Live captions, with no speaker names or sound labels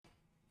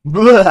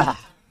Blah.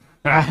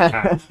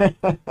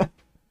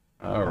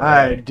 All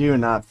I right. do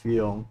not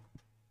feel.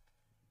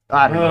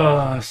 I don't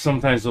know.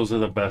 Sometimes those are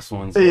the best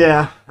ones, though.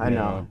 Yeah, I You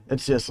know. know,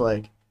 It's just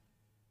like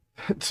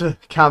it's a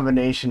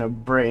combination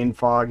of brain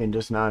fog and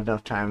just not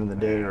enough time in the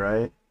day, yeah,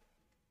 right?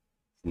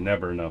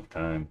 never enough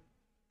time.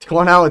 What's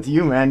going on with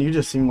you, man? You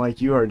just seem like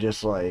you are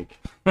just like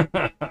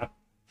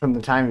from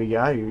the time we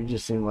got you. You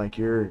just seem like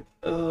you're.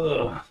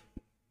 Ugh.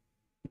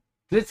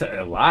 It's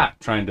a lot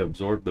trying to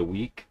absorb the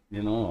week.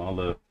 All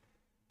the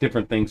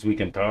different things we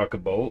can talk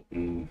about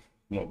and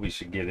what we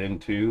should get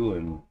into,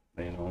 and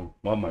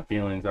what my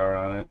feelings are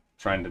on it.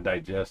 Trying to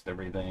digest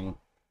everything.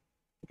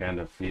 Kind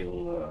of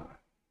feel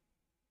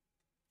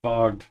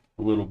fogged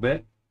a little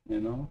bit.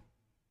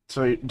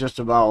 So just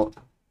about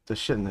the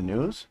shit in the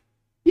news?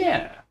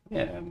 Yeah,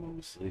 yeah,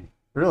 mostly.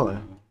 Really? Uh,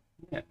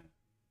 yeah, I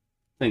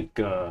think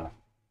I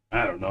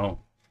don't know.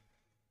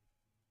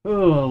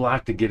 Oh, a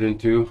lot to get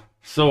into.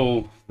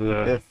 So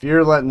the If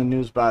you're letting the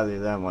news bother you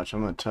that much,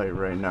 I'm gonna tell you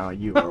right now,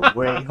 you are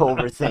way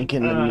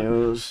overthinking the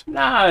news.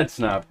 nah, it's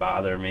not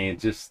bother me.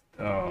 It's just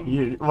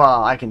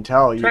Well, I can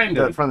tell you trying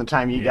that to from the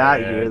time you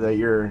got yeah, here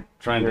that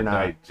trying you're to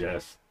not.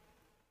 digest.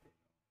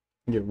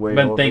 You're I've way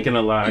been over. thinking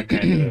a lot,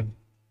 kind of,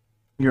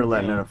 You're you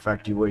letting it know,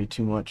 affect you way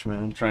too much,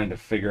 man. trying to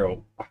figure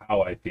out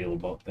how I feel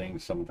about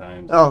things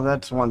sometimes. Oh,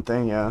 that's one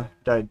thing, yeah.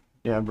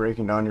 Yeah,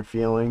 breaking down your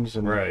feelings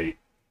and Right.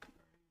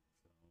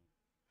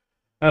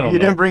 I don't you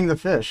didn't know. bring the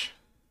fish.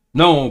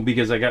 No,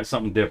 because I got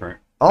something different.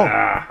 Oh,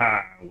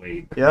 Ah,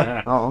 wait.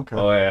 yeah. Oh, okay.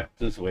 Oh yeah,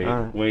 just wait.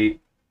 All right. Wait.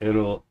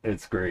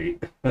 It's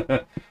great.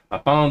 I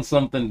found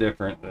something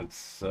different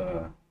that's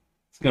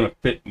it's gonna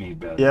fit me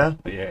better. Yeah.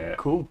 Yeah.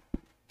 Cool.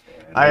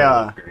 Yeah, I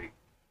that'll look great.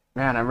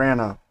 man, I ran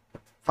a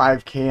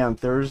 5K on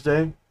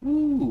Thursday,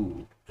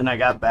 Ooh. and I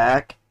got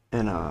back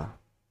and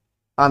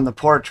on the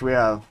porch we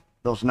have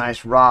those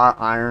nice raw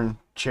iron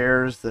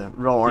chairs, the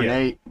real Yeah.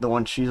 ornate, the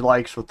one she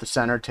likes with the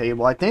center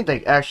table. I think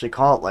they actually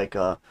call it like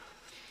a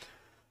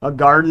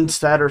garden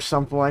set or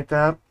something like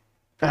that.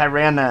 I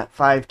ran that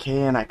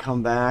 5K and I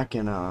come back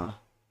and I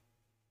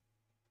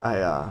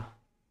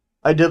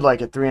I did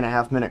like a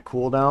 3.5 minute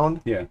cool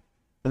down. Yeah.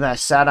 And then I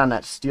sat on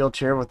that steel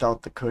chair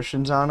without the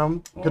cushions on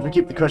them because we Oh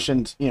keep the yeah.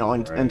 cushions,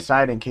 Right.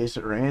 inside in case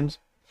it rains.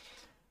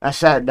 I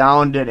sat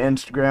down, did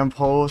Instagram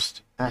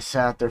post. I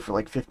sat there for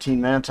like 15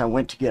 minutes. I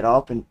went to get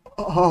up and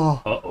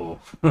Uh-oh.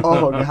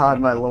 oh god,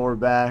 my lower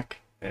back.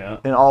 Yeah.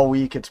 And all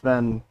week it's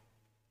been,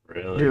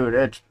 Really. dude,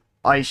 it's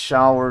ice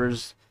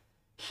showers,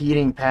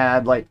 heating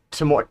pad. Like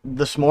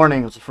this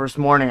morning was the first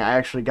morning I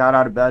actually got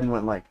out of bed and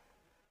went like,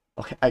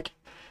 okay,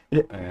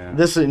 Yeah.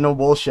 this is no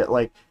bullshit.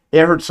 Like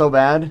it hurt so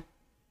bad.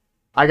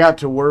 I got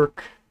to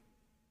work.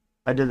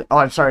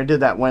 I'm sorry, I did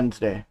that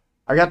Wednesday.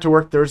 I got to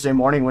work Thursday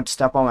morning, went to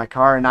step on my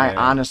car, and I Yeah.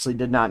 honestly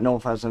did not know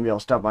if I was gonna be able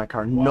to step on my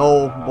car.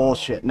 No Wow.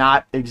 bullshit,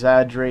 not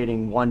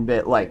exaggerating one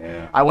bit. Like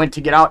Yeah. I went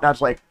to get out, and I was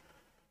like,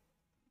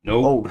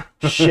 Nope.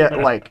 oh shit!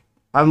 Like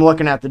I'm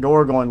looking at the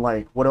door, going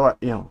like, what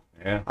do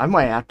Yeah. I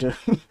might have to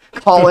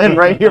call in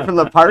right here from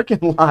the parking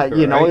lot. Right.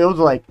 It was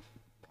like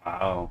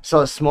Wow.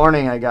 so. This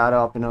morning I got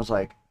up and I was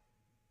like,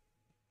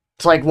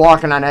 it's like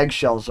walking on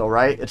eggshells, though,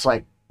 right? It's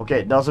like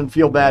okay, it doesn't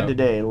feel bad Yep.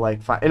 today,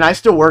 like fine. And I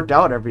still worked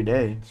out every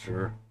day.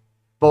 Sure.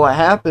 But what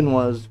happened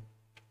was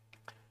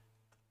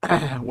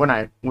when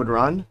I would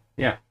run,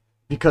 Yeah.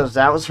 because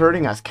that was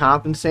hurting, I was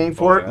compensating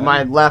for it. Yeah.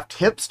 My left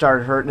hip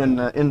started hurting, and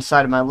the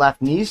inside of my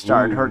left knee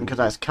started hurting because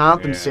I was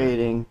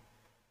compensating.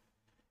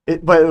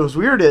 But it was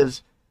weird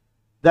is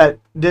that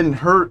didn't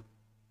hurt.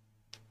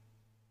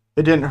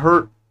 It didn't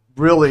hurt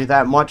really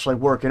that much, like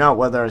working out,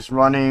 whether I was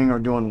running or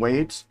doing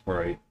weights.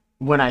 Right.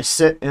 When I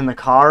sit in the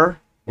car,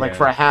 like Yeah.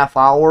 for a half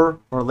hour,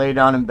 or lay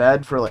down in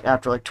bed for like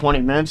after like 20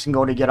 minutes and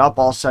go to get up,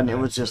 all of a sudden it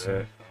was That's just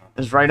it. it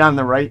was right on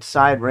the right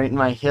side, right in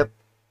my hip.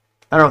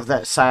 I don't know if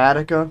that's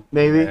sciatica,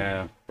 maybe.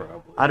 Yeah,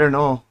 probably. I don't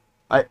know.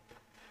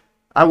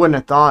 I wouldn't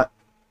have thought,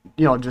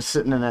 just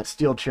sitting in that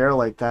steel chair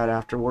like that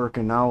after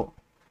working out.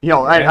 I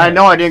Yeah.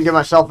 know I didn't give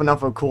myself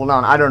enough of a cool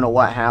down. I don't know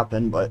what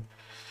happened, but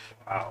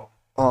Wow.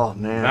 oh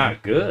man,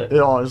 Not good.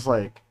 it was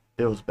like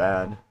it was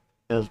bad.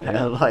 It was bad,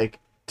 Yeah. like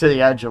to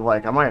the edge of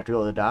like I might have to go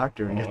to the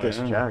doctor and Oh, get this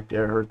yeah. checked.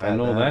 It hurt that I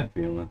know bad. that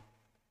feeling.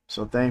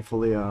 So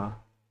thankfully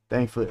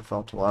it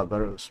felt a lot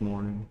better this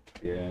morning.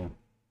 Yeah.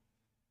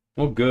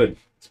 Well, good.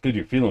 It's good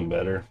you're feeling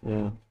better.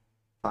 Yeah,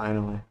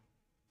 finally.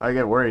 I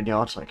get worried,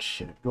 it's like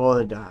shit. Go to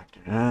the doctor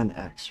and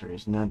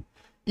X-rays, and then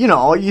you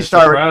It's a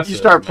start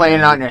process, playing it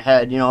man. out in your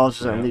head.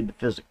 It's gonna Yeah. lead to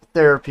physical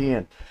therapy,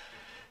 and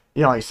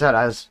like I said,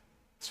 That's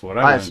what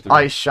I I went was through.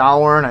 ice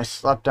showering. I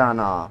slept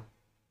on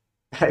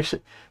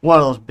actually one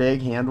of those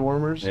big hand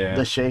warmers, Yeah.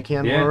 the shake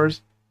hand Yeah.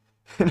 warmers,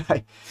 and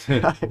I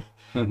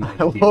Nice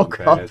I heating woke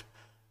up. pad.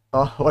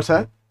 Oh, what's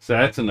that? So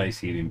that's a nice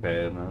heating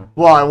pad, huh?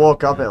 Well, I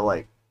woke up at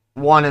like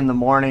 1 in the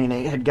morning, and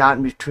it had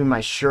gotten between my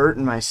shirt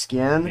and my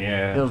skin.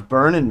 Yeah. It was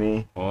burning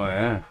me. Oh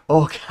yeah.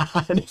 Oh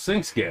God. Those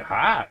things get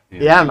hot.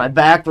 Yeah, my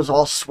back was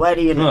all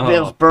sweaty and it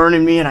was Oh.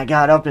 burning me, and I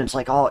got up and it's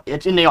like,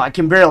 I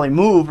can barely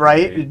move,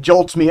 right? Right. It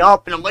jolts me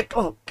up, and I'm like,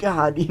 oh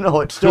God,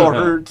 it still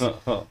hurts.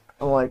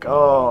 I'm like,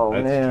 oh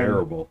That's man.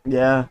 terrible.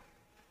 Yeah.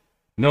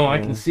 No, I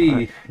Yeah, can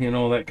see,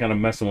 that kind of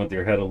messing with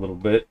your head a little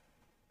bit.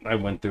 I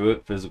went through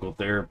it, physical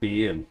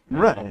therapy and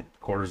right.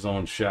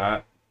 cortisone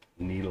shot,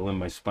 needle in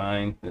my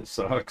spine. It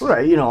sucks.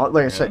 Right,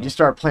 like I said, Yeah. you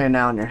start playing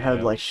down in your head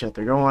Yeah. like shit.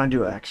 They're going to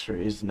do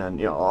X-rays, and then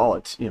oh,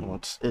 it's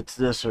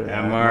this or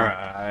that.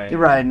 MRI. You're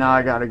right. Now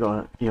I gotta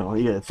go,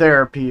 either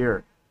therapy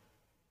or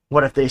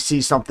what if they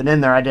see something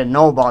in there I didn't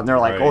know about, and they're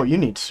like, oh, Right. you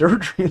need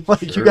surgery.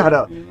 Like you Sure,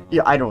 gotta,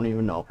 yeah, I don't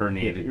even know.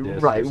 herniated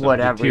disc Right, or something,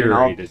 whatever.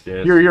 deteriorated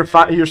disc. Your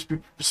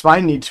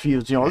spine needs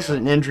fused. This is Yeah.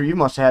 an injury you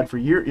must have had for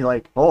years. You're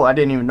like, oh, I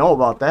didn't even know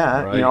about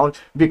that.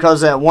 Right. Because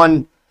that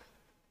one.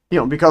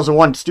 Because of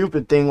one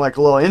stupid thing like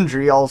a little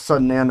injury, all of a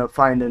sudden they end up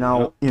finding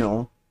out,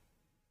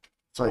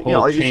 it's like,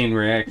 Whole chain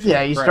reaction.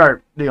 yeah, you Crap.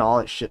 start, all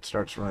that shit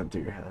starts running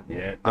through your head. Yeah,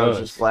 it I was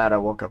does. just glad I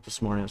woke up this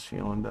morning, I was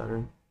feeling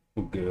better.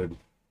 Good.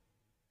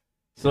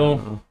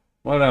 So,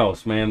 what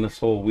else, man? This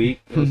whole week,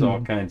 there's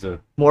all kinds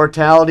of...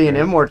 Mortality and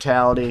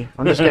immortality.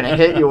 I'm just going to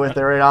hit you with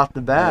it right off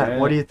the bat. Yeah.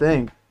 What do you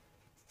think?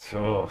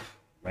 Oh,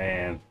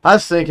 man. I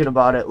was thinking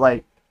about it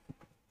well,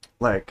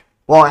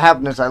 what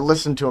happened is I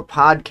listened to a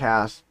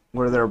podcast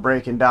where they're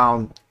breaking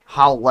down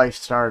how life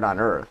started on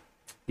Earth.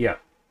 Yeah.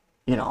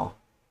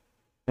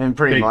 And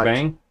pretty Big much.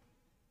 Bang?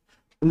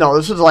 No,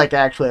 this is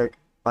actually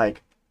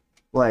like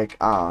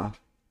The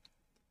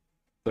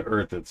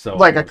Earth itself.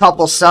 like a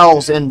couple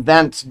cells in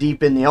vents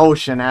deep in the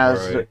ocean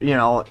as Right.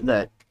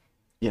 that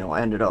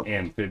ended up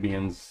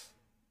Amphibians.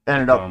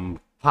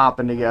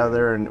 popping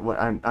together, and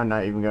I'm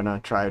not even gonna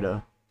try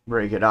to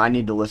break it. I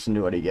need to listen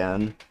to it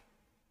again.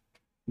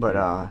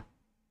 But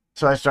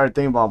so I started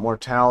thinking about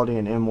mortality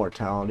and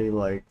immortality.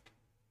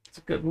 It's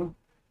a good one.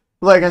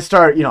 I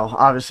start,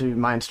 obviously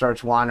mine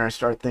starts wandering. I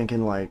start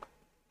thinking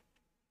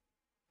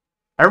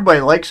everybody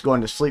likes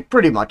going to sleep.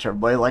 Pretty much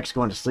everybody likes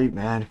going to sleep,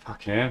 man.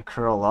 Fucking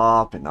curl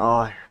up and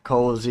you're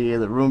cozy.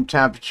 The room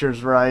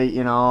temperature's right,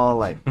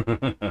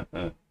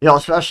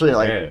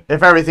 especially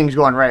if everything's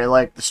going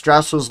right. The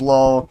stress was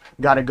low,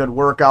 got a good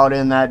workout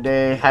in that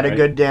day, had a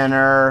good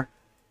dinner,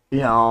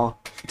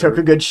 took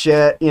a good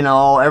shit,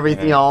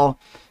 everything,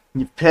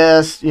 you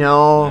pissed, a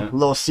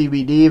little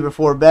CBD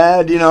before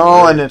bed,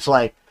 and it's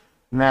like,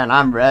 man,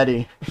 I'm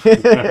ready,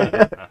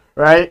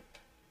 right?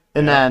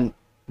 And then,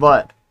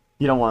 but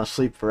you don't want to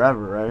sleep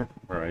forever,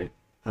 right?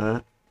 Right.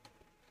 And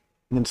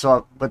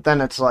so, but then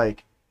it's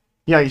like,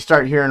 you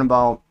start hearing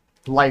about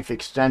life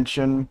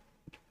extension.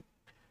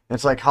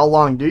 It's like, how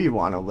long do you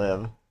want to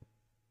live?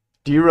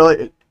 Do you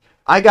really?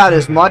 I got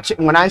as much,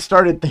 when I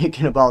started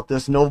thinking about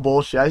this, no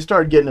bullshit, I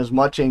started getting as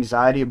much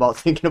anxiety about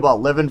thinking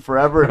about living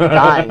forever as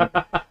dying.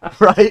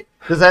 Right?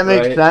 Does that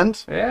make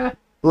sense? Yeah.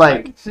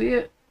 I can see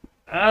it.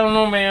 I don't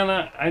know, man.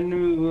 I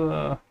knew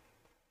a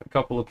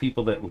couple of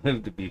people that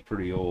lived to be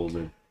pretty old.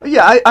 And,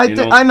 yeah,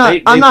 I'm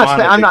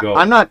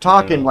not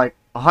talking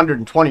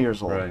 120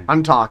 years old. Right.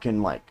 I'm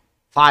talking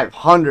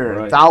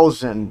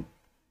 500,000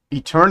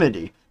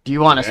 eternity. Do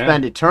you want to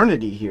spend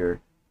eternity here?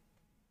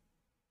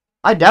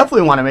 I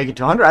definitely want to make it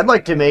to 100. I'd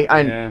like to make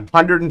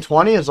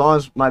 120 as long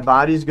as my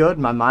body's good,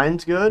 my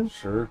mind's good.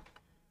 Sure.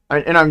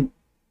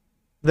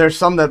 There's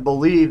some that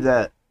believe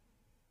that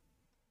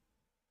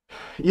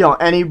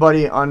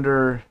anybody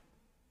under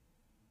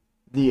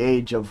the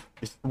age of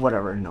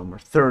whatever number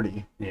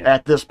 30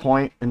 at this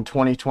point in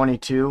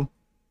 2022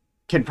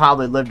 can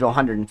probably live to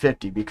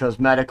 150 because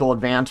medical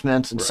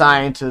advancements and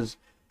science is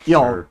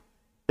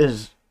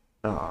geez,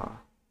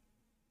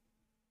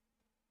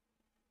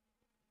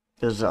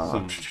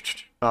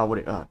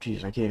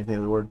 I can't even think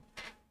of the word.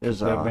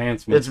 It's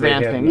advancing,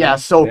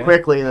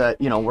 quickly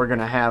that we're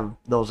gonna have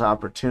those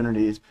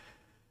opportunities.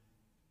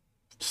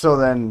 So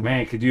then,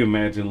 man, could you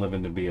imagine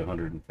living to be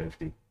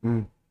 150?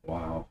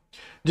 Wow.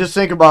 Just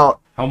think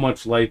about how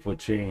much life would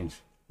change.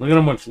 Look at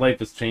how much life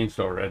has changed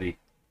already.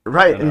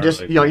 Right, and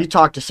just you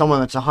talk to someone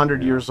that's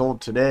 100 years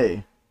old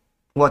today,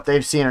 what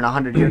they've seen in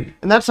 100 years,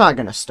 and that's not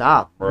gonna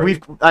stop.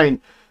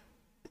 Right.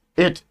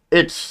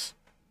 It's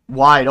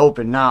wide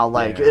open now.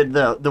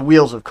 The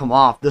wheels have come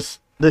off. This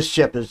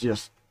ship is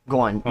just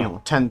going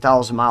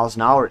 10,000 miles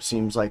an hour. It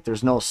seems like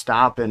there's no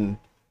stopping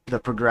the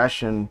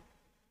progression,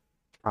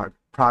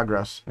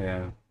 progress.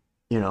 Yeah.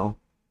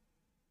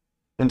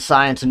 In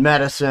science and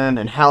medicine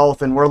and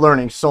health, and we're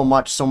learning so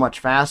much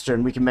faster,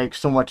 and we can make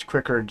so much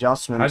quicker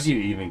adjustments. How do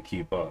you even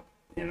keep up?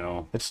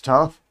 It's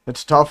tough.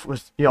 It's tough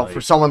with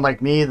for someone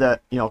like me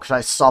that because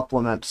I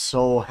supplement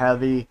so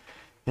heavy,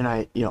 and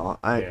I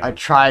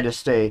try to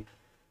stay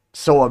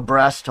so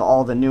abreast to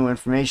all the new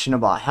information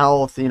about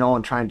health,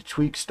 and trying to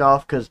tweak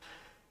stuff because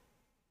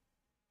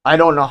I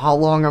don't know how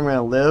long I'm going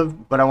to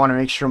live, but I want to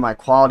make sure my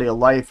quality of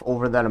life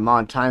over that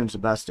amount of time is the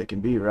best it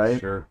can be, right?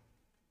 Sure.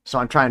 So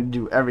I'm trying to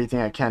do everything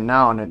I can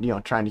now,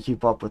 and trying to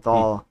keep up with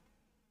all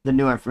the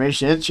new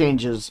information. It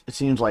changes. It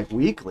seems like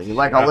weekly.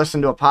 I'll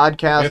listen to a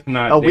podcast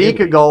a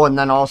week ago, and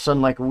then all of a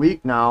sudden,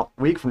 a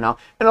week from now,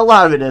 and a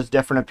lot of it is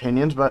different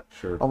opinions, but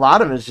a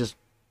lot of it is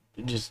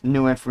just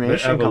new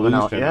information coming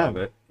out. Yeah. Of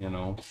it,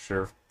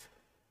 sure.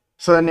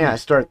 So then, I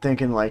start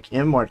thinking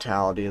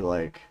immortality,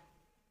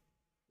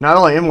 not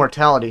only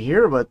immortality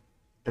here, but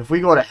if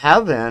we go to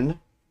heaven,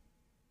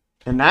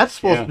 And that's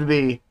supposed Yeah. to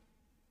be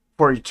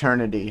for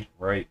eternity.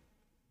 Right.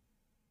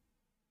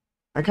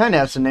 I kind of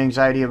have some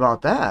anxiety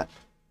about that.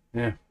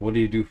 Yeah. What do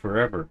you do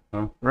forever,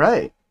 huh?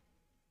 Right.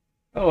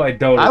 Oh, I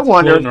doubt I it's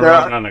wonder floating if there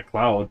around are, on a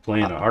cloud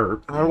playing a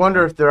harp. I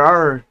wonder if there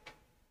are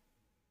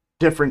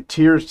different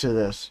tiers to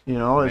this. You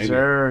know, is Maybe.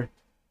 there?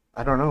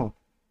 I don't know.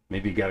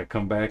 Maybe you got to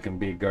come back and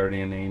be a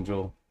guardian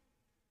angel.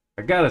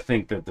 I got to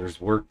think that there's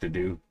work to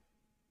do.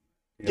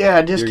 Yeah,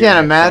 I just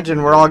can't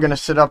imagine we're all going to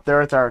sit up there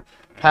with our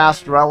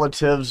past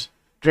relatives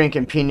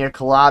drinking pina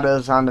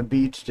coladas on the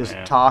beach, just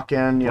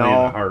talking, you playing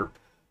know. a harp.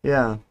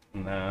 Yeah.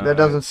 Nah, That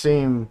doesn't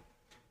seem...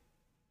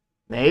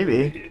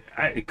 Maybe.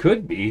 It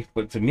could be,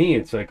 but to me,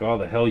 it's like all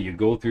the hell you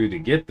go through to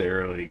get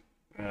there. Like,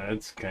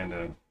 it's kind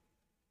of...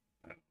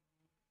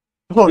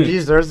 Oh,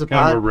 geez, there's the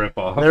kind of a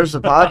ripoff. There's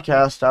the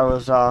podcast I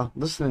was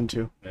listening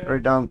to. Yeah.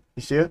 Right down.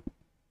 You see it?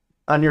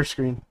 On your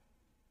screen.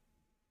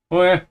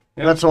 Oh, yeah.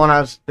 That's the one I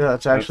was... Yeah,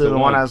 that's actually the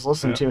one I was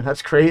listening to.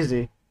 That's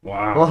crazy.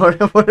 Wow.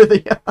 What are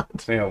the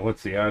odds? Yeah,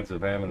 what's the odds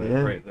of having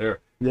it right there?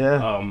 Yeah.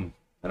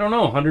 I don't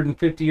know,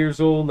 150 years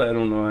old? I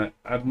don't know.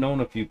 I've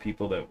known a few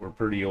people that were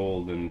pretty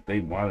old and they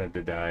wanted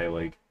to die,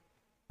 like,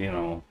 you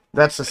know.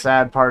 That's the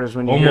sad part is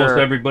when you almost hear...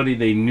 everybody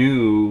they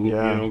knew,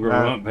 Yeah, you know,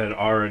 growing up had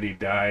already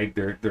died.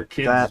 Their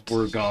kids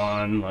were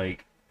gone,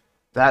 like,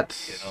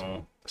 that's you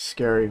know,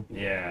 scary.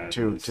 Yeah,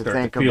 to start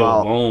think to feel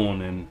about.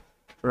 Alone and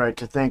right,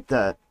 to think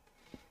that.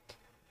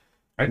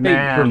 I think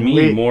for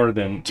me, more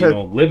than you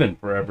know, living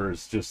forever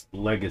is just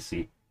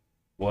legacy.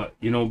 What,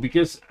 you know,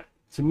 because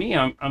to me,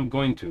 I'm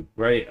going to,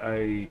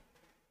 right?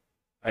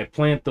 I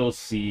plant those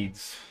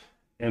seeds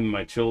in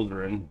my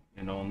children,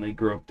 you know, and they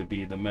grow up to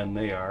be the men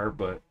they are,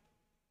 but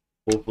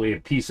hopefully a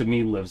piece of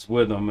me lives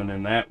with them, and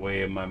in that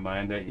way, in my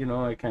mind, that, you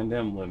know, I kind of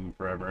am living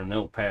forever, and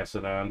they'll pass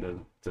it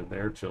on to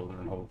their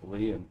children,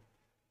 hopefully, and,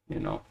 you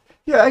know.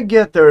 Yeah, I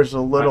get there's a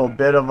little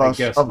bit of us,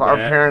 guess of our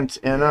that, parents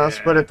in us,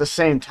 but at the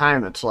same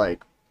time, it's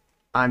like,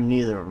 I'm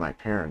neither of my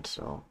parents,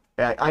 so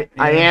I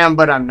am,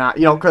 but I'm not,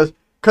 you know, because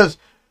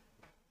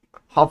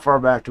how far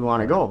back do we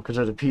want to go? Because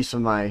there's a piece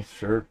of my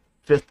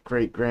fifth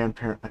great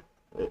grandparent,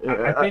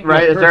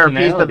 right? Is there a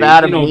piece of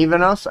Adam and Eve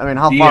in us? I mean,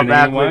 how far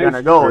back we're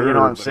gonna go? You know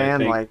what I'm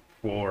saying? Like,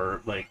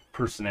 for like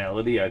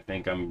personality, I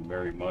think I'm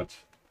very much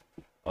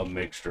a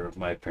mixture of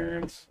my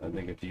parents. I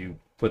think if you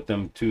put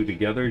them two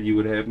together, you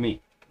would have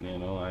me. You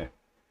know,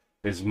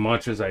 as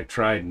much as I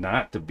tried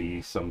not to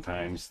be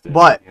sometimes,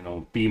 to, you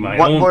know, be my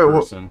own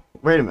person.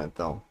 Wait a minute,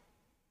 though.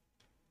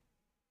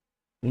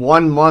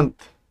 1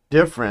 month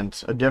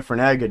difference, a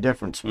different egg, a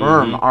different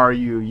sperm. Are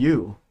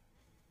you?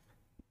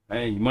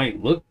 Hey, you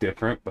might look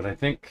different, but I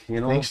think, you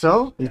know. Think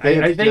so? You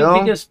think I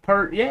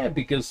think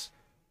because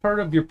part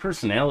of your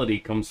personality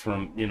comes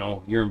from, you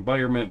know, your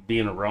environment,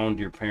 being around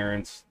your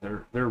parents.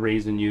 They're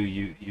raising you.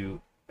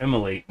 You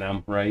emulate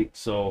them, right?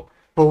 So.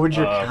 But would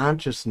your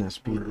consciousness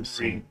be the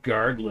same?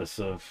 Regardless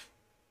of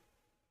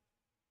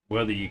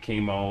whether you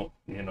came out,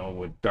 you know,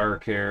 with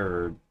dark hair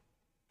or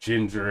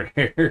ginger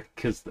hair,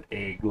 because the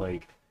egg,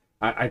 like,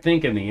 I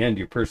think in the end,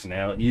 your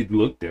personality, you'd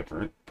look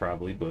different,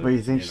 probably. But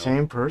you think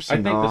same person?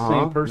 I think the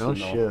same person, no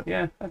though. shit.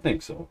 Yeah, I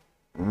think so.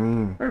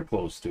 Very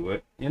close to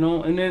it, you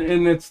know, and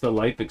it's the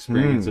life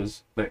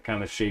experiences that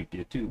kind of shape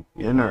you, too.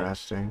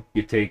 Interesting. Know?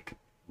 You take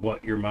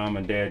what your mom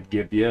and dad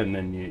give you, and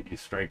then you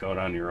strike out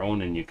on your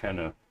own, and you kind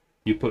of,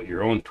 you put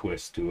your own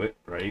twist to it,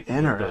 right?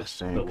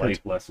 Interesting. The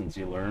life lessons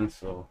you learn,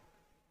 so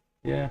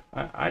yeah,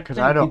 I think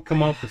you'd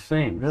come out the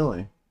same.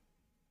 Really?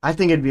 I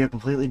think it'd be a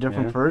completely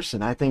different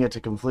person. I think it's a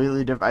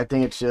completely different. I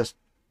think it's just,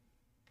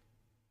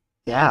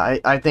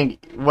 I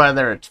think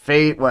whether it's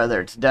fate, whether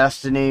it's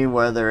destiny,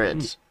 whether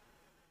it's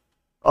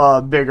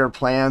a bigger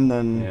plan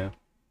than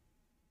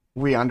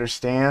we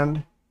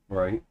understand.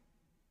 Right.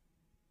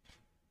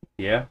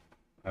 Yeah,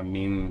 I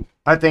mean,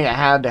 I think it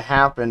had to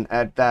happen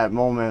at that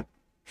moment.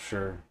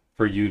 Sure,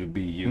 for you to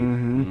be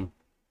you.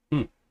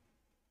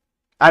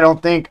 I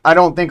don't think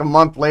a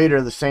month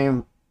later the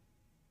same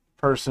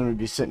person would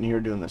be sitting here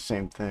doing the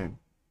same thing.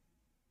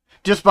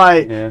 Just by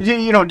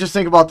you know, just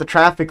think about the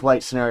traffic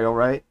light scenario,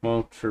 right?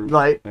 Well, true.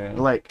 Like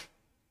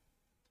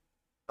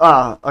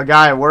a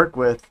guy I work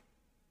with,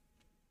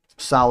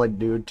 solid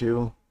dude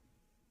too,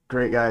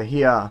 great guy.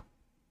 He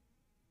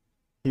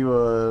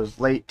was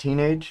late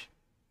teenage.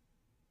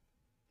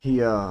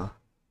 He was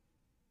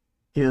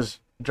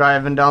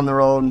driving down the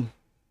road.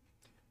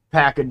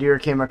 Pack of deer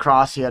came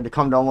across. He had to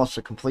come to almost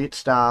a complete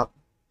stop.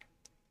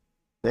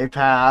 They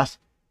pass,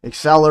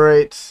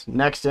 accelerates.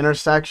 Next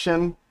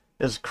intersection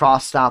is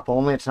cross stop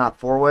only. It's not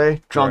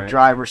four-way. Drunk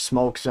driver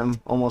smokes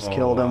him, almost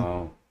killed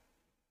him.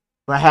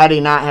 But had he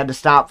not had to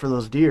stop for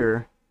those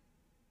deer,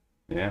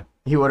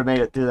 he would have made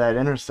it through that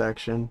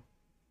intersection.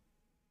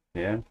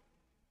 Yeah.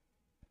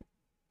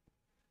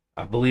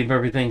 I believe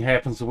everything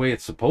happens the way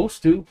it's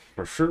supposed to,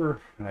 for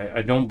sure.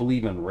 I don't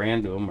believe in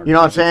random. Or you know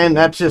what I'm saying?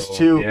 That's just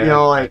too, you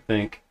know, like, I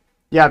think.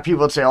 Yeah,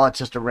 people would say, oh, it's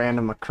just a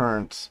random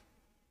occurrence.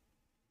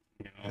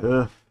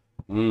 You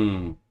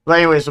know. But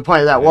anyways, the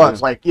point of that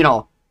was, like, you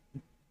know,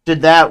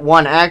 did that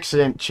one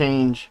accident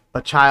change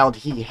a child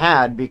he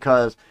had?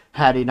 Because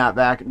had he not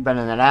been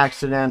in that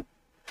accident,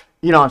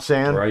 You know what I'm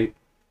saying? Right.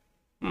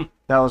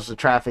 That was the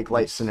traffic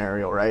light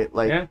scenario, right?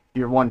 Like, Yeah.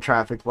 you're one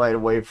traffic light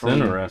away It's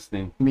from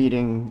interesting.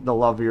 meeting the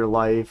love of your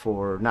life,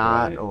 or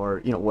not, Right. or,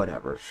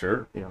 whatever.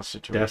 Sure.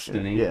 Situation.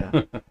 Destiny.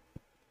 Yeah.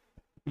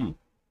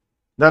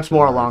 That's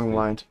more along the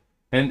lines.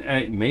 And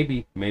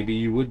maybe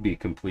you would be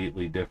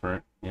completely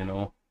different, I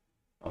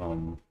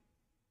don't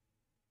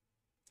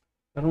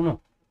know.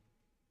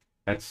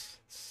 That's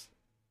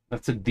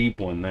a deep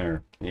one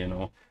there,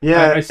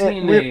 Yeah. I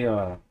seen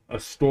a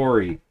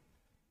story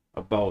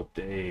about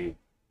a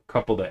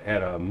couple that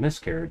had a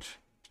miscarriage,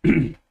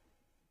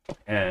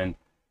 and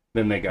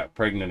then they got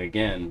pregnant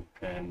again,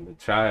 and the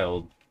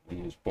child, when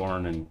he was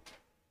born and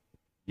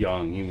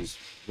young, he was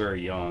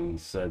very young,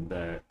 said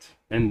that,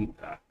 and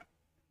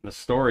the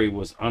story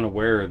was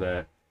unaware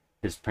that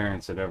his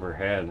parents had ever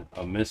had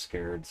a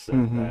miscarriage,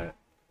 said that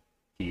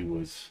he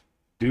was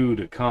due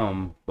to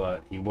come,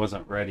 but he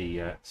wasn't ready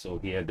yet, so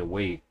he had to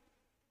wait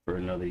for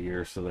another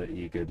year so that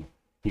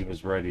he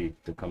was ready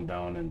to come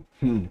down,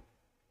 and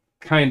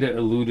kind of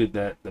alluded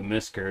that the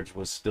miscarriage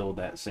was still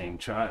that same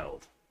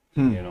child,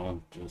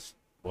 just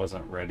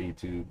wasn't ready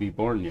to be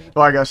born yet.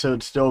 Well, I guess it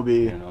would still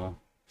be,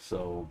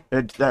 so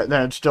it'd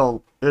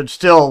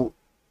still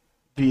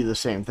be the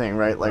same thing,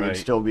 right? Like, it'd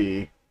still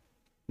be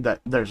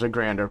that there's a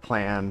grander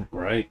plan,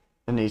 right?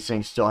 And these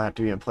things still have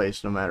to be in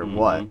place no matter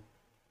what.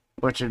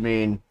 Which would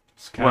mean,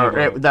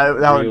 would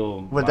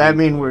that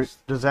mean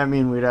does that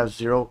mean we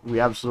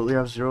absolutely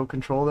have zero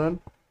control then?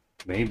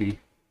 Maybe.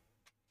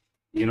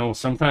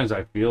 Sometimes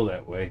I feel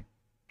that way.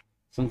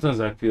 Sometimes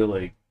I feel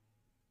like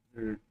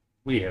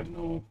we have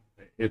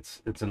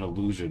it's an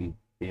illusion,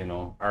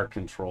 our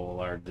control,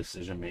 our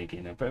decision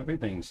making. If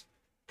everything's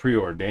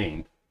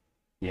preordained,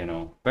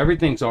 if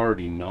everything's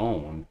already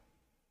known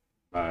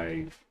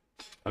by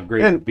a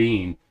great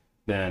being,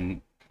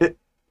 then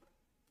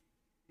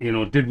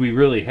did we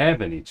really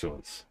have any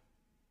choice?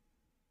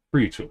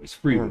 Free choice,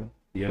 free will.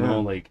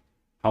 Like,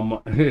 how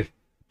much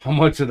how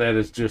much of that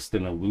is just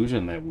an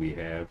illusion that we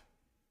have?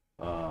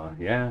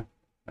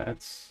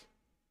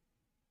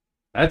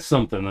 That's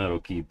something that'll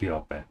keep you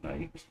up at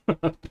night,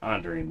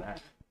 pondering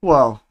that.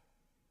 Well,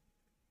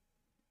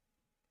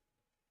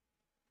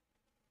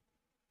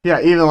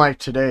 yeah, even like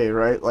today,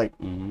 right? Like,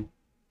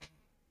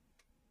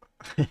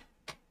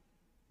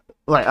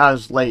 like, I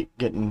was late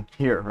getting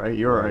here, right?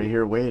 You're already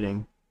here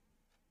waiting.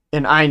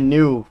 And I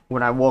knew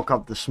when I woke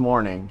up this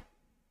morning,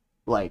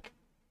 like,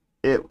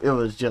 it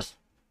was just,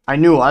 I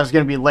knew I was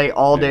going to be late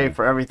all day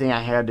for everything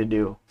I had to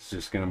do. It's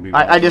just going to be...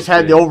 I just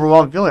had the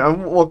overwhelming feeling. I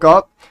woke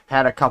up,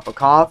 had a cup of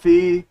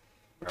coffee,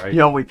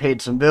 right. We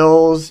paid some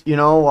bills,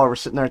 while we're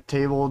sitting there at the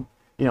table,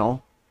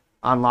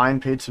 online,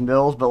 paid some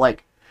bills. But,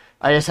 like,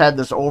 I just had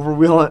this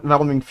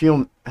overwhelming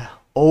feeling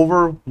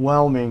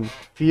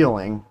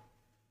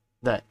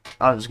that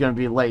I was going to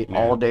be late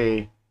all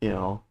day,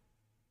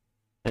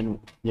 and,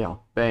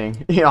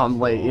 bang, I'm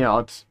late,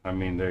 it's... I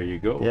mean, there you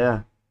go.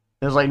 Yeah.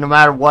 It was like, no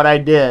matter what I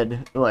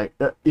did, like,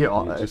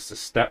 just a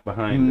step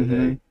behind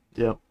today.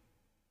 Yep.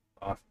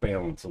 Off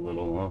balance a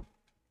little,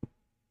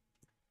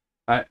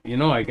 huh?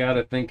 I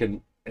gotta think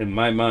in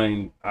my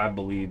mind, I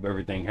believe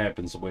everything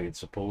happens the way it's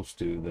supposed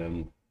to,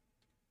 then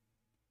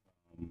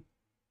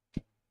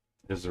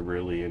is there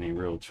really any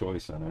real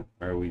choice in it?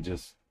 Or are we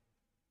just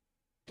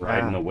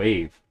riding the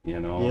wave, we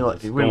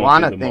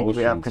want to think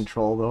we have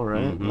control, though,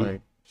 right?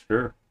 Like,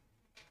 sure.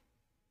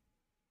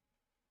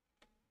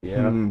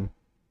 Yeah.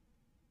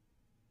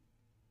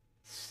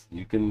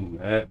 You can,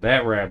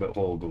 that rabbit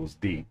hole goes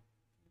deep.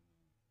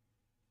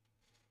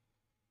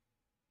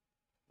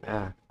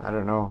 Yeah, I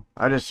don't know.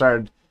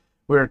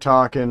 We were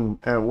talking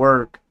at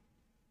work,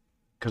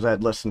 because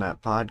I'd listened to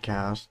that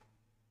podcast,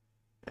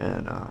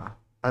 and I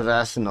was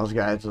asking those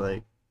guys,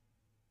 like,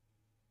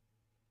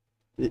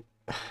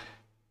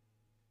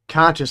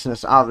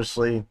 consciousness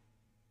obviously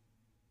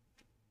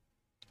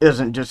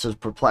isn't just as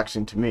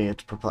perplexing to me,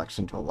 it's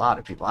perplexing to a lot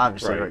of people.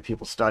 Obviously, right?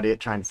 People study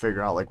it, trying to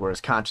figure out, like, where does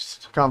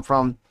consciousness come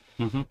from.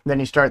 Then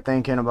you start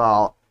thinking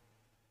about,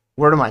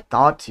 where do my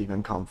thoughts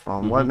even come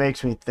from? What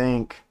makes me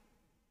think?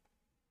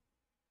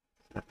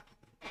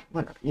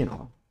 Who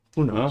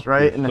knows,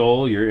 right? Your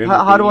soul, your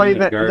how do I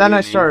even? Then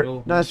I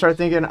start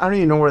thinking, I don't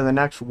even know where the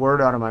next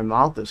word out of my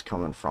mouth is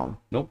coming from.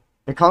 Nope.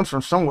 It comes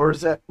from somewhere.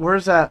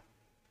 Where's that?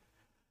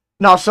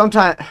 Now,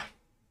 sometimes.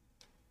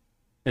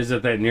 Is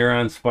it that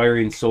neurons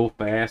firing so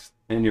fast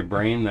in your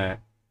brain that,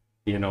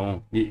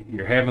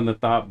 you're having the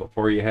thought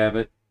before you have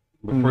it?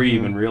 Before you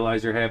even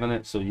realize you're having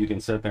it, so you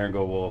can sit there and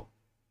go, well,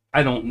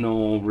 I don't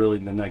know really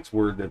the next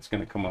word that's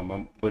going to come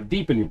up, but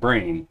deep in your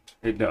brain,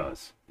 it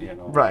does,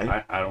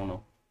 Right. I don't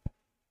know.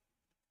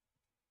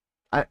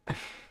 I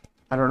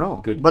don't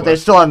know. Good but question. They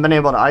still haven't been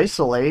able to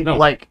isolate. No.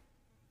 Like,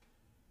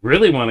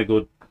 really want to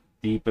go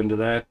deep into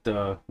that,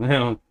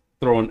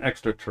 throw an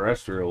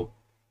extraterrestrial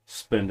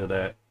spin to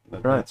that.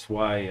 That's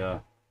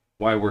why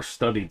we're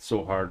studied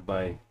so hard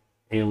by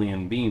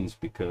alien beings,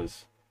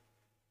 because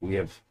we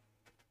have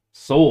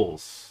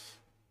souls,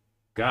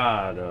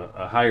 God,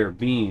 a higher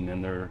being,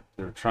 and they're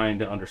trying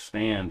to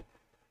understand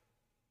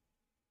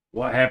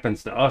what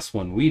happens to us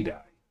when we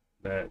die.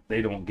 that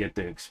they don't get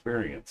to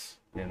experience,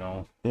 you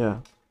know. Yeah.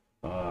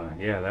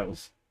 Yeah, that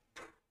was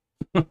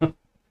a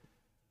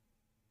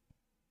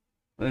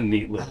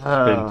neat little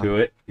spin to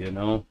it, you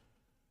know.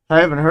 I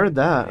haven't heard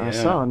that. Yeah. I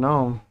saw,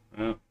 no.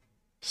 Yeah.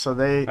 So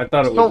they... I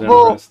thought it so, was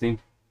well, interesting.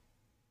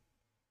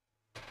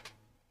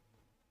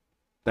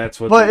 That's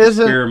what but the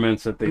isn't-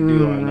 experiments that they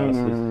do on us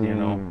is, you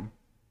know,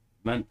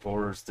 meant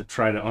for, is to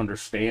try to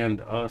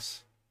understand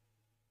us,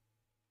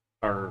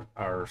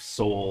 our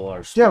soul,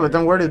 our spirit. Yeah, but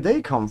then where did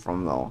they come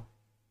from, though?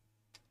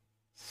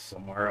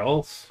 Somewhere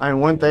else. I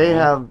mean, wouldn't they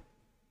have...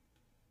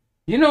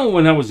 You know,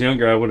 when I was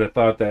younger, I would have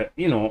thought that,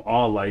 you know,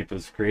 all life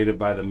is created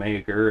by the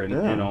Maker, and,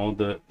 Yeah. you know,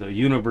 the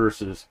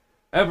universe is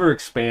ever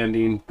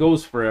expanding,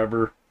 goes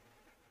forever.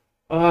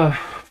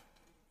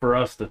 For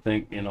us to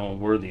think, you know,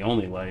 we're the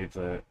only life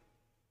that...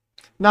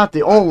 Not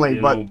the only,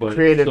 you but know, but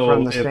created so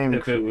from the if, same...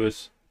 If it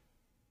was...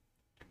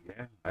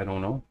 Yeah, I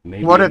don't know.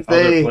 Maybe What in if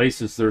they... other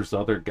places there's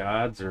other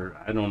gods, or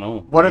I don't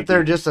know. What Maybe. if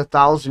they're just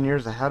 1,000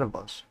 years ahead of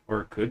us?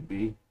 Or it could be.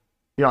 You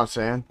know what I'm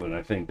saying? But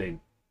I think they...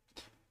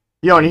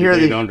 You know, and you hear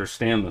they'd these...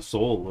 understand the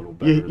soul a little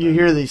better. You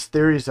hear these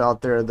theories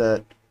out there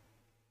that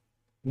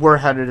we're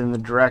headed in the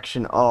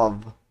direction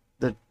of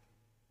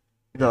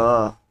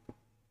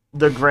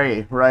the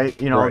gray, right?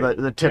 You know, Right.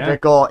 the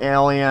typical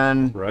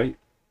alien, Right?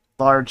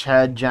 large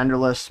head,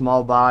 genderless,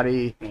 small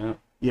body, Yeah.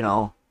 you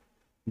know,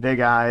 big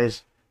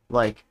eyes.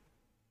 Like,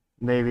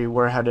 maybe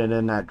we're headed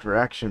in that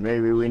direction.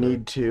 Maybe we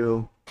need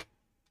to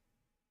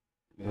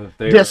If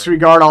they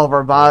disregard all of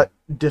our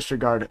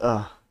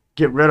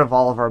get rid of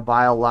all of our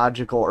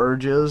biological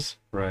urges,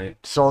 right.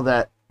 so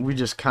that we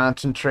just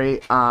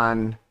concentrate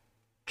on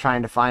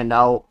trying to find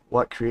out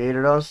what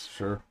created us,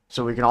 Sure.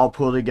 so we can all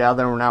pull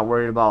together and we're not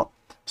worried about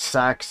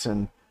sex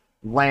and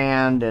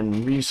land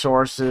and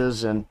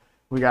resources, and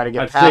we got to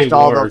get I'd past say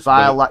all wars,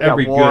 the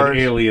every wars. good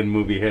alien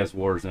movie has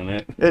wars in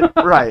it.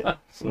 Right.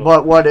 So-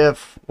 But what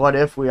if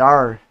we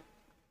are...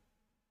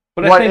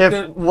 But I what think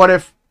if what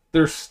if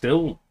they're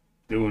still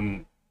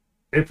doing...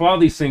 If all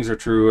these things are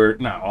true, or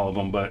not all of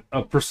them, but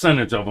a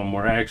percentage of them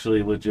were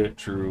actually legit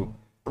true.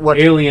 what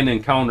Alien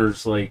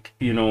encounters, like,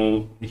 you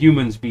know,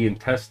 humans being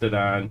tested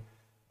on,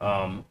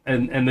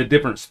 and the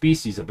different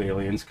species of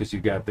aliens, because you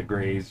got the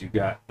grays, you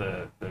got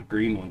the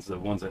green ones, the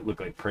ones that look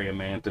like praying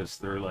mantis,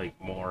 they're like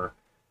more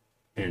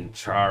in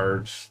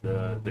charge.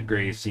 The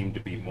grays seem to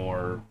be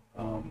more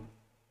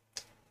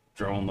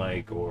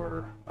drone-like,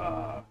 or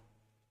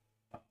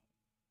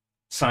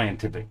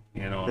scientific,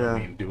 you know what I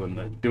mean, doing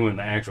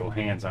the actual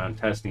hands-on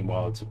testing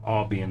while it's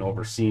all being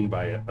overseen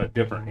by a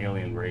different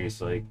alien race.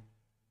 Like,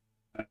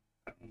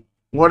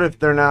 what if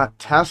they're not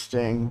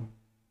testing?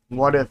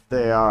 What if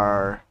they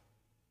are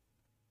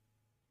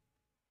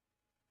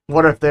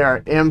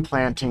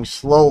implanting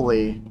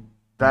slowly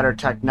better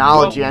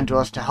technology into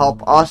us to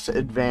help us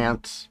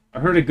advance? I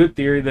heard a good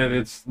theory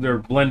that they're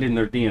blending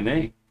their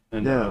DNA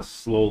and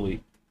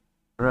slowly,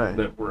 Right.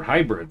 that we're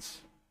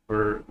hybrids,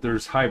 or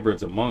there's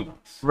hybrids among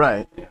us.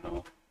 Right. You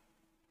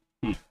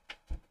know.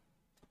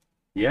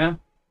 Yeah.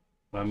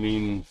 I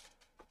mean,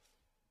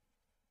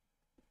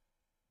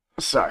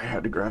 Sorry, I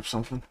had to grab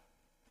something.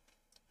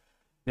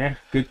 yeah,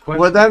 good question.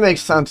 Would that make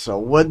sense, though?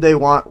 Would they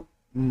want...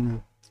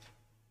 Do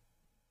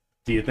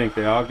you think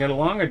they all get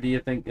along, or do you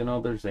think, you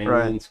know, there's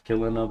aliens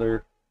killing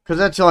other... Because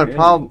that's the only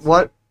aliens?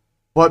 problem.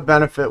 What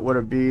benefit would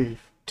it be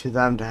to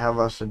them to have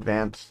us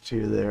advance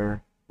to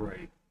their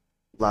Right.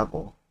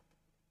 level?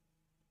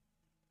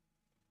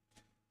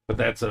 But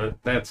that's a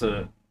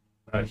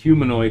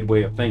humanoid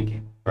way of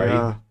thinking, right?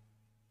 Yeah.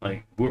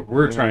 Like,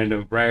 we're trying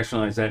to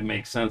rationalize that,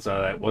 make sense out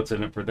of that, what's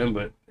in it for them,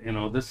 but, you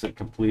know, this is a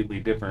completely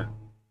different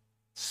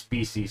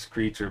species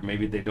creature.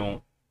 Maybe they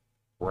don't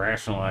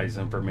rationalize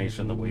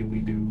information the way we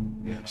do.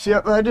 You know? See,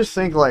 I just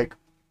think, like...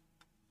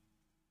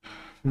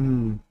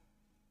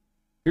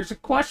 Here's a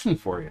question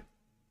for you.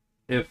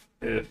 If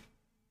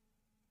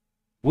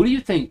what do you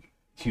think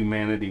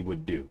humanity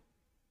would do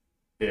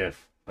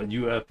if a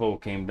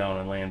UFO came down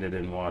and landed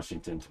in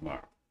Washington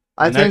tomorrow?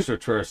 I think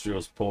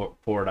Extraterrestrials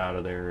poured out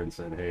of there and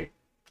said, hey,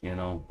 you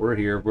know, we're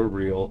here, we're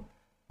real.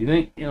 You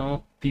think, you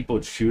know, people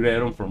would shoot at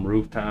them from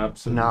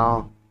rooftops?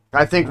 no.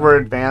 I think we're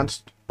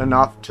advanced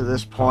enough to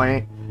this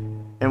point,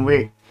 and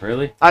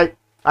Really? I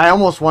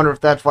almost wonder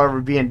if that's why we're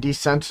being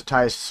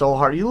desensitized so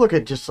hard. You look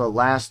at just the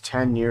last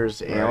 10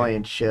 years of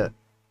alien shit.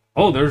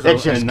 Oh, there's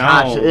It's just and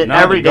now, constant.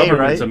 now Every the day,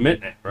 government's right?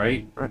 admitting it,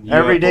 right?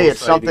 Every day UFO it's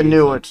something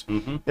sightings.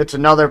 new. It's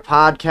another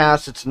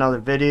podcast. It's another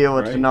video.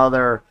 It's Right.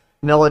 another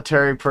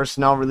military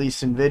personnel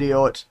releasing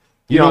video. It's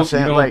you know what I'm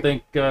saying? You don't Like,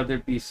 think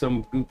there'd be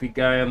some goofy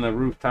guy on the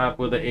rooftop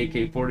with an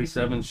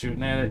AK-47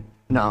 shooting at it?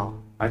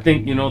 no. I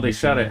think, you know, they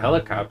shot at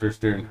helicopters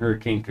during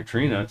Hurricane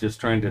Katrina just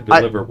trying to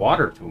deliver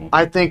water to them.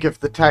 I think if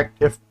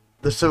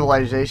the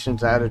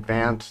civilization's that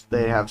advanced,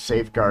 they have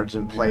safeguards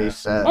in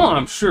place. That, Oh,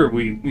 I'm sure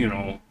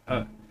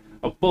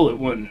a bullet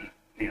wouldn't,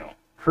 you know,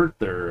 hurt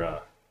their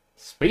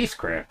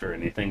spacecraft or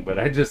anything, but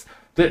I just,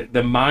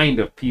 the mind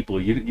of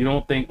people, you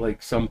don't think,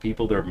 like, some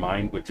people, their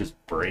mind would just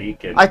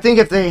break? And I think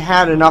if they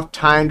had enough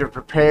time to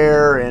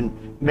prepare,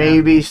 and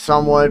maybe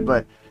some would,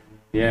 but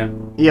Yeah.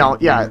 You know,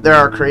 yeah, there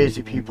are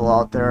crazy people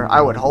out there. I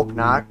would hope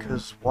not,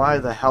 because why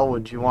the hell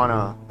would you want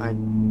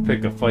to...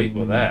 Pick a fight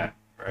with that,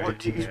 right?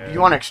 What, Yeah. you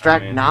want to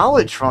extract I mean,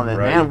 knowledge from it,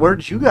 right. man.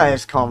 Where'd you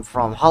guys come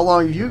from? How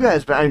long have you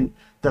guys been? I mean,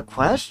 the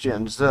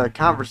questions, the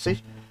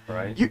conversation.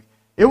 Right.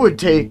 It would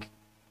take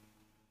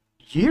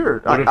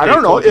years. What if I they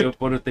don't know. told you,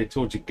 what if they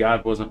told you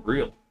God wasn't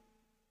real?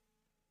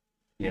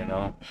 You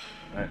know,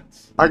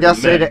 that's I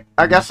guess myth,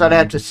 I'd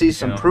have to see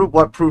some you know. proof.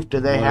 What proof do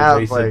they What if have?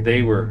 they said Like,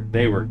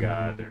 they were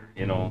God, or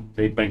you know,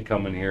 they've been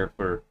coming here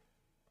for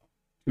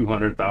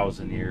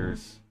 200,000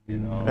 years. You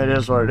know, it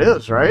is what it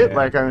is, right? Yeah.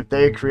 Like, I mean,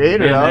 they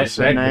created and us,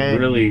 that and could they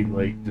really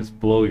like just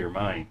blow your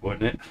mind,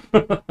 wouldn't it?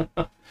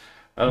 I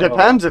don't know.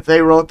 depends if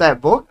they wrote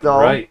that book,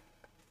 though. Right.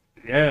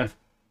 Yeah.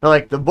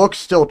 Like, the book's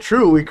still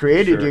true. We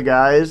created Sure. you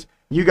guys.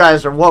 You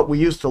guys are what we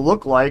used to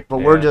look like, but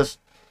we're Yeah. just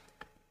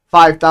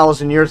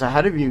 5,000 years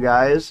ahead of you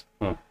guys.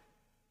 Huh.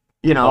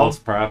 You know, False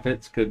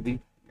prophets could be.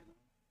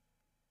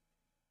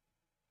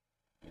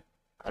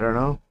 I don't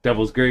know.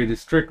 Devil's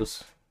greatest trick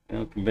was, you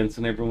know,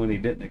 convincing everyone he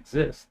didn't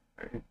exist.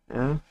 Right?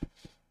 Yeah,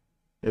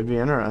 it'd be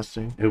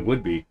interesting. It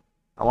would be.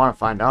 I want to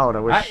find out. I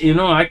wish.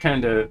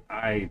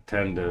 I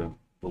tend to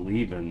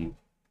believe in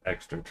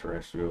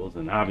extraterrestrials,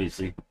 and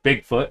obviously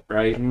Bigfoot,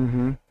 right?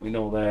 Mm-hmm. We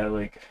know that.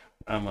 Like,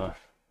 I'm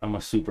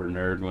a super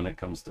nerd when it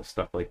comes to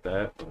stuff like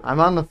that. But, I'm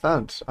on the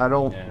fence. I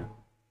don't. yeah.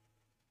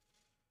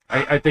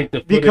 I think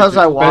the footage, Because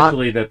I want-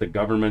 especially that the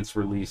government's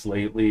released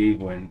lately,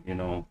 when you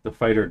know the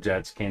fighter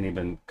jets can't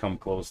even come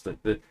close.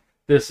 That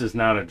this is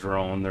not a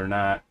drone. They're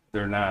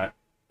not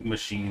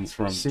machines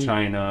from See,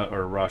 China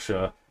or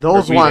Russia.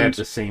 those we have ones-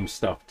 the same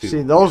stuff too.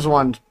 See, those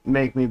ones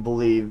make me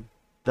believe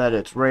that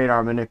it's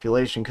radar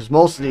manipulation, because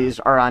most of these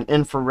are on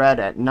infrared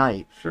at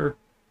night. Sure.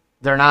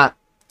 They're not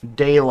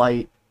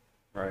daylight.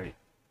 Right.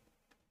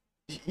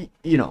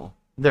 You know,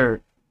 they're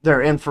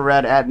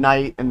infrared at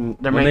night, and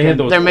they're When they had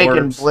making those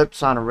orbs,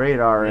 blips on a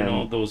radar. You And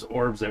know, those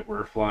orbs that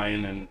were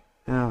flying, and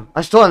yeah,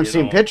 I still haven't you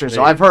seen know, pictures.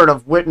 So they- I've heard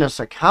of witness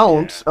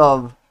accounts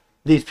of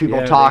these people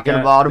yeah, talking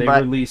about them, they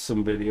but released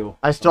some video.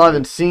 I still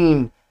haven't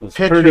seen It was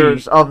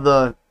pictures of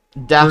the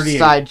death pretty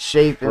side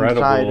shape incredible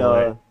inside a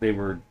that they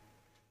were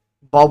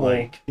bubble.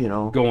 like, You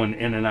know, going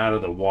in and out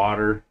of the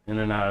water, in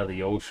and out of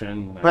the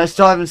ocean. but I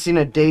still haven't seen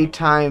a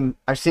daytime.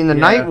 I've seen the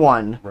Yeah. night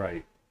one,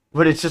 Right.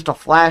 but it's just a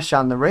flash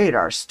on the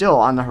radar, still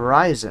on the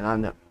horizon.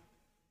 On the,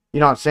 you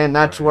know what I'm saying?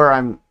 That's Right. where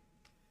I'm.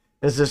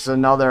 Is this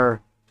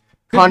another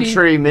Could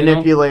country be, you know.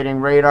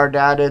 manipulating radar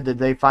data? Did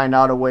they find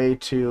out a way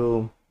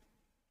to?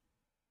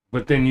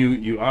 But then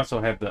you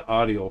also have the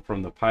audio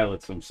from the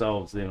pilots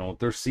themselves. You know,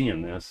 they're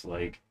seeing this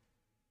like.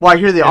 Well, I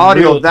hear the In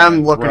audio real of them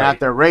time, looking right. at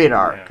their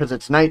radar Yeah. because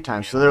it's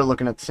nighttime, so they're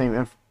looking at the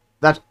same.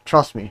 That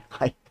trust me,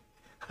 I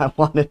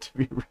want it to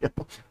be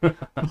real,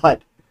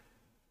 but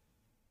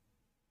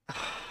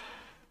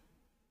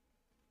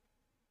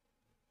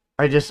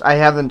I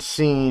haven't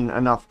seen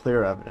enough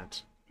clear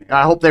evidence.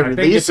 I hope they I think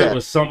release if it it.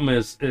 was something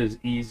as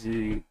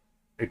easy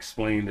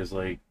explained as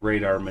like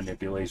radar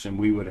manipulation,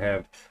 we would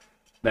have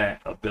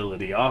that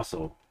ability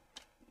also.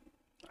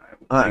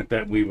 I would think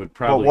that we would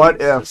probably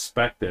what if-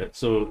 suspect it.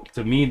 So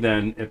to me,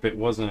 then, if it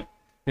was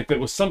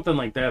something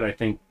like that, I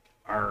think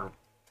our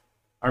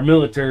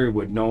military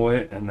would know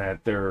it, and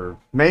that they're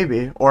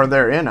Maybe, or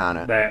they're in on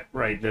it. that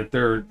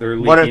they're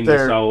What if leaking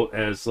this they're- out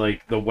as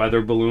like the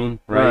weather balloon,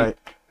 right?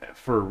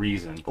 For a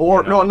reason.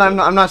 Or you know? no,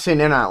 I'm not saying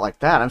in on it like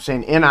that. I'm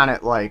saying in on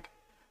it like,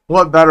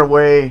 what better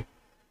way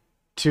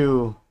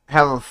to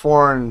have a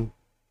foreign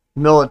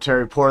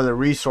military pour their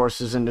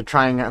resources into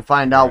trying to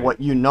find out Right.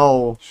 what you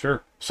know,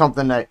 Sure.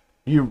 something that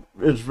you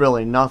is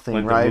really nothing,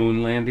 Like right? the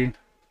moon landing.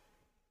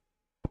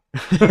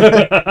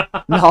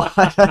 No.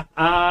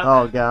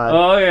 Oh God.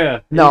 Oh yeah.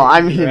 No, You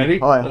I mean, ready?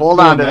 hold Let's hold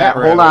go on to that.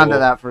 rabbit Hold on to hole.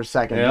 that for a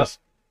second. Yep.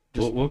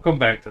 Just We'll come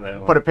back to that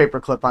one. put a paper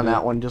clip on Yeah.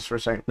 that one just for a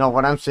second. No,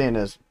 what I'm saying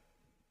is,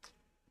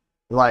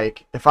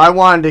 like, if I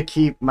wanted to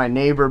keep my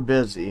neighbor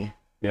busy,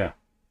 Yeah.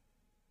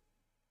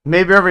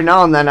 maybe every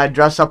now and then I'd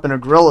dress up in a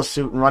gorilla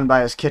suit and run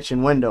by his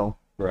kitchen window.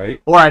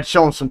 Right. Or I'd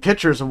show him some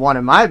pictures of one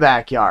in my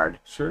backyard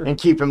Sure. and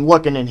keep him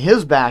looking in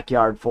his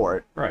backyard for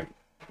it. Right.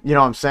 You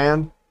know what I'm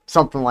saying?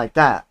 Something like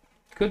that.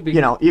 Could be.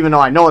 You know, even though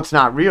I know it's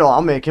not real,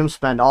 I'll make him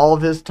spend all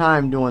of his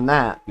time doing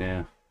that.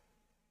 Yeah.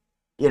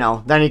 You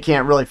know, then he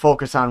can't really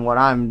focus on what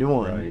I'm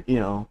doing. Right. You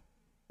know,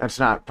 that's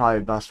not probably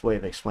the best way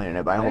of explaining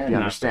it, but I hope you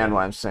not understand bad.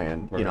 what I'm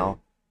saying. Right. You know,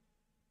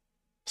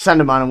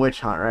 send him on a witch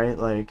hunt, right?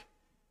 Like,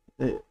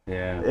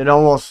 Yeah. it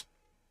almost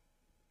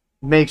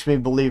makes me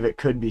believe it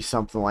could be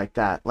something like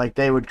that. Like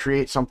they would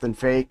create something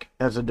fake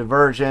as a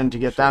diversion to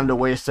get them to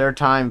waste their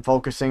time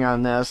focusing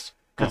on this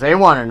because they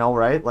want to know,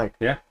 right? Like,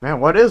 Yeah.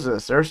 man, what is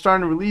this? They're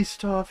starting to release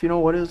stuff. You know,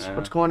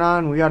 what's going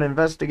on? We got to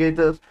investigate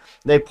this.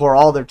 They pour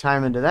all their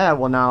time into that.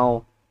 Well,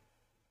 now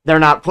they're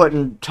not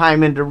putting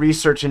time into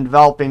research and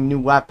developing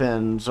new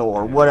weapons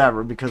or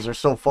whatever because they're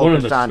so One of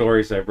focused the on.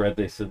 stories I've read,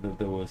 they said that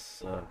there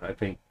was, I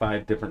think,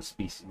 5 different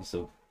species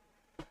of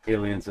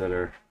aliens that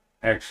are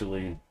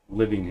actually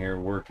living here,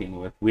 working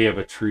with. We have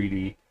a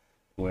treaty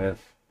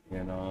with,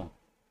 you know,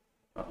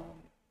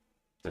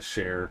 to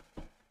share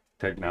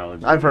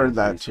technology. I've heard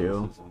that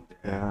resources. too. And,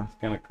 Yeah. It's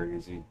kind of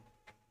crazy.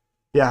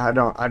 Yeah, I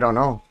don't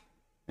know.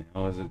 You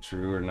know, is it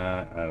true or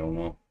not? I don't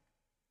know.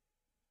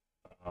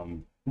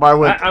 Why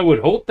would I would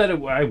hope that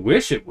I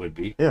wish it would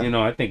be. Yeah. You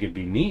know, I think it'd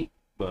be neat,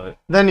 but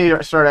then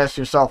you start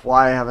asking yourself,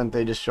 why haven't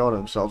they just showed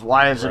themselves?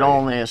 Why is it Right.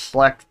 only a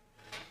select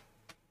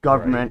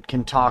government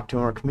can talk to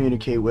them or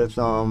communicate with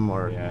them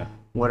or yeah.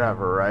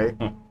 whatever, right?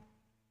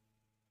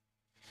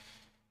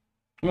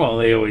 Well,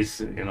 they always,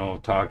 you know,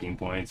 talking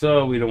points.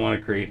 Oh, we don't want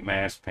to create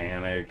mass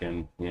panic,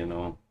 and you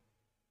know,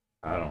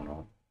 I don't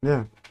know.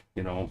 Yeah.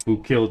 You know,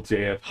 who killed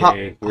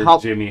JFK?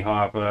 Where's Jimmy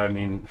Hoffa? I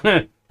mean,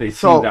 they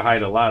seem to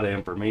hide a lot of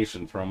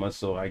information from us,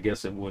 so I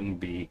guess it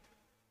wouldn't be,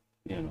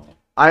 you know.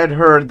 I had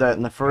heard that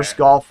in the first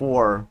Gulf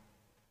War,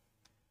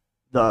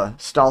 the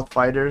stealth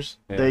fighters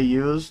they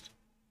used,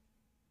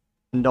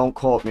 and don't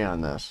quote me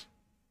on this,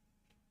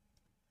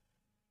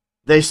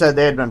 they said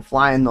they had been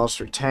flying those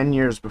for 10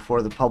 years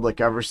before the public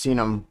ever seen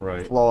them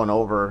flowing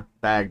over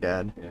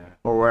Baghdad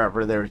or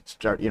wherever they were,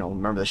 you know,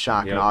 remember the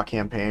shock and awe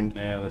campaign?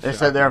 Yeah, they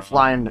said they were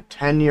flying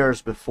 10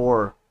 years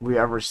before we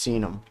ever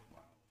seen them.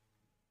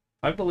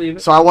 I believe it.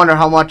 So I wonder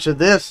how much of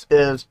this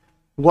is,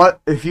 what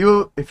if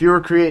you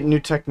were creating new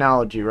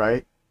technology,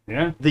 right?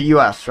 Yeah. The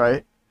U.S.,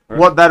 right?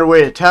 What better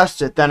way to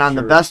test it than on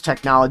the best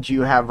technology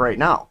you have right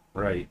now?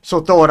 Right.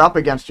 So throw it up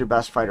against your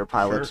best fighter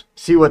pilots.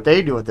 See what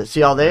they do with it.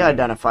 See how they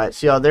identify it.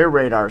 See how their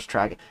radars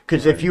track it.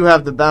 Because if you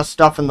have the best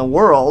stuff in the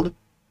world,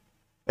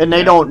 and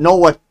they don't know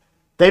what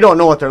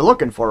they're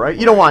looking for, right?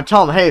 You don't want to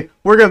tell them, hey,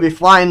 we're going to be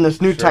flying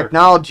this new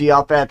technology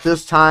up at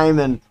this time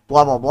and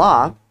blah blah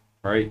blah.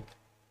 Right.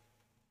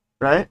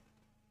 Right.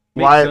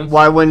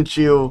 Why wouldn't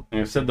you?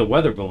 And I said the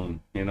weather balloon.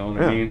 You know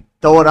what I mean?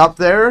 Throw it up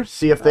there.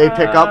 See if they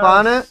pick up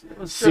on it.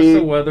 It's just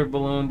a weather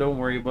balloon. Don't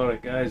worry about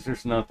it, guys.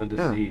 There's nothing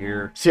to see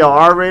here. See how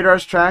our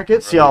radars track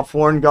it. See how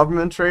foreign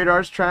governments'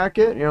 radars track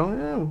it. You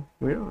know,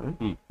 we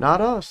don't.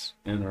 Not us.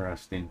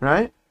 Interesting.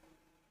 Right.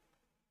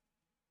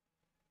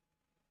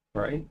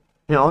 Right.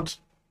 You know, it's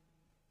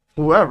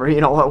whoever. You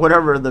know,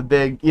 whatever the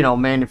big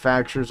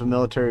manufacturers of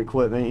military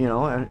equipment. You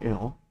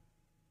know.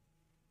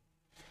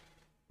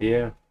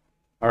 Yeah.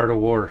 Art of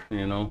war.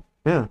 You know.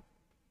 Yeah.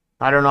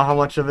 I don't know how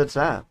much of it's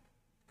that.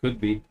 Could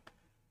be.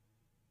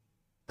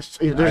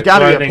 There's got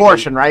to be a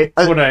portion, right?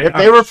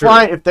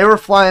 If they were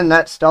flying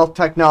that stealth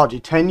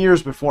technology 10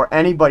 years before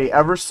anybody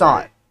ever saw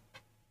it,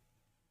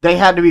 they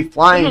had to be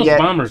flying. Those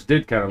bombers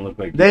did kind of look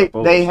like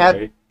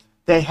UFOs,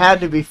 they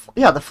had to be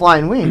the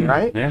flying wing,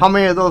 right? Yeah. How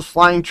many of those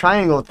flying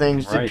triangle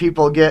things did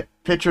people get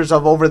pictures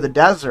of over the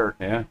desert?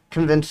 Yeah.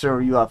 Convinced they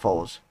were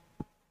UFOs.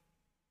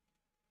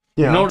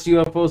 You notice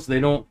UFOs?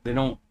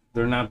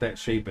 They're not that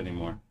shape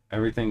anymore.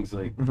 Everything's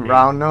like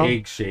round now,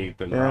 egg shape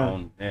and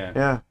round. Yeah.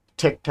 Yeah.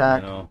 Tic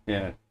Tac. You know?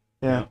 Yeah.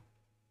 Yeah.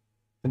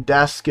 A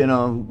desk in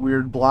a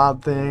weird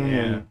blob thing.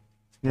 Yeah.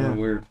 And,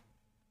 weird.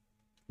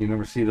 You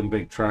never see them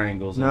big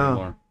triangles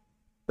anymore.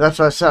 That's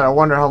what I said. I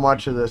wonder how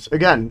much of this.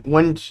 Again,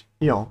 when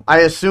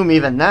I assume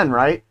even then,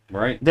 right?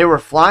 Right. They were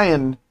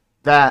flying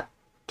that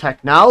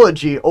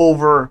technology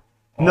over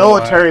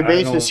military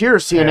bases here,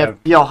 seeing if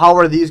how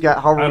are these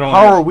guys? How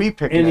are we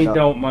picking any it up?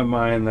 doubt in my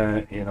mind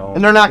that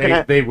and they're not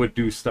gonna. They would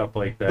do stuff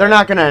like that. They're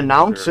not gonna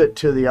announce it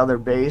to the other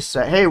base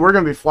that hey, we're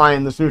gonna be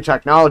flying this new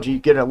technology.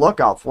 Get a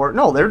lookout for it.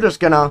 No, they're just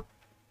gonna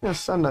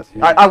send it.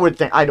 I would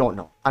think. I don't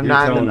know.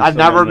 I've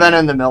never been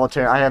in the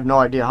military. I have no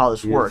idea how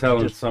this works. You're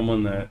telling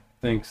someone that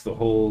thinks the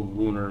whole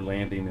lunar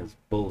landing is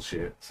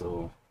bullshit.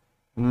 So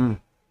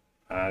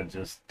I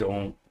just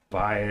don't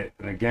buy it.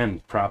 And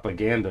again,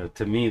 propaganda.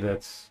 To me,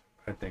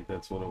 I think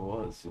that's what it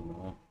was,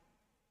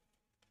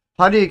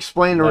 How do you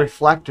explain the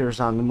reflectors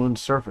on the moon's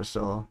surface,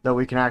 though, that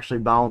we can actually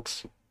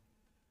bounce?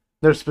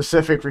 There's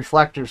specific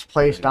reflectors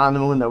placed on the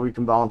moon that we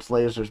can bounce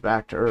lasers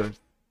back to Earth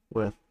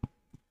with.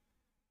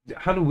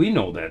 How do we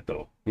know that,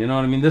 though? You know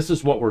what I mean? This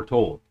is what we're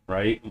told,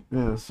 right?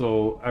 Yeah.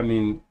 So, I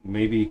mean,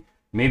 maybe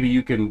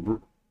you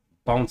can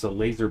bounce a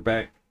laser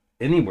back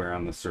anywhere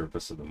on the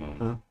surface of the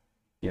moon.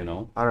 I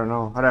don't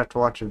know. I'd have to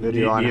watch a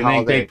video on how you how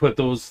think they put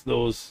those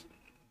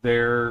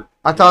there.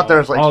 I thought there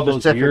was like all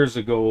those years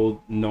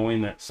ago,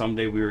 knowing that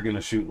someday we were going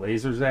to shoot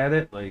lasers at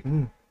it. Like,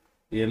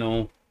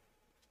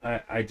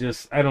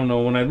 I don't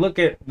know. When I look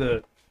at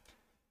the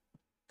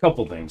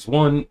couple things,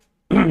 one,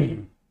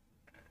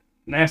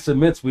 NASA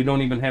admits we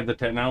don't even have the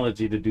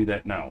technology to do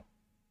that now.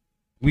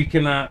 We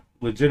cannot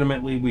go to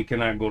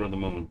the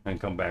moon and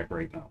come back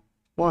right now.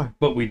 Why?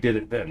 But we did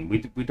it then.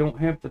 We don't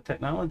have the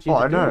technology.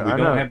 We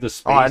don't have the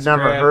space. I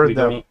never heard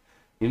that.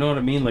 You know what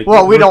I mean? Like,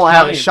 we don't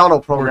have a shuttle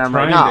program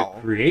right now.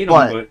 To create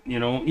them, but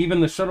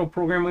even the shuttle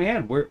program we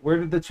had, where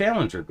did the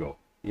Challenger go?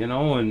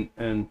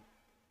 And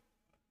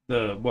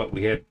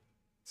we had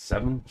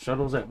 7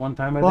 shuttles at one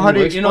time. How do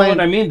you explain? You know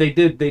what I mean? They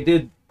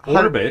did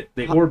orbit.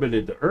 They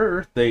orbited the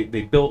Earth. They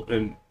built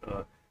and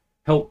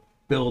helped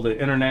build an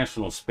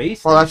international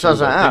space. Well, that's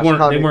what I asked.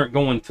 They weren't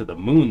going to the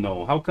moon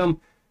though. How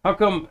come?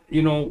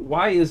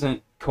 Why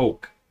isn't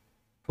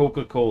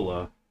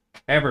Coca-Cola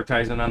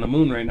advertising on the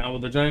moon right now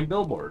with a giant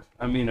billboard?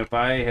 I mean, if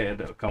I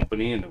had a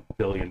company and $1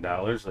 billion,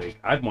 like,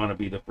 I'd want to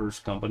be the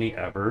first company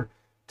ever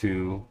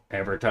to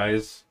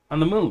advertise on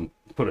the moon.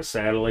 Put a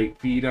satellite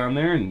feed on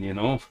there, and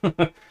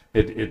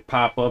it'd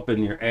pop up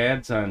in your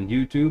ads on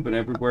YouTube and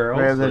everywhere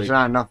else. Maybe there's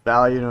not enough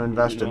value to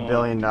invest $1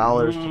 billion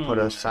to put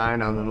a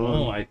sign on the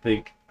moon. I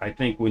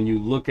think when you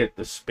look at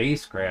the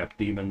spacecraft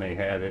even they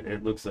had,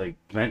 it looks like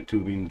vent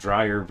tubing,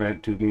 dryer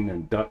vent tubing,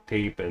 and duct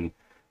tape and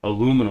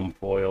aluminum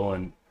foil,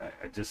 and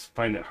I just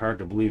find it hard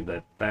to believe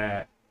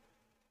that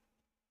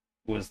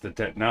was the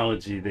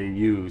technology they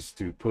used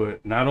to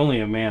put not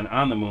only a man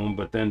on the moon,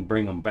 but then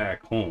bring him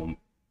back home.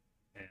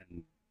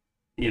 And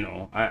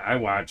I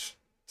watched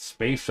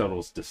space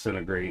shuttles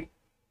disintegrate,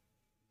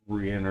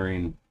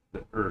 re-entering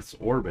the Earth's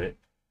orbit,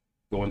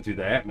 going through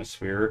the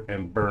atmosphere,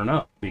 and burn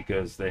up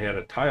because they had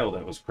a tile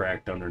that was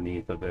cracked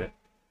underneath of it.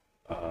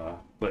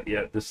 But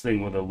yet this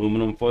thing with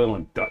aluminum foil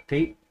and duct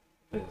tape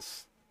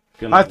is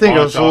gonna I think it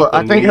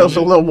was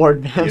a little more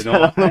advanced than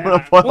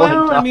aluminum foil.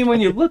 Well, I mean,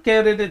 when you look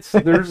at it,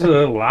 there's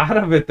a lot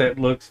of it that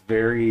looks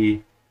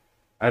very,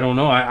 I don't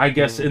know. I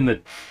guess in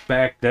the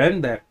back then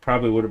that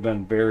probably would have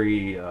been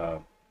very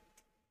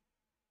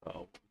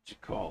what you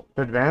call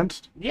it?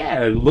 Advanced?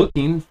 Yeah,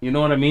 looking. You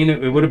know what I mean?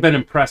 It would have been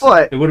impressive.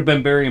 But it would have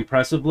been very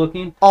impressive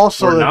looking.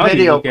 Also, the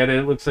video. You look at it,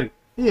 it looks like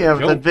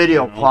the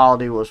video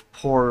quality was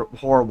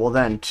horrible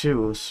then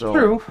too. So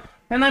true.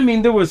 And I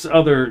mean, there was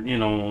other.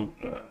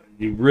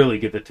 You really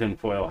get the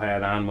tinfoil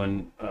hat on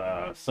when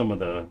some of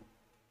the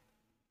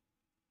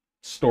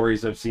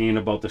stories I've seen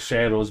about the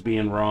shadows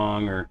being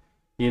wrong, or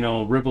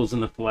ripples in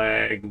the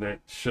flag that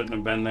shouldn't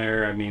have been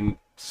there. I mean,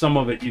 some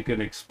of it you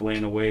can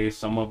explain away.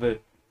 Some of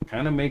it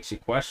kind of makes you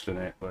question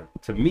it. But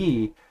to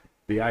me,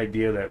 the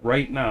idea that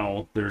right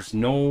now there's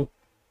no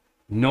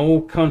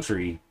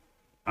country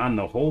on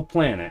the whole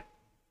planet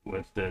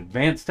with the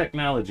advanced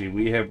technology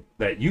we have,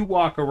 that you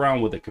walk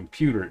around with a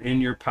computer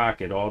in your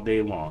pocket all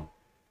day long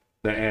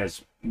that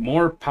has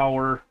more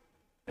power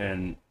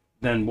than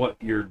what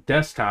your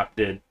desktop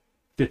did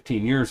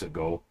 15 years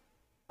ago,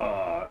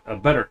 a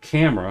better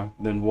camera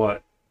than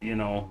what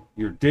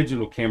your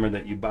digital camera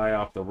that you buy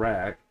off the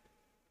rack,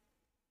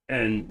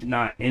 and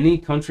not any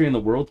country in the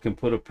world can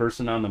put a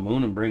person on the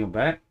moon and bring them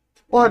back?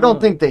 Well, I don't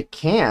think they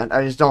can't.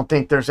 I just don't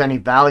think there's any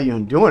value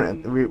in doing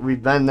it.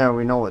 We've been there.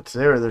 We know what's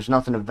there. There's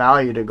nothing of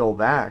value to go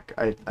back.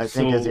 I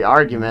think is the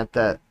argument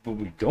that... But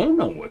we don't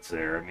know what's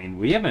there. I mean,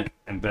 we haven't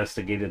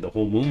investigated the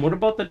whole moon. What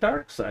about the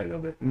dark side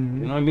of it?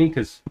 Mm-hmm. You know what I mean?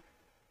 Because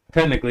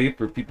technically,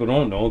 for people who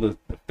don't know, the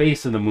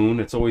face of the moon,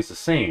 it's always the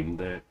same.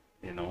 That,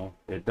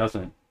 it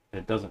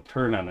doesn't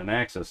turn on an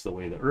axis the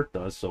way the Earth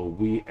does. So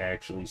we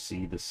actually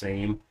see the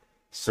same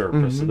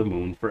surface of the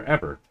moon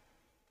forever.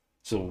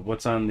 So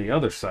what's on the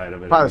other side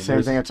of it? Probably the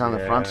same thing that's on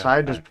the front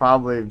side. Just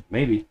probably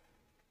maybe,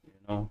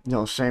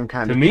 same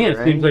kind of. To me,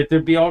 it seems like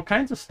there'd be all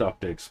kinds of stuff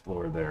to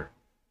explore there.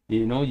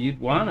 You'd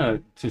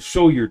want to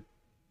show your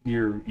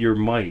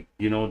might.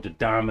 To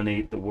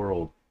dominate the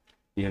world.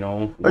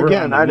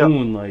 Again, I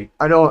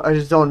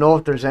just don't know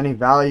if there's any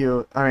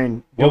value. I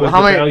mean, what was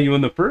the value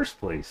in the first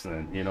place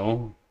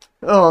then?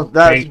 Oh,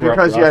 that's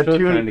because you had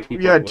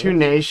two us.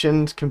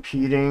 nations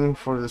competing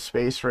for the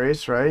space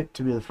race, right?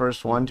 To be the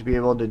first one to be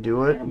able to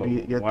do it,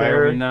 why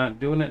are we not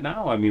doing it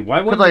now? I mean,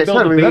 why wouldn't we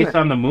build a base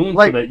on the moon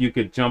so that you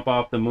could jump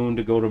off the moon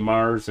to go to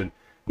Mars and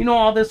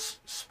all this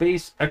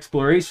space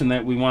exploration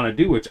that we want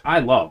to do, which I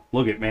love.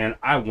 Look at, man,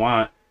 I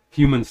want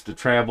humans to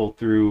travel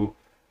through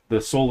the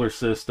solar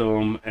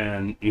system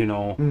and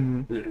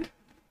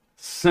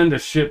send a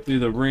ship through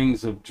the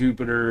rings of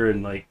Jupiter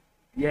and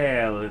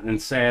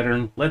and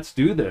Saturn. Let's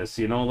do this.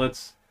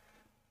 Let's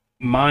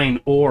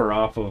mine ore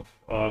off of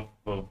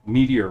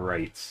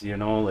meteorites.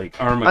 Like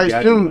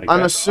Armageddon.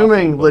 I'm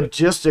assuming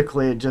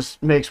logistically it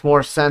just makes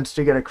more sense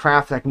to get a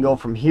craft that can go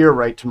from here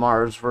right to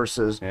Mars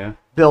versus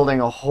building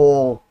a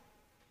whole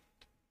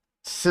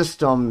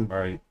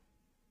system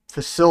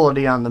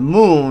facility on the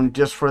moon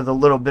just for the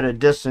little bit of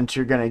distance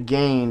you're going to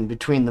gain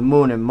between the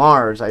moon and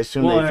Mars. I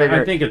assume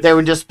they figured they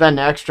would just spend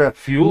extra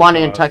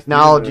money and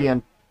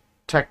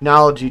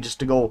technology just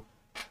to go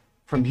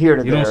from here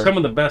to there. Some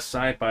of the best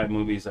sci-fi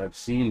movies I've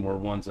seen were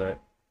ones that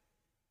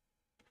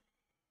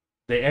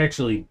they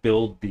actually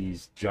build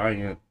these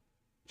giant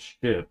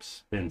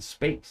ships in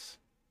space.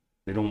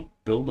 They don't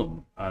build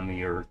them on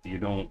the Earth. You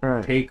don't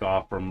take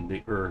off from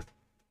the Earth.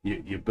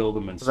 You build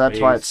them in space. That's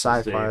why it's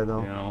sci-fi,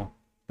 though.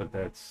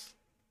 But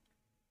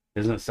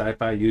isn't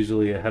sci-fi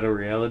usually ahead of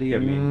reality? I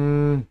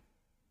mean,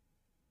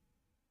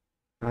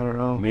 I don't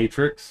know.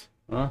 Matrix,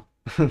 huh?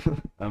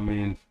 I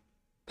mean,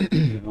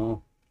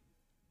 now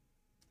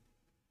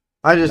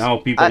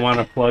people want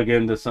to plug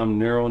into some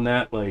neural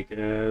net,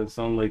 it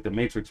sounds like the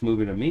Matrix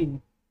movie to me.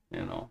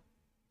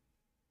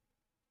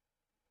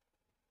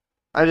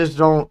 I just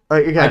don't.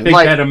 Again, I think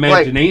that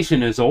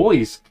imagination is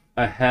always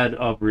ahead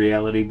of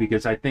reality,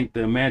 because I think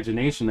the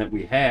imagination that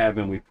we have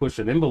and we push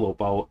an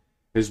envelope out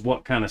is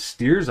what kind of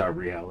steers our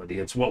reality.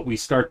 It's what we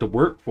start to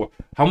work for.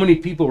 How many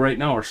people right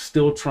now are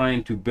still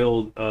trying to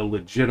build a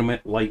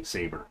legitimate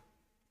lightsaber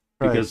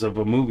because of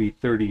a movie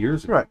 30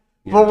 years ago? Right.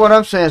 But what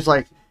I'm saying is,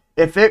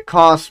 if it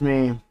costs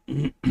me,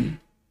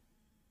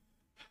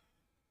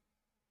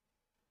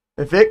 if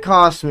if it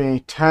cost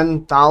me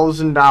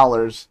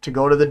 $10,000 to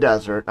go to the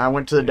desert, I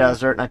went to the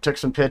desert and I took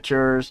some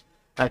pictures,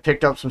 I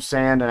picked up some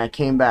sand, and I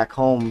came back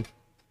home.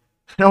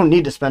 I don't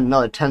need to spend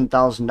another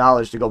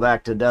 $10,000 to go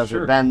back to the desert.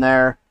 Sure. Been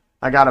there.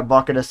 I got a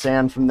bucket of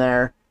sand from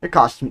there. It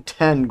cost me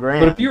 $10,000.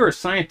 But if you were a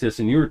scientist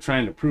and you were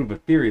trying to prove a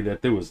theory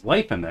that there was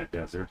life in that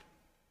desert,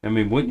 I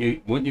mean,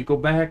 wouldn't you go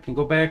back? You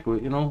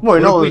know, well,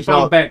 you know, we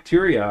found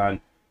bacteria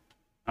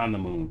on the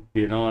moon.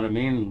 You know what I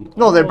mean?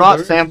 No, they brought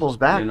samples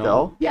back,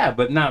 though. Yeah,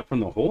 but not from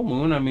the whole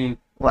moon. I mean,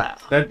 wow.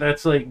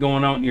 That's like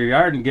going out in your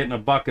yard and getting a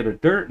bucket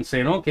of dirt and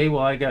saying, okay,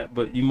 well,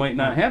 but you might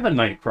not have a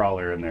night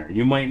crawler in there.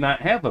 You might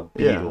not have a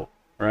beetle,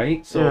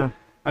 right? So,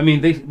 I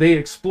mean, they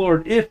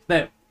explored, if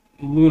that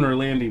lunar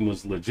landing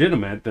was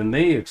legitimate, then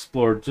they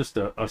explored just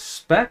a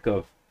speck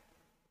of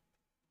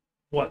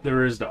what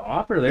there is to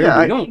offer there.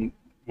 Yeah,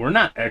 we're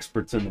not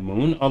experts in the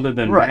moon other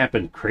than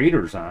mapping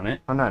craters on it.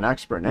 I'm not an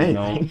expert in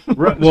anything.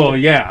 Well,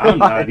 yeah, I'm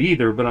not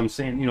either, but I'm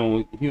saying,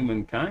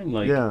 humankind,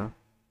 like,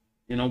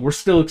 we're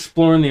still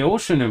exploring the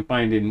ocean and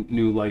finding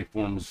new life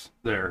forms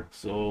there.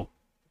 So,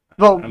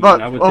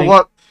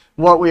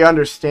 what we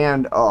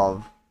understand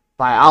of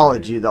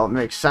biology, though, it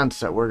makes sense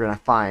that we're going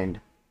to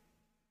find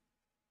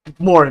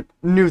more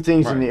new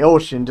things in the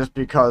ocean just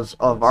because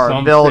of our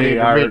ability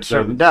to reach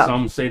certain depth.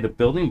 Some say the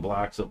building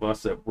blocks of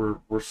us that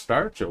we're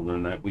star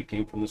children, that we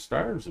came from the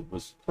stars. It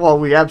was. Well,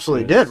 we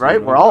absolutely did,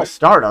 right? We're all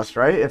stardust,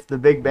 right? If the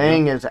Big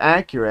Bang is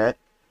accurate.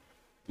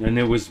 And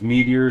there was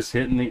meteors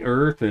hitting the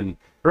Earth, and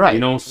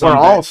we're some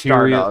all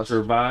bacteria stardust.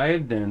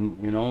 Survived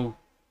and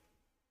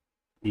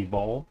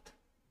evolved.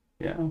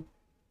 Yeah.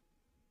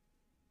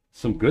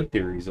 Some good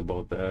theories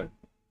about that.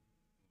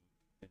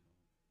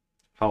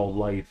 How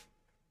life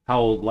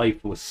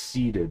was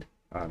seeded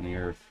on the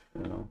Earth,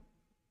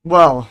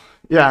 Well,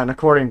 yeah, and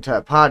according to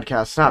that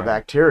podcast, it's not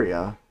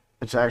bacteria.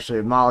 It's actually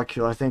a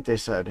molecule. I think they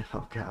said,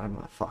 oh God, I'm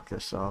going to fuck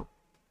this up.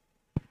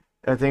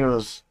 I think it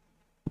was,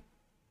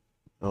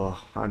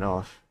 I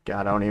know,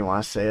 God, I don't even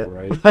want to say it.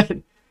 Right. But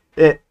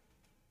it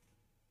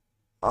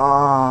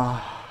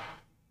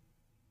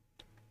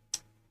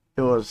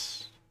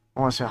was, I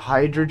want to say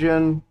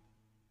hydrogen.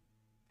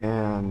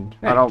 And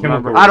I don't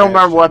remember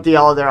what the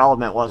other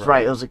element was.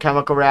 Right. It was a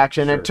chemical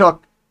reaction. Sure. It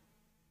took.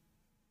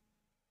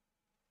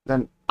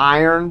 Then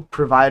iron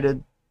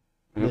provided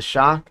the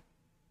shock.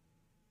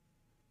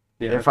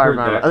 Yeah, if I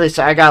remember, at least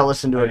I gotta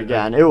listen to it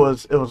again. It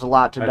was a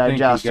lot to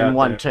digest in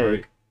one take.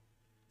 Right.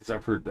 'Cause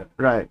I've heard that.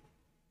 Right.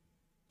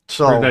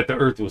 So heard that the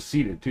Earth was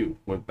seeded too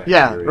with bacteria.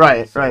 Yeah.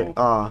 Right. Right.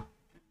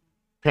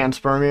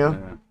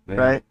 Panspermia. Yeah.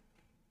 Right.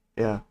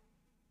 Yeah.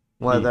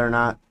 Whether or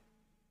not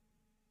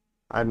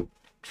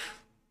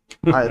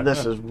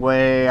this is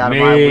way out of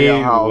my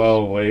wheelhouse.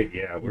 Well, wait,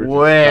 yeah.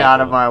 Way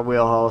out of my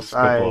wheelhouse. A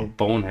couple of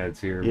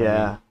boneheads here. Yeah,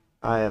 man.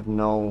 I have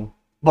no...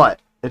 But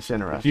it's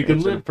interesting. If you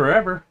can live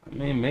forever, I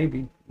mean,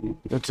 maybe.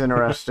 It's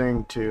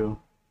interesting to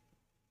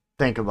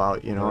think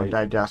about,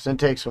 digest. It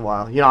takes a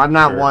while. I'm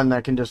not one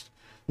that can just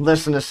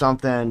listen to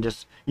something and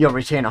just,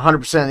 retain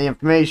 100% of the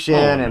information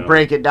and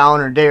break it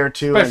down in a day or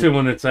two. Especially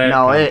when it's that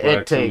complex.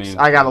 It takes...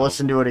 I got to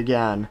listen to it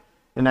again.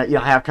 And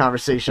have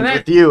conversations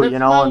with you,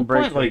 and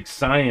break like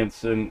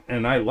science, and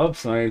I love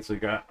science.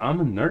 Like I'm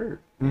a nerd,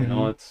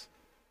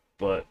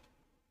 but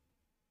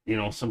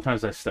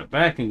sometimes I step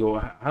back and go,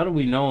 how do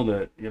we know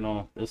that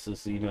this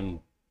is even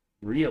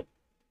real?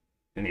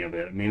 Any of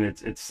it? I mean,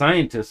 it's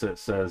scientists that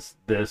says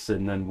this,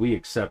 and then we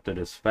accept it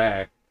as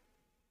fact.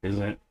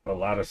 Isn't a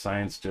lot of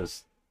science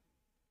just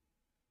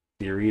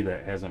theory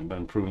that hasn't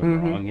been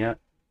proven wrong yet?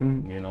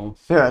 So,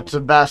 yeah, it's the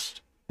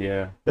best.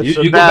 Yeah, you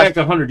go back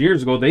 100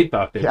 years ago, they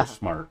thought they were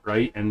smart,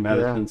 right? And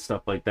medicine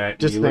stuff like that.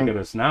 Just you look at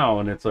us now,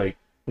 and it's like,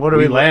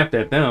 we laughed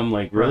at them.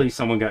 Like, really,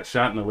 someone got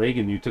shot in the leg,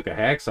 and you took a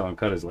hacksaw and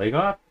cut his leg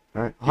off?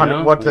 Right.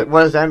 What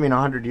does that mean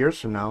 100 years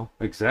from now?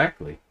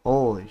 Exactly.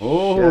 Holy shit.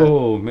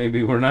 Oh,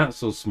 maybe we're not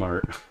so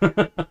smart.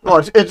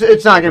 Well,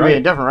 it's not going to be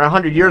any different, right?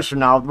 100 years from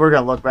now, we're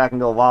going to look back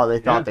and go, wow, they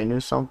thought they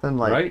knew something.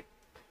 Like,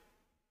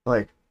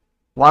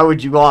 why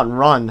would you go out and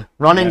run?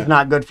 Running's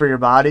not good for your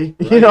body.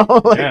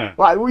 Right.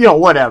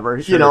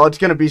 Whatever. Sure. It's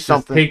going to be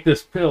something. Just take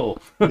this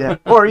pill. Yeah.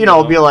 Or,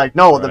 be like,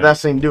 no, the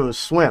best thing to do is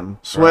swim.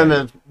 Swim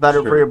is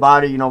better for your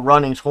body.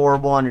 Running's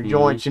horrible on your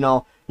joints.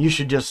 You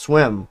should just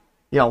swim.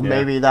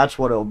 Maybe that's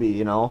what it'll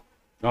be, Oh,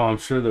 I'm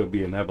sure there'll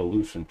be an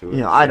evolution to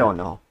it. I don't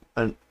know.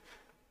 And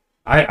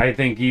I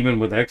think even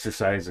with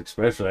exercise,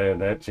 especially,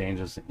 that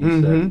changes,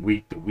 you said,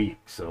 week to week.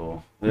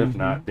 So, if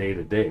not day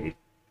to day.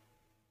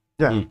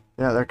 Yeah,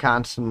 yeah, they're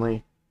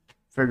constantly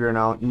figuring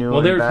out new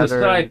and better. Well, there's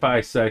the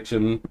sci-fi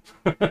section.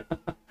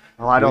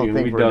 Well, I don't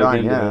think we're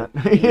done yet.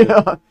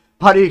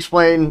 How do you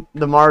explain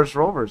the Mars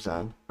rovers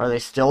then? Are they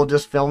still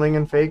just filming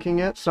and faking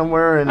it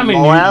somewhere in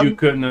Moab, you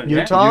couldn't have,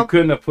 Utah? You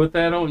couldn't have put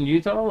that out in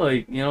Utah?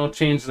 Like,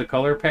 change the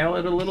color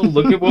palette a little?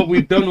 Look at what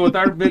we've done with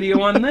our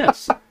video on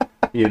this.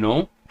 You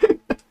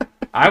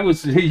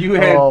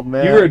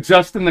were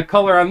adjusting the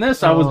color on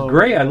this. I was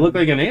gray. I looked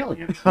like an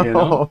alien.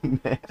 Oh,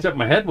 man. Except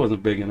my head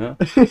wasn't big enough.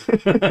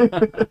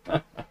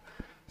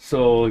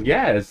 So,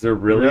 is there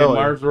really a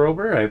Mars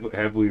rover?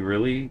 Have we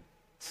really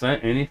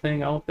sent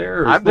anything out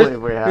there? Or I is this,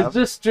 believe we have. is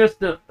this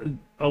just a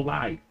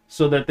lie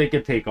so that they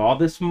could take all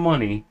this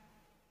money,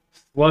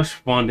 slush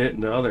fund it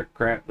into other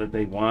crap that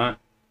they want?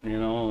 You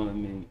know, I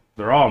mean,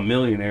 they're all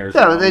millionaires,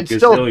 Yeah, now, but they'd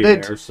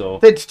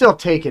still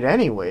take it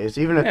anyways.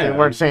 Even if they Yeah,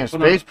 weren't saying but,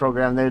 space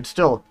program, they'd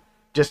still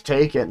just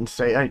take it and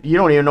say, you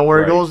don't even know where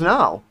it Right. goes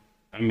now.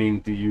 I mean,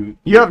 do you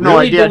have no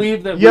really idea.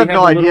 believe that You have we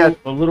no have idea.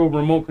 a little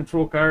remote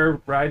control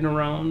car riding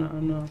around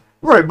on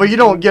Right, but you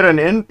don't get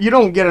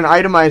an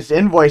itemized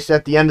invoice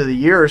at the end of the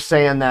year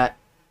saying that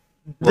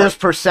this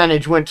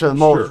percentage went to the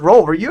most Sure.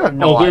 rover. You have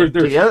no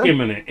they're idea.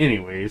 skimming it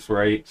anyways,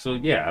 right? So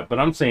yeah, but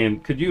I'm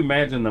saying, could you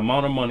imagine the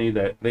amount of money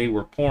that they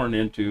were pouring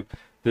into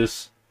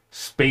this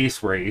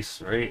space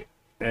race, right?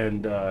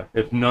 And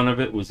if none of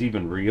it was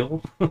even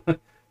real,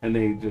 and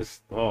they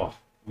just, oh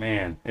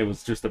man, it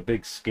was just a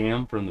big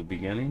scam from the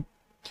beginning.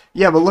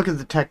 Yeah, but look at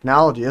the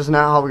technology. Isn't that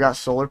how we got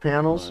solar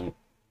panels?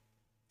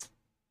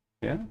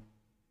 Yeah.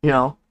 You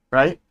know,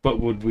 right? But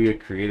would we have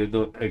created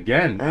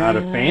again out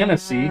of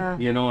fantasy?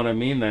 You know what I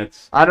mean?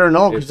 I don't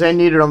know, because they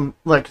needed them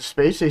like a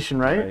space station,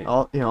 right?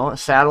 All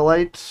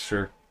satellites.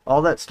 Sure.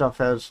 All that stuff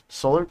has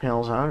solar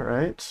panels on it,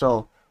 right?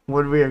 So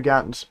would we have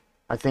gotten?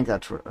 I think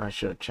that's where I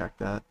should have checked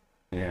that.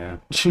 Yeah.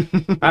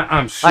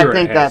 I'm sure. I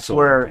think that's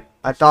where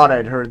I thought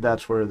I'd heard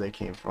that's where they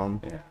came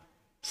from. Yeah.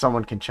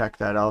 Someone can check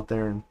that out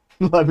there and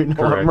let me know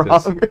Correct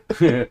I'm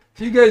wrong.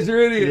 You guys are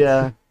idiots.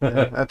 Yeah,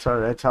 that's all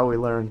right. That's how we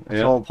learn.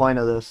 That's the whole point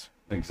of this.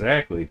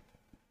 Exactly.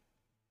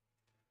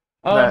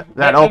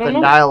 That open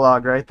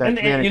dialogue, right? That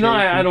and you know,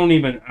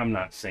 I'm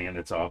not saying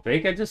it's all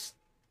fake.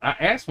 I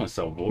ask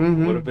myself,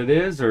 what if it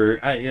is? Or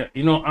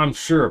I'm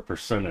sure a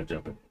percentage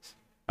of it is.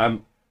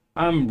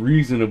 I'm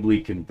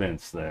reasonably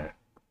convinced that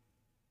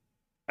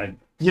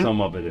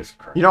some of it is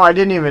correct. I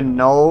didn't even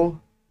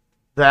know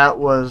that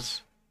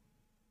was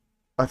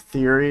a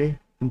theory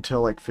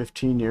until like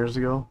 15 years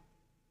ago.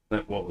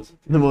 What was it?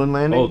 The moon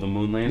landing? Oh, the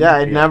moon landing? Yeah,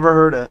 I'd never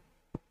heard it.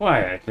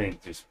 Why? I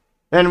think just...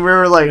 And we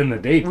were like... In the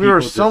day, we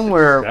were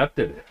somewhere...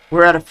 accepted it. We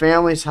were at a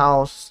family's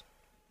house.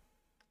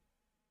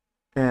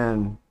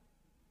 And...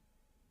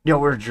 we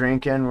were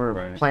drinking. We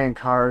were playing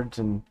cards.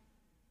 And...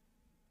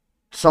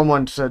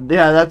 someone said,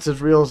 yeah, that's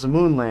as real as the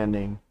moon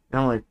landing.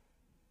 And I'm like,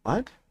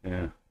 what?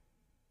 Yeah.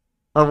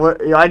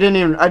 I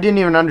didn't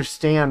even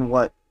understand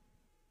what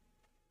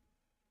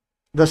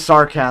the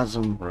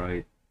sarcasm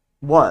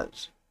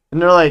was.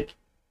 And they're like,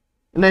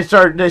 and they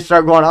start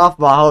going off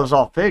about how it was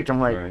all faked. I'm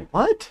like,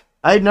 what?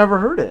 I'd never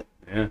heard it.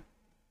 Yeah.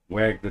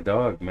 Wag the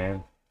dog,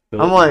 man.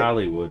 I'm like,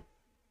 Hollywood.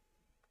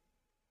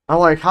 I'm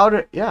like, I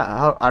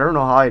don't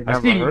know how I'd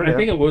never heard it. I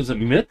think it was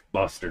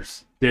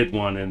Mythbusters did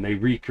one and they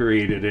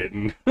recreated it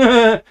and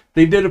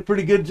they did a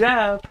pretty good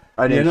job.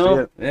 I didn't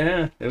see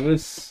it.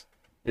 Yeah,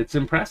 it's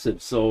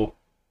impressive. So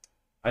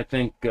I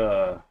think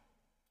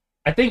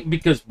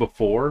because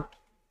before,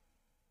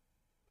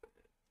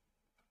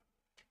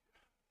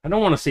 I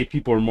don't want to say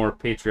people are more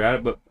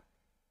patriotic, but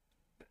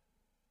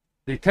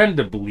they tend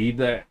to believe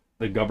that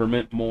the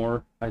government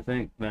more, I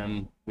think,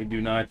 than we do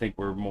now. I think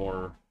we're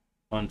more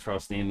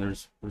untrusting.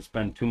 There's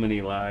been too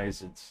many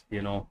lies. It's,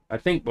 I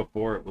think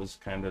before it was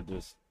kind of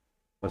just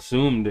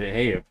assumed that,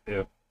 hey,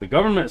 if the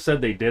government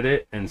said they did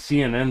it and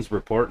CNN's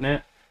reporting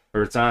it,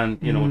 or it's on,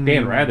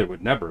 Dan Rather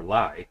would never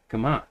lie.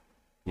 Come on,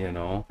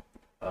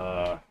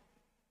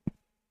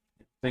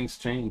 things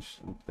change.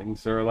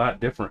 Things are a lot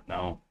different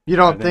now. You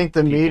don't think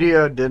the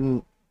media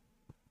didn't?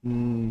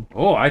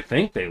 Oh, I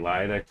think they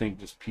lied. I think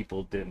just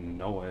people didn't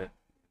know it.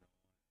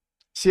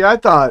 See, I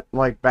thought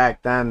like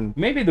back then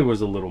maybe there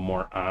was a little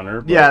more honor.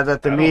 But yeah,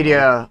 that the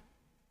media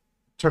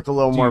took a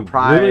little more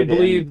pride. Do you really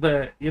believe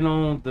that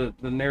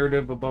the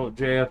narrative about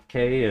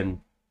JFK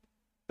and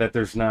that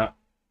there's not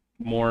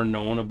more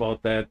known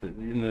about that?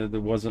 That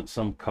there wasn't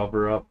some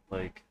cover up,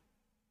 like.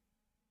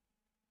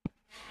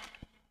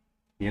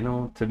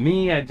 To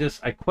me,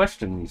 I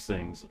question these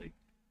things. Like,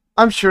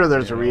 I'm sure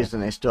there's a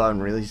reason they still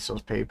haven't released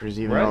those papers,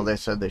 even though they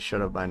said they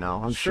should have by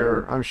now. I'm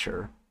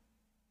sure.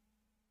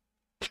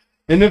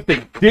 And if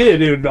they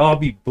did, it would all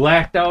be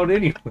blacked out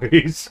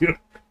anyways.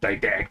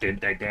 Didacted.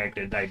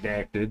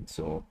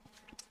 So,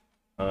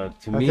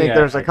 to me, I think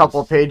there's a couple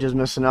of pages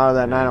missing out of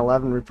that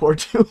 9/11 report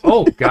too.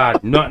 Oh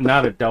God,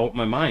 not a doubt in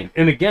my mind.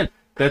 And again,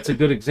 that's a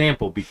good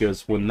example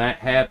because when that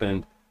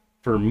happened,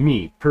 for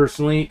me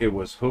personally, it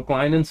was hook,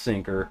 line, and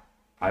sinker.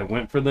 I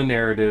went for the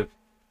narrative,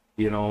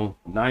 9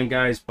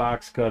 guys,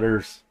 box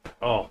cutters,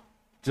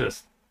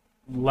 just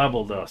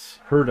leveled us,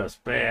 hurt us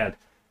bad.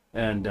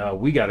 And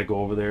we got to go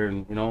over there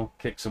and,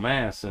 kick some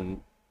ass. And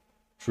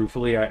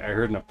truthfully, I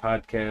heard in a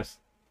podcast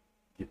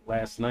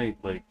last night,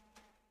 like,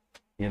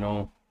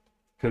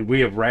 could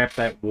we have wrapped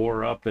that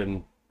war up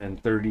in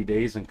 30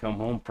 days and come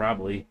home?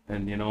 Probably.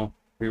 And,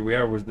 here we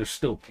are, there's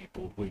still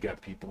people. We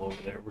got people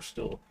over there. We're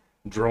still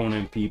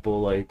droning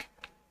people like...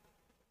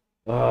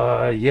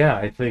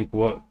 I think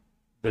what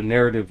the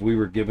narrative we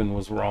were given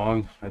was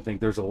wrong. I think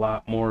there's a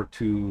lot more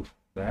to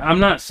that. I'm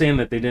not saying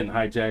that they didn't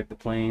hijack the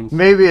planes.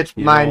 Maybe it's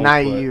my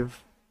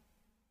naive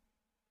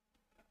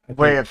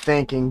way of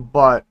thinking,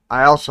 but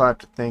I also have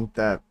to think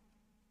that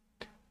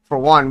for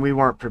one, we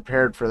weren't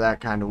prepared for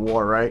that kind of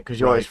war, right? Because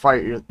you always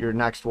fight your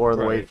next war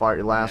the way you fought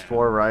your last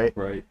war, right?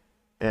 Right.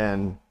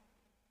 And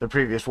the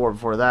previous war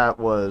before that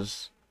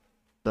was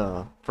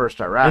the first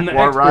Iraq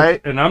war,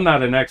 right? And I'm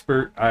not an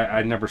expert.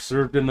 I never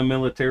served in the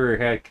military or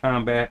had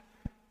combat.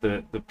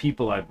 The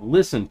people I've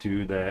listened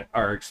to that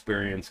are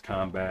experienced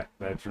combat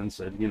veterans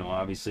said, you know,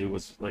 obviously it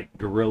was like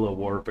guerrilla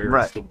warfare.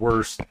 Right. It's the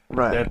worst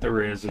that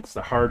there is. It's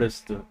the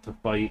hardest to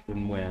fight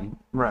and win.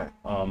 Right.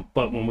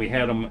 But when we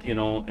had them, you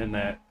know, in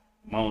that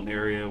mountain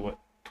area, what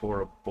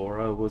Tora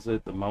Bora was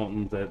it? The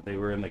mountains that they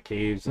were in the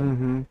caves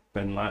and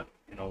been lot.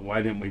 You know,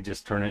 why didn't we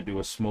just turn it into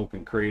a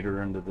smoking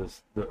crater into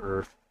the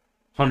earth?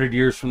 100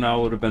 years from now,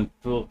 it would have been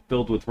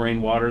filled with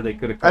rainwater. They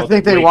could have. I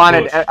think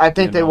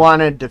they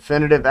wanted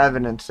definitive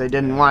evidence. They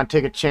didn't want to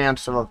take a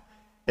chance of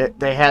it.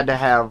 They had to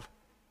have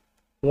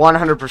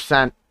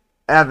 100%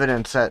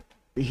 evidence that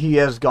he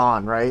is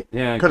gone, right?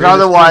 Yeah, because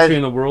otherwise,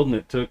 in the world, and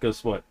it took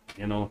us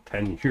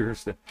 10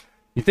 years.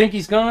 You think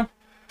he's gone?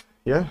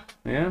 Yeah.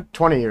 Yeah.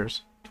 20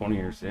 years. 20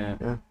 years. Yeah.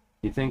 Yeah.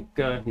 You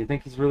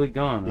think he's really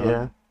gone? Huh?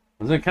 Yeah.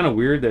 Isn't it kind of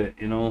weird that,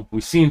 you know,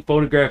 we've seen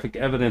photographic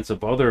evidence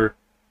of other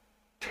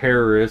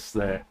terrorists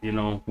that, you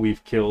know,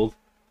 we've killed.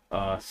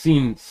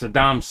 Seen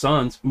Saddam's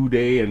sons,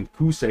 Uday and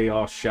Qusay,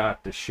 all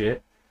shot to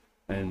shit.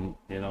 And,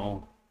 you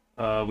know,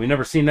 we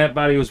never seen that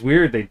body. It was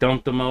weird. They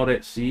dumped them out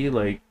at sea.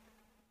 Like,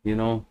 you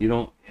know,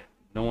 no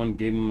one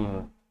gave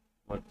them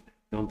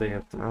don't they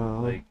have to,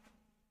 like,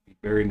 be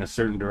buried in a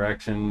certain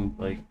direction,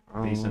 like,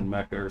 facing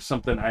Mecca or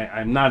something?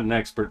 I'm not an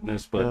expert in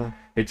this, but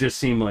it just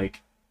seemed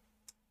like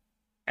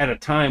at a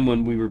time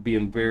when we were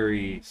being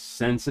very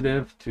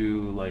sensitive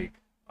to, like,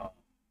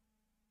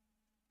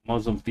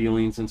 Muslim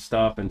feelings and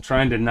stuff, and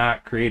trying to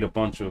not create a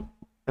bunch of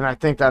and I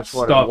think that's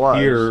what stuff it was.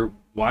 Here.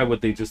 Why would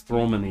they just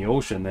throw them in the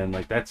ocean? Then,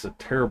 like, that's a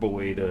terrible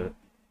way to.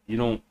 You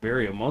don't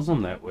bury a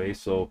Muslim that way.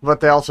 So, but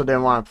they also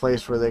didn't want a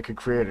place where they could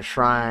create a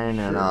shrine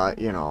and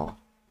you know.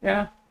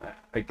 Yeah,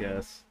 I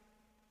guess.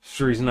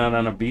 Sure, he's not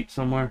on a beach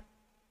somewhere.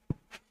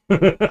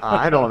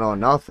 I don't know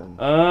nothing.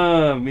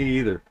 Me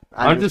either.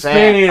 I'm just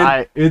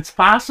saying it's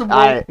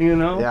possible. You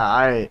know.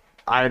 Yeah,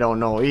 I don't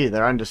know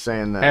either. I'm just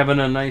saying that having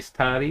a nice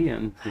toddy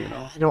and, you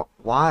know. I don't.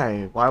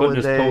 Why putting would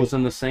his they? Toes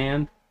in the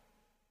sand.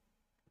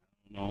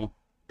 You know,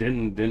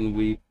 didn't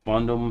we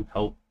fund them,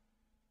 help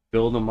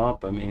build them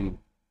up? I mean,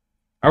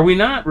 are we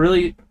not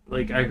really,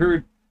 like, I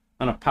heard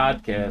on a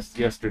podcast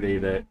yesterday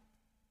that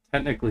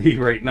technically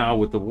right now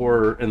with the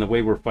war and the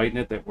way we're fighting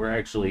it, that we're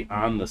actually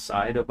on the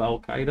side of Al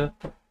Qaeda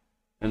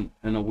in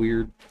a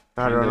weird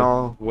I don't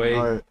know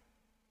way.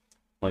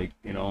 Like,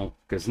 you know,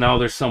 because now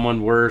there's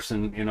someone worse,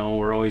 and, you know,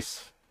 we're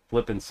always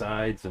flipping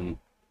sides, and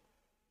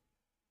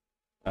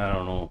I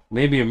don't know.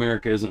 Maybe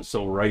America isn't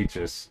so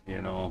righteous,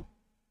 you know,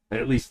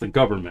 at least the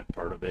government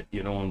part of it,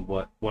 you know, and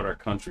what our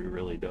country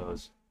really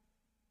does.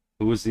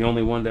 Who was the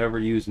only one to ever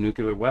use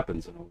nuclear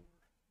weapons in a war?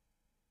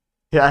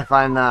 Yeah, I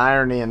find the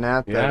irony in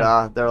that,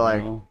 that they're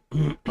like,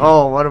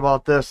 oh, what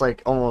about this?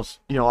 Like, almost,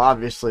 you know,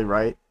 obviously,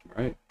 right?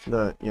 Right.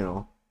 You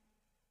know,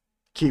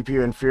 keep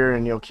you in fear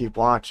and you'll keep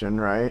watching,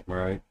 right?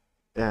 Right.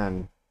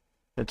 And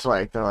it's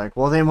like, they're like,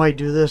 well, they might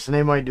do this and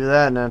they might do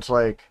that. And it's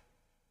like,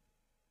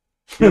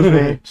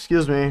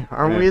 excuse me,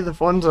 aren't we the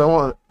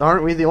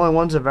only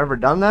ones that have ever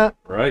done that?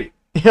 Right.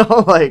 You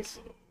know, like,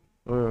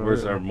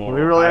 where's our moral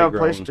we really high have a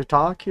ground? place to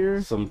talk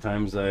here?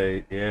 Sometimes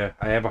I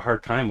have a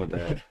hard time with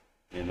that,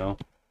 you know.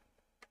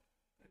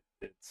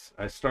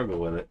 I struggle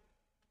with it.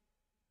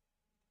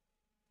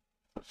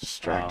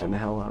 Distracting the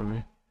hell out of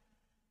me.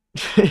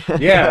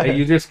 Yeah,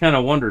 you just kind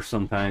of wonder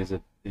sometimes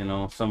if, you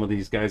know, some of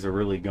these guys are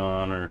really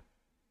gone, or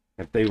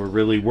if they were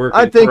really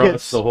working for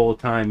us the whole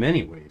time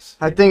anyways.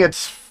 I think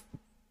it's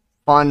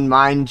fun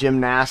mind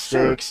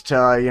gymnastics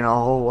to, you know,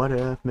 oh, what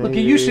if maybe. Look,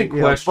 you should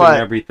question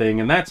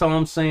everything, and that's all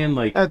I'm saying.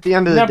 Like, at the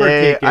end of the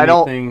day, I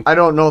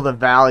don't know the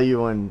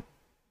value in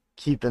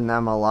keeping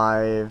them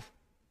alive.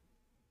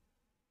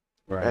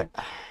 Right.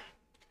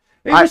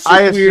 It was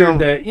just weird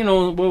that, you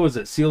know, what was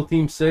it, SEAL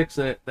Team 6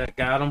 that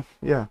got them?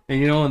 Yeah. And,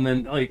 you know, and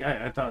then, like,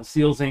 I thought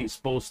SEALs ain't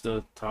supposed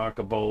to talk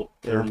about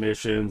their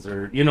missions,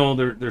 or, you know,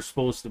 they're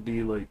supposed to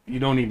be, like, you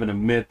don't even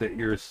admit that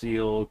you're a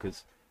SEAL,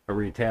 because a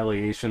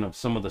retaliation of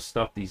some of the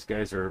stuff these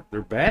guys they're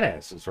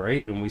badasses,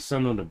 right? And we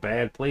send them to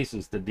bad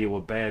places to deal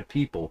with bad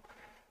people.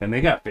 And they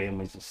got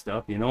families and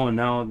stuff, you know, and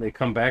now they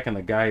come back and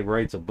the guy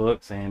writes a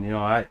book saying, you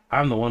know,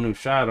 I'm the one who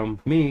shot him.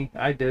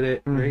 I did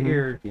it right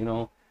here, you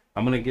know.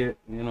 I'm going to get,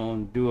 you know,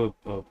 and do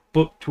a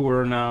book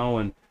tour now.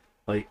 And,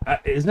 like,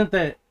 isn't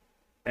that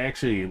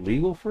actually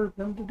illegal for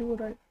them to do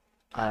it?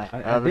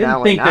 I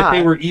didn't think that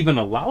they were even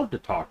allowed to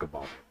talk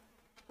about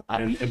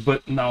it.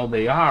 But now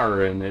they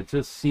are, and it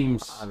just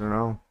seems, I don't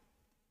know,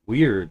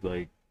 weird.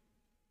 Like,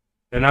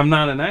 and I'm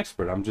not an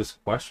expert. I'm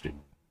just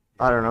questioning.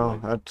 I don't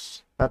know.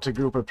 That's a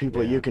group of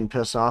people you can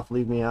piss off.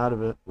 Leave me out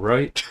of it.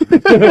 Right.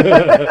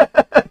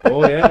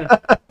 Oh, yeah.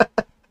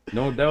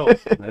 No doubt.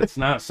 That's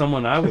not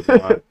someone I would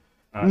want.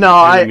 No,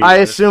 I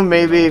assume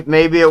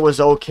maybe it was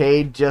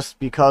okay just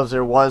because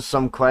there was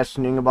some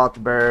questioning about the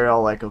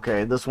burial. Like,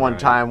 okay, this one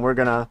time we're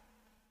gonna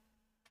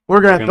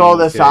we're gonna gonna throw look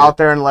this at out it.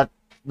 there and let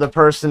the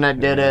person that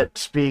did Yeah. it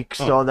speak,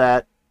 so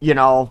that, you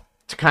know,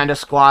 to kind of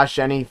squash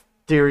any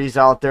theories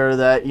out there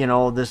that, you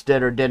know, this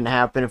did or didn't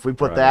happen. If we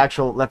put the Right.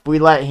 actual, if we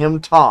let him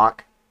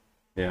talk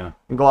Yeah.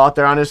 and go out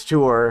there on his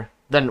tour,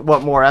 then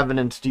what more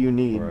evidence do you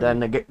need Right.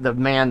 than the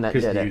man that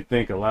Because did you it?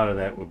 think a lot of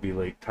that would be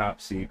like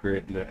top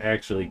secret, and to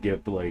actually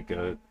give like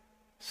a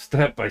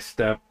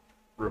step-by-step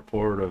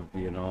report of,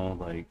 you know,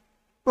 like,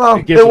 Well,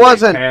 it gives it them, like,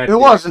 wasn't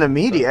tactics and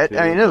immediate.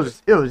 stuff, I mean, too,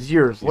 it was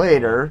years you know.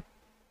 later.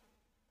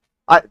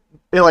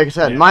 Like I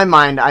said, in Yeah. my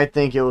mind, I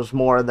think it was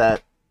more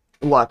that,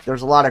 look,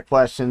 there's a lot of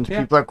questions.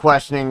 Yeah. People are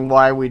questioning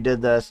why we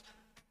did this.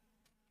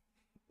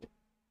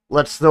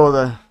 Let's throw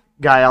the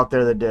guy out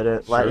there that did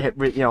it. Sure. Let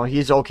him, you know,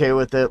 he's okay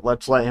with it.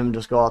 Let's let him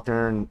just go out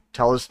there and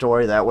tell his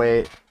story. That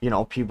way, you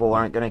know, people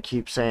aren't going to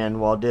keep saying,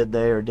 well, did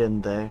they or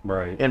didn't they?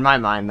 Right. In my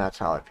mind, that's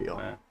how I feel.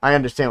 Yeah. I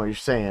understand what you're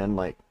saying,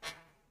 like,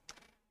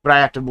 but I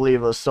have to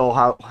believe it was so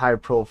high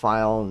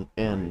profile,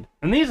 and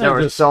And these there are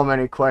were just so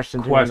many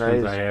questions being questions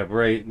raised. I have,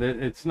 right?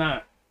 It's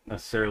not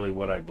necessarily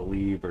what I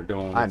believe or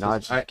don't. I know,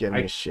 it's just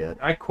giving me shit.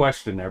 I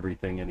question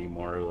everything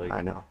anymore. Like,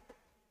 I know.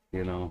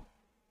 you know,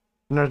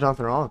 And there's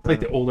nothing wrong with like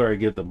that. the older I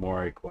get, the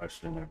more I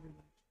question everything.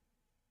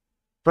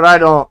 But I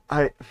don't.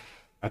 I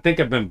think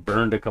I've been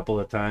burned a couple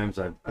of times.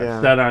 I've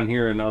said on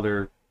here in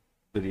other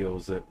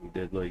videos that we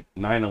did, like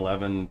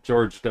 9/11,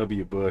 George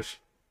W. Bush.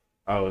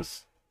 I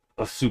was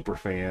a super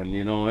fan,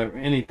 you know,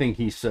 anything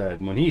he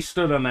said. When he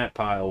stood on that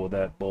pile with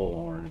that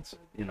bullhorn and said,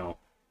 you know,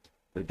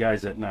 the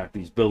guys that knock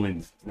these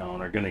buildings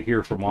down are going to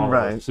hear from all of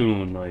us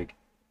soon. Like,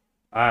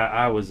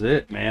 I was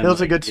it, man. It was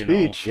like, a good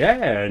speech. Know,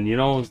 yeah, and, you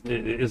know,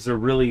 is there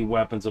really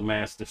weapons of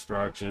mass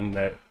destruction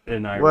that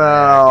in Iraq?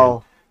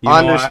 well, and,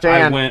 you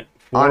understand. know, I went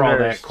for all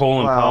that.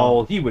 Colin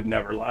Powell, he would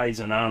never lie. He's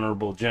an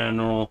honorable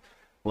general.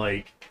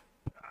 Like,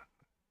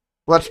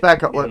 let's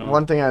back up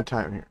one thing at a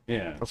time here.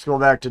 Yeah. Let's go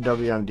back to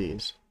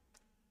WMDs.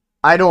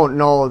 I don't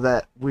know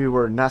that we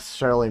were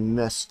necessarily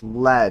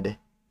misled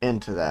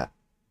into that,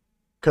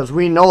 because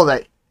we know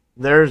that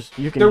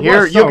you can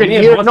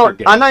hear. No,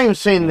 I'm not even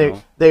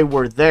saying they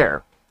were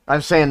there.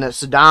 I'm saying that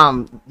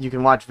Saddam, you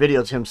can watch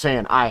videos of him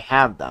saying, "I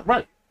have them."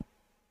 Right.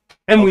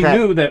 And we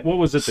knew that, what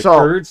was it, the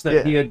Kurds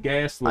that he had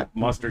gassed with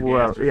mustard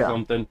gas or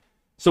something.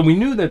 So we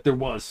knew that there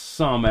was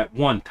some at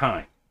one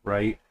time,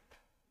 right?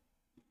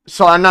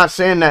 So I'm not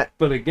saying that.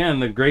 But again,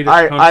 the greatest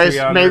country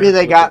on maybe earth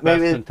they with got the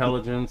best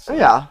intelligence.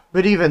 Yeah,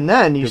 but even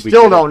then, you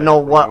still don't know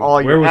what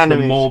all your enemies. Where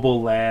was the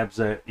mobile labs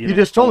that you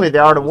just told me the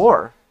art of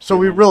war, so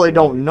we really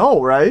don't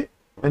know, right?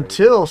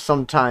 Until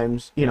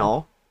sometimes, you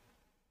know.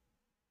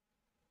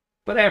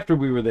 But after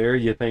we were there,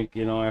 you think,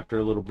 you know, after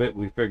a little bit,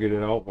 we figured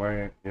it out.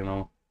 Why, you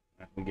know,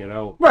 we get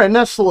out. Right, and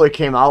that slowly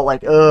came out.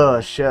 Like,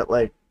 oh shit,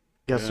 like.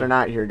 Guess they're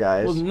not here,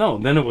 guys. Well, no,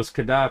 then it was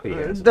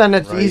Gaddafi. Then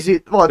it's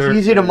easy. Well, it's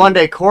easy to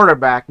Monday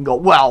quarterback and go,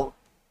 well,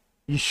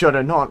 you should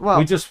have known.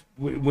 Well,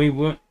 we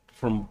went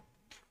from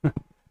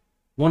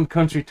one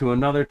country to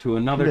another to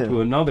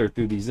another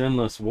through these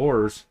endless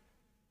wars.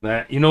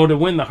 That, you know, to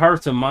win the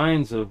hearts and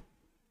minds of,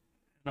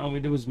 all we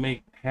do is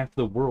make half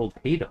the world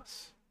hate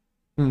us.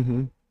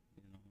 Mm-hmm.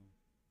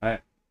 I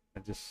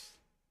just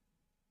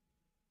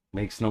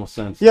makes no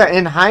sense. Yeah,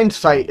 in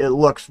hindsight, it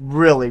looks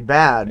really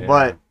bad,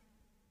 but.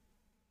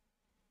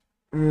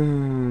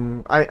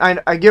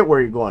 I get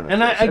where you're going with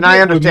this. I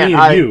understand. Me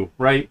and you,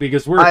 right?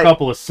 Because we're a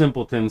couple of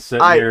simpletons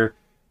sitting here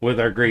with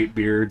our great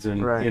beards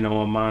and, you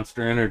know, a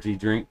Monster Energy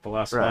drink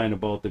philosophizing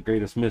about the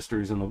greatest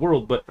mysteries in the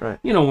world. But,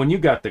 you know, when you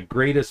got the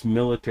greatest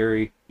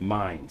military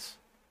minds,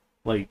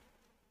 like,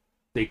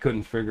 they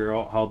couldn't figure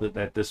out how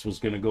that this was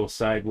going to go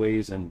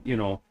sideways. And, you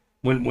know,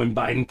 when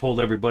Biden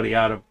pulled everybody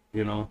out of,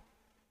 you know,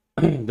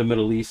 the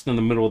Middle East in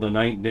the middle of the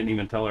night and didn't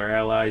even tell our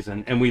allies,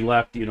 and we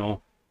left, you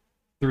know,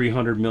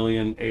 300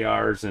 million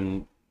ARs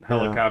and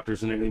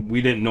helicopters, and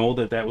we didn't know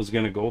that was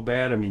going to go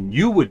bad. I mean,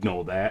 you would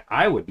know that.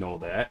 I would know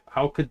that.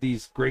 How could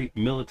these great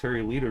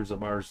military leaders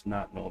of ours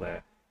not know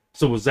that?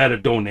 So was that a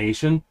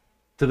donation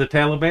to the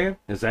Taliban?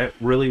 Is that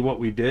really what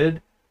we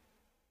did?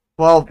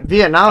 Well,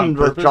 Vietnam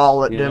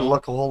withdrawal, it didn't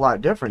look a whole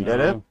lot different, did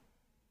it?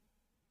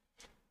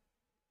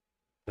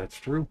 That's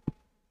true.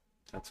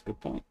 That's a good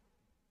point.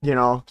 You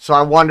know, so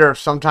I wonder if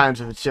sometimes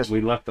if it's just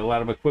we left a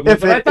lot of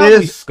equipment. If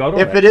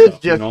it is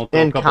just you know,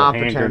 incompetence, a couple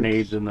hand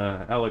grenades in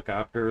the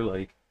helicopter,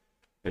 like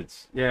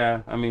it's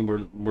I mean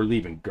we're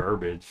leaving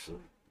garbage, you know,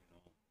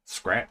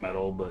 scrap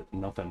metal, but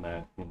nothing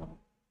that, you know.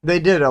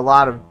 They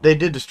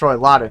did destroy a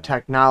lot of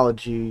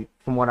technology.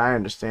 From what I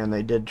understand,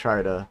 they did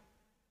try to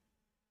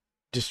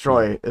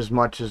destroy as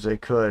much as they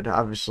could.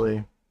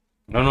 Obviously.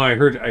 No, I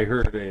heard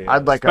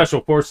a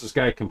special forces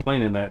guy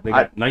complaining that they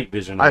got night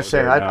vision.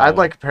 I'd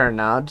like a pair of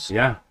nods.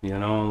 Yeah, you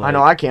know. Like, I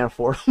know I can't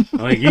afford them.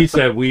 Like he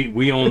said,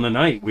 we own the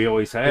night. We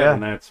always have,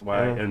 and that's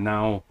why. Yeah. And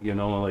now, you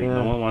know, like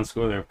no one wants to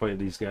go there and fight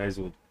these guys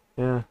with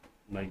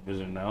night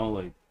vision now.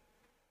 Like,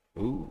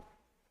 ooh.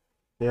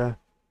 Yeah.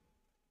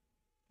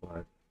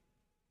 But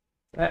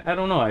I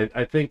don't know.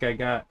 I think I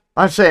got.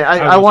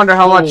 I wonder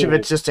how much of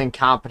it's just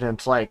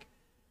incompetence. Like,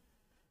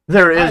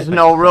 there is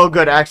no real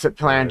good exit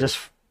plan. Just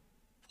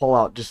pull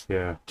out.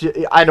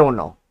 I don't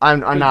know.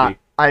 I'm Could not. be.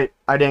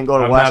 I didn't go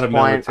to I'm West not a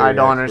Point. I military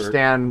don't expert,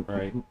 understand.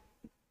 right?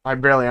 I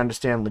barely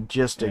understand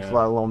logistics, Yeah.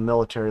 let alone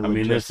military I mean,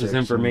 logistics. this is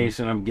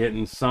information I'm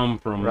getting some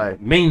from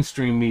Right.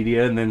 mainstream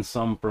media and then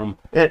some from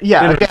Yeah,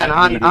 internet again,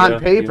 on media,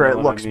 paper you know it what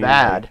I looks mean?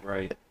 bad, Like,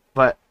 right.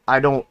 but I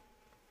don't.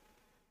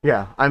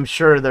 Yeah, I'm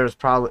sure there's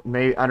probably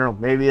maybe I don't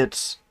know. Maybe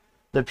it's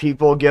the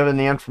people giving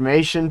the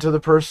information to the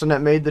person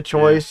that made the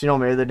choice. You know,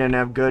 maybe they didn't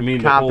have good, I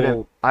mean,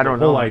 competent. I don't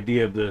the whole know.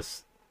 idea of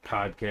this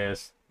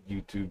podcast,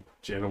 YouTube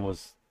channel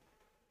was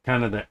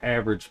kind of the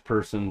average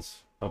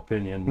person's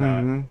opinion,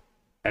 not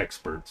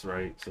experts,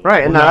 right? So Right,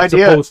 we're and the not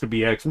idea, supposed to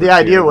be experts. the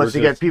idea here. was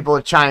We're to just, get people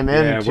to chime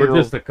in. yeah, we're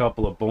just a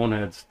couple of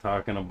boneheads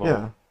talking about.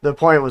 Yeah, the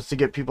point was to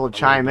get people to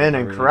chime in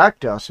and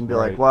correct us and be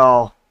like, Right.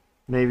 well,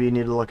 maybe you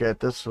need to look at it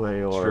this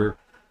way, or Sure.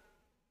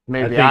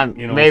 maybe I I'm think,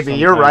 you know, maybe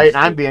you're right and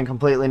I'm the- being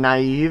completely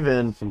naive.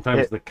 And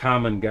Sometimes the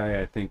common guy,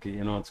 I think,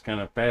 you know, it's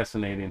kind of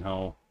fascinating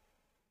how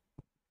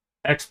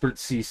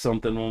experts see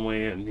something one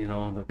way and, you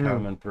know, the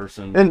common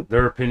person, And-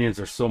 their opinions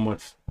are so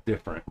much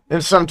different.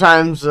 and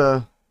sometimes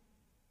the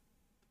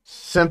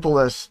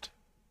simplest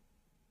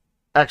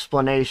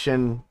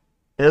explanation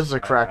is the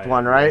correct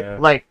one, right? yeah.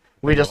 Like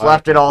we think a just lot of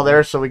left it all people-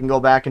 there so we can go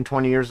back in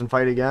 20 years and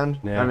fight again.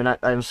 Yeah. I mean,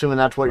 I'm assuming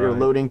that's what you're Right.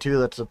 alluding to.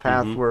 That's the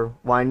path Mhm. we're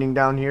winding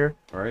down here.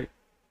 Right?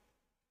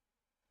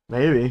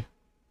 Maybe.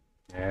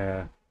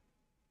 Yeah.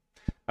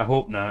 I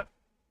hope not.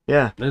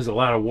 Yeah. There's a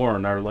lot of war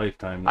in our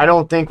lifetime. I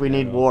don't think we You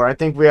need know. war. I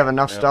think we have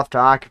enough Yeah. stuff to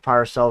occupy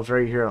ourselves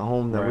right here at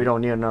home that we Right.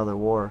 don't need another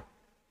war.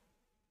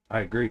 I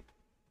agree.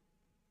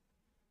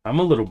 I'm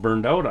a little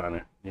burned out on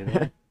it. You know,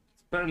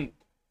 it's been,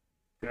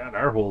 God,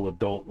 our whole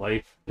adult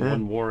life, Yeah.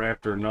 one war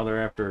after another,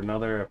 after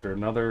another, after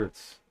another.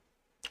 It's,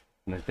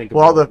 and I think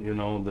Well, about, you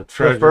know, the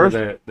treasure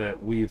first-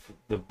 that we've,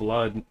 the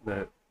blood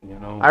that, you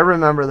know. I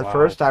remember the Wow.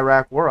 first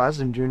Iraq war. I was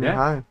in junior Yeah.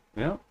 high.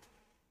 Yeah,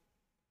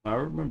 I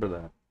remember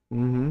that.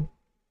 Mm-hmm.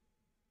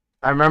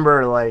 I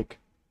remember like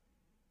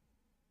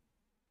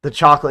the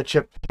chocolate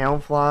chip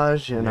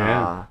camouflage and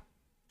Yeah.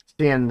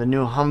 seeing the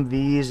new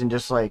Humvees and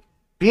just like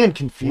being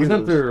confused.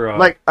 Wasn't there,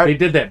 they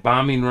did that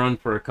bombing run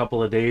for a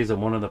couple of days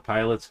and one of the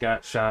pilots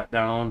got shot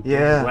down?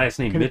 Yeah. His last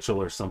name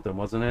Mitchell or something,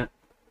 wasn't it?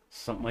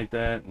 Something like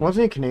that.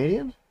 Wasn't he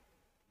Canadian?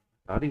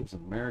 I thought he was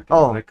American.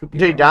 Oh, but I could be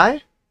did he wrong.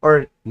 die?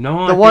 Or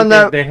No, The I one think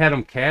that- they had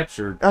him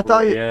captured. I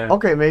thought he. Yeah.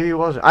 Okay, maybe he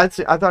wasn't. I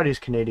thought he's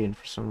Canadian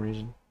for some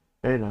reason.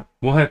 Maybe not.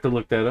 We'll have to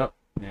look that up.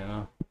 You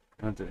know,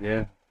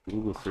 yeah,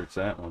 Google search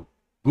that one.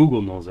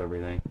 Google knows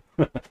everything.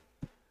 But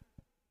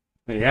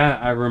yeah,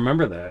 I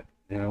remember that.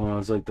 You know, when I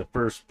was like the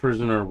first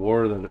prisoner of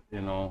war that,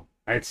 you know,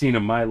 I'd seen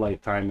in my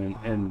lifetime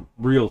in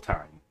real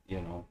time.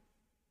 You know.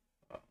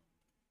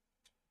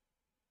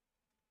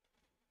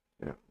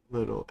 Yeah,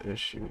 little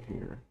issue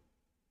here.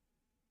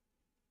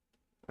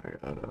 I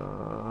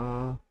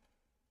gotta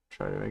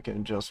try to make an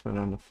adjustment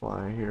on the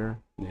fly here.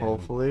 Yeah.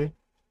 Hopefully.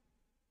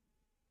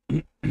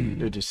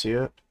 Did you see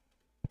it?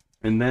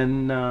 And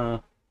then I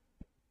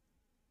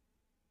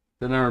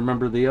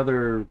remember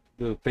the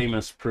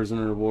famous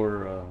prisoner of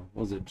war.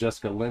 Was it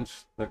Jessica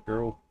Lynch? That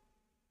girl.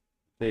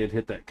 They had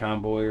hit that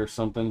convoy or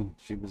something.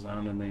 She was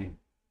on, and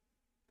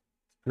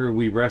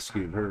we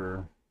rescued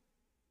her.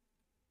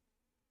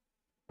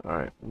 All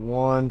right,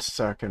 1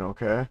 second,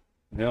 okay?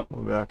 Yep,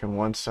 We'll be back in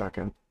 1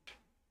 second.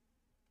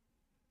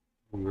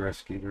 we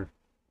rescued her.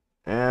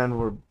 And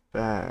we're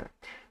back.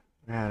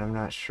 Man, I'm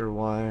not sure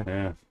why.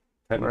 Yeah,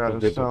 We're technical having some-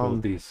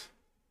 difficulties.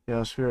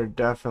 Yes, we are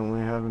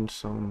definitely having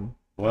some.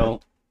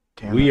 Well,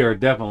 Damn we it. are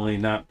definitely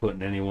not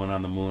putting anyone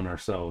on the moon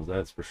ourselves.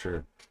 That's for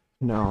sure.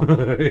 No,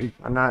 Can't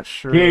I'm not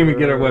sure. even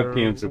get our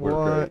webcams to work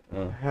what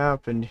right.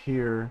 happened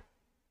here?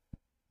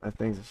 I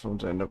think this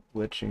one's end up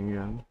glitching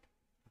again.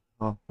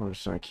 Oh, we're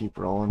just gonna keep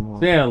rolling.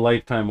 So yeah,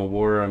 lifetime of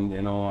war.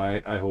 You know,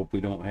 I hope we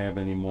don't have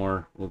any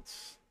more.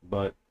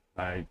 But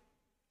I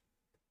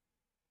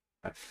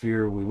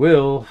fear we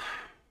will.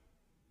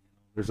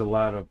 There's a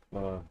lot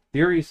of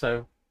theories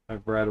I've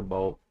read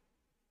about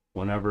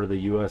whenever the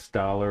U.S.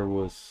 dollar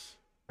was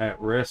at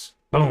risk.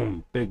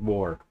 Boom, big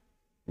war.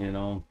 You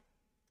know.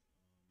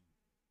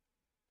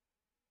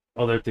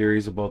 Other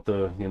theories about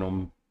the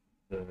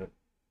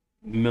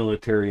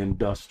military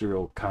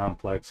industrial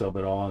complex of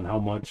it all and how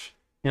much,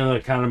 you know, the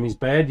economy's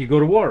bad, you go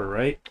to war,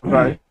 right?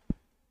 Right.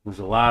 There's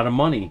a lot of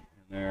money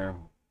in there.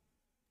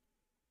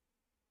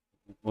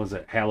 Was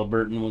it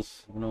Halliburton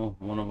was, you know,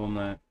 one of them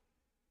that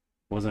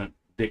wasn't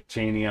Dick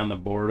Cheney on the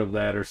board of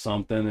that or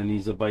something, and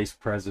he's a vice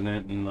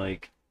president and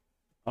like,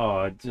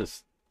 oh,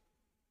 just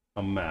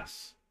a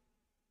mess.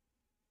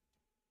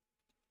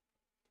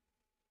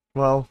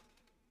 Well,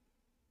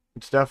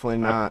 it's definitely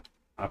not.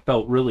 I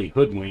felt really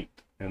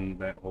hoodwinked in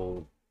that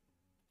whole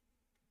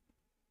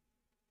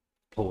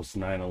post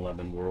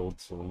 9/11 world.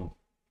 So,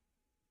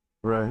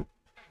 Right.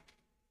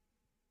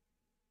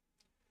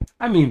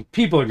 I mean,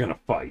 people are gonna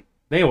fight.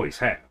 They always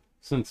have.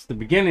 Since the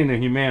beginning of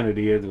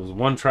humanity, it was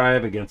one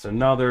tribe against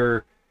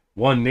another,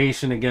 one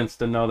nation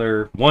against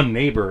another, one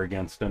neighbor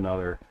against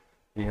another.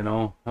 You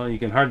know, well, you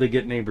can hardly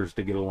get neighbors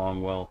to get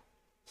along well.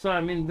 So,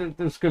 I mean,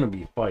 there's gonna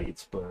be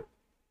fights, but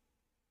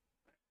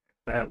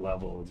that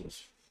level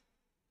just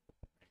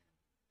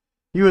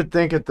You would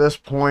think at this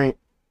point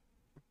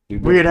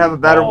We'd we'd have a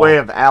better way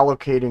evolve. of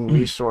allocating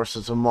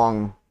resources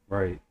among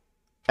Right,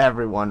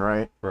 everyone,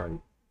 right? right.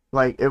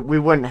 Like we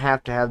wouldn't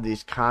have to have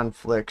these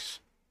conflicts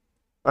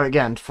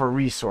again for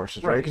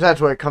resources, right? Right. Because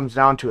that's what it comes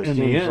down to. It In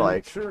the seems end,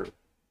 like sure.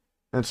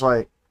 it's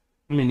like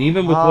I mean,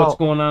 even with what's how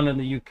going on in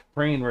the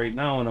Ukraine right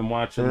now, and I'm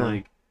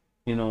watching,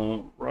 yeah,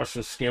 like,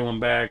 Russia scaling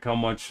back how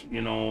much,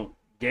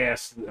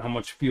 gas, how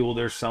much fuel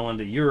they're selling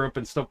to Europe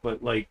and stuff,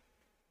 but, like,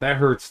 that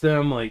hurts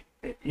them. Like,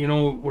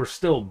 we're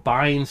still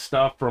buying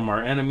stuff from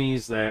our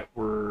enemies that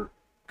we're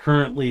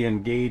currently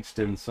engaged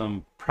in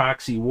some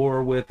proxy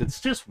war with. It's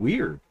just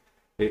weird.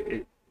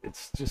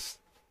 It's just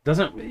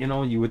doesn't,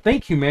 you would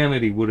think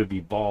humanity would have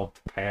evolved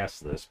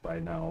past this by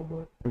now,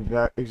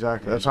 but,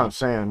 exactly. That's what I'm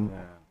saying.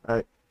 yeah.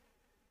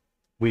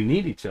 We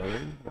need each other,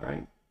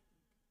 right?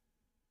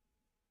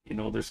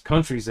 There's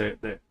countries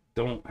that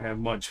don't have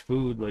much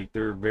food, like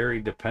they're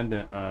very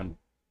dependent on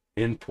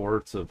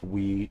imports of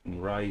wheat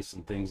and rice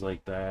and things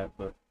like that,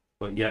 but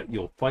yet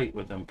you'll fight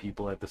with them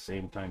people at the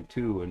same time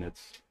too, and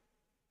it's,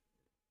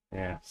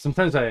 yeah,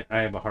 sometimes I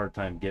have a hard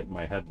time getting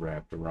my head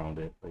wrapped around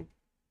it. Like,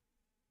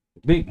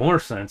 it'd make more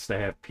sense to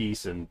have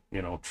peace and,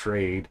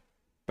 trade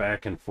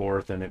back and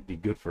forth, and it'd be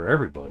good for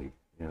everybody.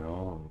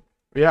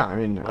 Yeah, I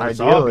mean,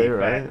 Let's all be ideally, fat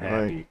right? and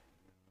happy. Like,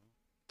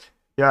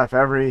 yeah, if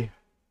every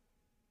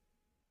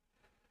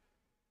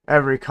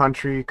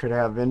country could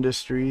have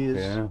industries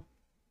Yeah.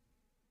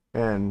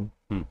 and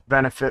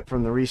benefit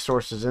from the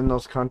resources in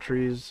those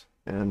countries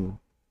and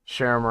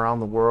share them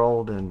around the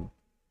world and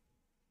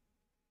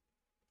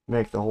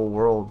make the whole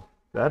world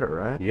better,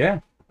 right? Yeah.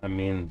 I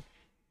mean,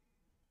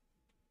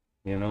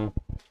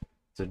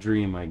 it's a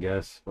dream, I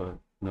guess, but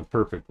in a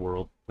perfect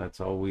world, that's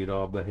how we'd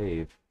all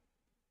behave.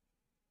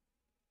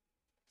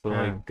 So,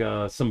 Yeah.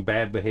 like, some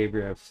bad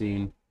behavior I've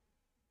seen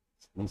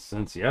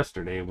since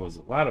yesterday was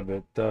a lot of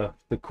it, the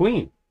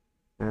Queen.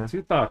 Yeah. What's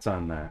your thoughts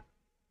on that?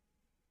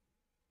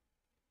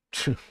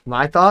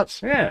 My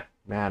thoughts? Yeah.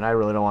 Man, I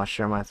really don't want to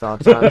share my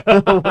thoughts on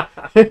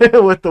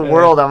with the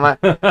world.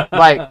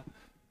 Like,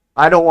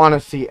 I don't want to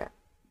see it.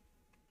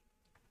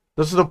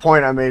 This is the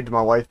point I made to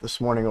my wife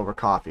this morning over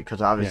coffee,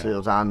 because obviously it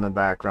was on in the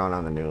background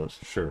on the news.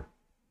 Sure.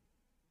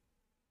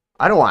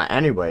 I don't want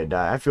anybody to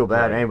die. I feel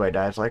bad Right. anybody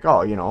dies. Like,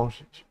 oh,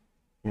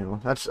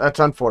 that's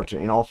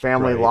unfortunate.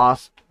 Family Right.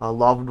 lost a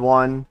loved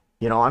one.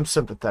 I'm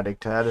sympathetic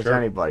to that as Sure.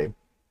 anybody.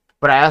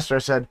 But I asked her, I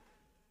said,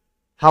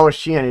 how is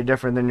she any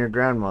different than your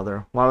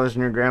grandmother? Why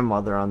wasn't your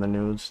grandmother on the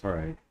news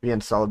Right.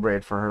 being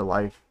celebrated for her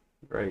life?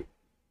 Right.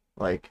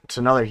 Like, it's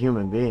another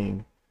human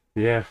being.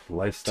 Yeah.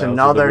 Lifestyles It's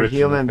another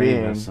human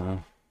being. famous, huh?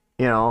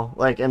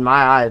 Like, in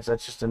my eyes,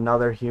 that's just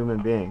another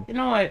human being.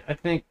 I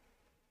think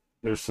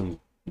there's some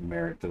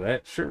merit to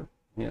that. Sure.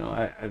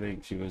 I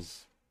think she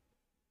was.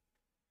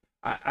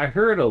 I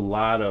heard a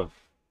lot of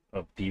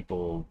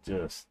people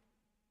just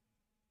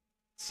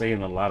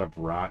saying a lot of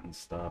rotten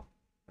stuff.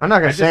 I'm not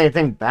gonna I say just-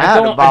 anything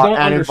bad I about don't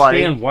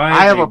anybody. understand why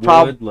I have they a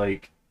problem. would,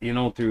 like,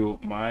 through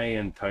my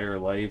entire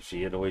life,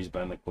 she had always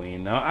been the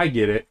queen. Now, I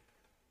get it.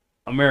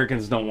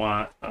 Americans don't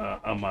want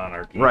a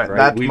monarchy, Right, right?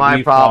 that's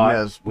my problem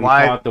is we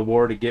why- fought the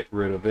war to get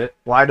rid of it.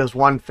 Why does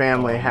one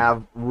family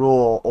have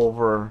rule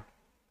over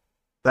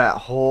that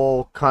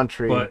whole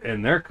country? But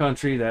in their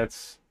country,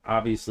 that's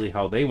obviously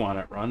how they want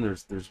it run.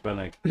 There's been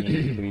a king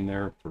and queen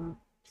there for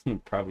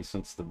probably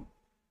since the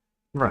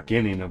Right.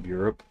 beginning of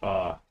Europe.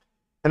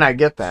 And I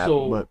get that,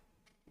 So- but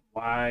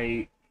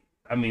Why?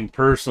 I mean,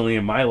 personally,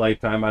 in my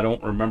lifetime, I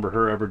don't remember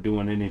her ever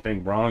doing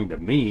anything wrong to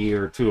me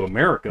or to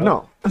America.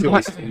 no. She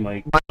always seemed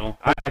like,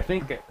 I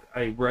think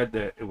I read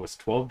that it was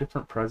 12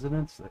 different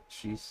presidents that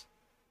she's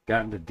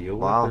gotten to deal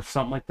with, Wow. or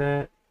something like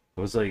that.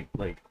 It was like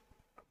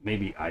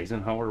maybe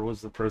Eisenhower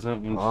was the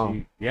president when Wow.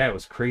 yeah, it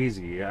was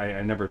crazy.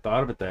 I never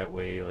thought of it that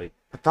way. Like,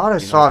 I thought I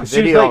saw a 'cause she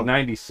was video. like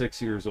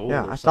 96 years old.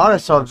 Yeah, or I thought I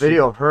saw a something.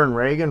 video of her and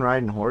Reagan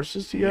riding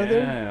horses together.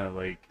 Yeah,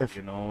 like, I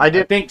think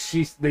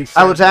they I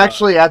said, was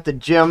actually at the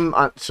gym,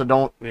 so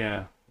don't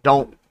yeah.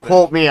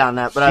 quote me on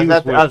that. But She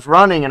was I was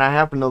running and I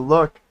happened to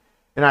look,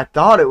 and I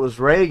thought it was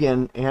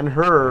Reagan and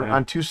her Yeah.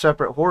 on two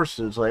separate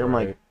horses. Like, I'm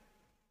like, Right.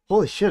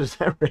 holy shit, is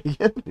that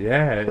Reagan?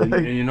 Yeah, and,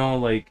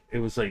 Like- like, it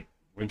was like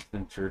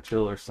Winston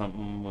Churchill or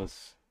something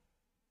was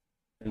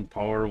in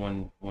power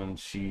when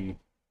she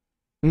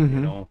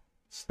Mm-hmm.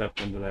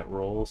 stepped into that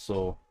role.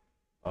 So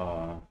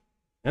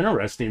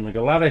interesting, like,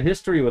 a lot of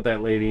history with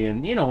that lady.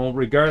 And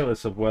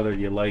regardless of whether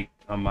you like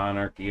a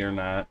monarchy or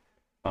not,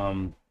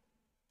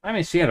 I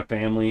mean, she had a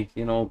family,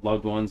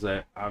 loved ones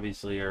that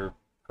obviously are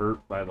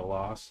hurt by the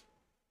loss,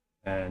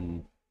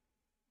 and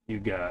you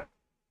got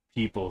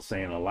people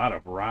saying a lot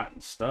of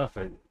rotten stuff.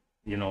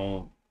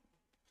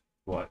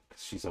 What,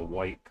 she's a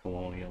white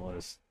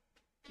colonialist,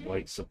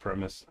 white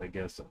supremacist, I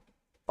guess.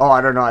 Oh, I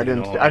don't know. I You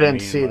didn't. know what I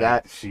didn't mean? see Like,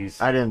 that. She's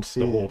I didn't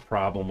see. the whole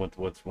problem with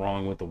what's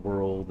wrong with the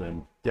world.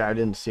 And Yeah, I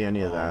didn't see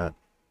any of that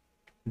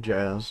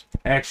jazz.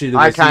 actually,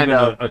 there I was even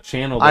kinda- a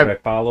channel that I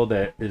follow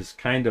that is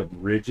kind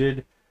of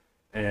rigid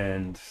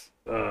and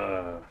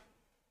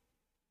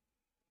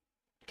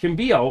can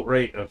be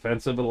outright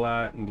offensive a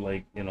lot. And,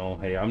 like,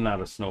 hey, I'm not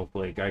a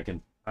snowflake. I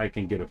can I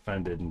can get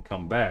offended and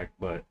come back,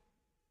 but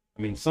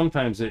I mean,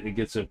 sometimes it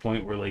gets to a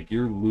point where like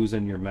you're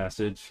losing your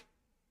message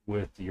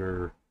with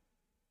your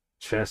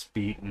chest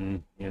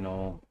beating,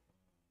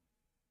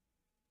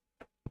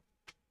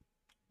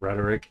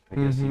 rhetoric, I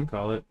guess you'd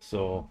call it.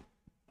 So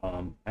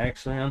I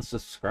actually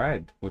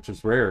unsubscribed, which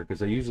is rare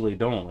because I usually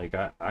don't. Like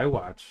I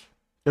watch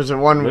Is it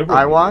one liberal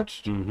I media.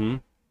 watched?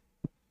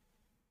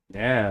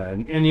 Yeah,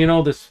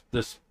 and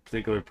this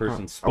particular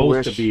person's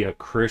supposed to be a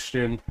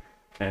Christian,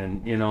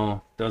 and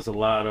does a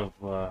lot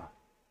of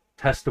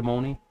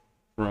testimony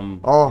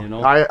from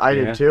I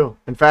did too.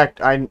 In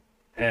fact, I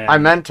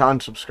meant to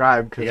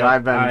unsubscribe because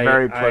I've been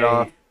very put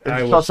off.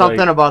 So something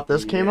like, about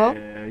this came up?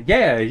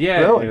 Yeah.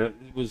 Really?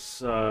 It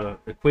was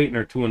equating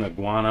her to an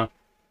iguana,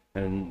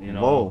 and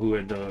who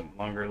had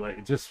longer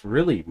legs. Just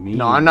really mean.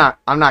 No, I'm not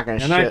gonna.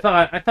 And shit.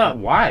 I thought,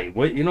 why?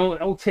 What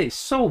Okay,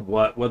 so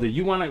what? Whether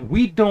you want to,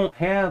 we don't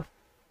have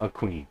a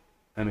queen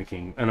and a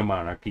king and a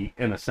monarchy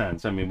in a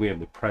sense. I mean, we have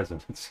the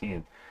presidency,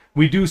 and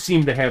we do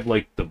seem to have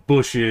like the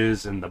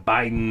Bushes and the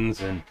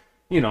Bidens, and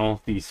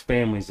these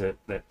families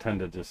that tend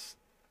to just,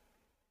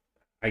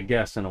 I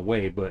guess, in a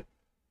way, but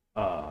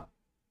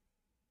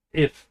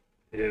if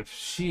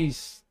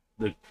she's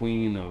the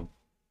queen of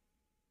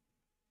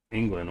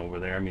England over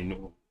there, I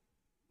mean,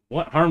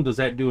 what harm does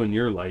that do in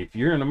your life?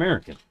 You're an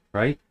American,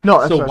 right? No,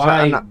 that's so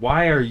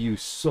why are you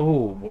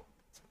so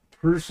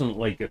personal,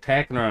 like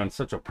attacking her on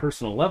such a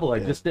personal level? I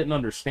just didn't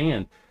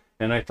understand,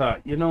 and I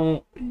thought,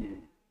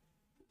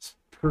 this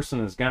person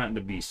has gotten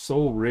to be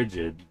so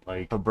rigid,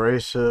 like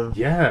abrasive,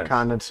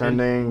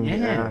 condescending,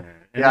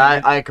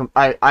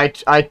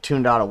 I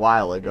tuned out a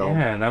while ago.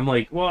 Yeah, and I'm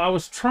like, well, I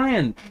was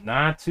trying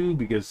not to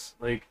because,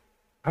 like,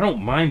 I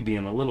don't mind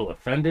being a little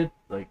offended.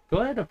 Like, go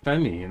ahead,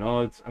 offend me.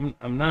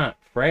 I'm not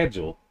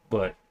fragile,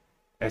 but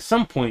at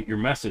some point, your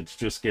message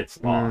just gets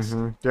lost.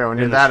 Yeah, when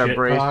you're that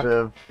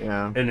abrasive,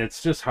 and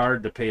it's just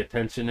hard to pay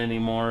attention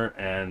anymore.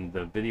 And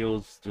the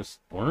videos just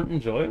weren't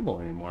enjoyable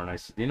anymore. And I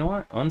said, you know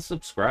what,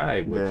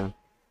 unsubscribe. Which,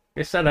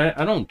 I said,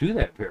 I don't do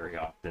that very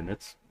often.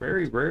 It's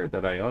very rare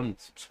that I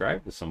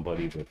unsubscribe to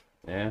somebody, but.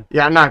 Yeah,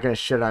 I'm not gonna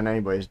shit on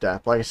anybody's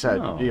death. Like I said,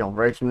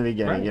 right from the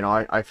beginning,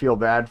 right. I feel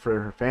bad for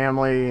her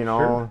family.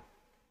 Sure.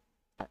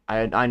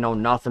 I know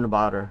nothing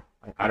about her.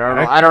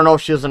 I don't know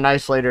if she was a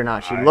nice lady or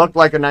not. She looked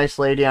like a nice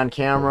lady on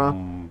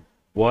camera.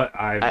 What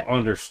I've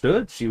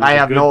understood, she was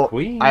a good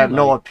queen. I have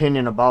no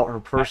opinion about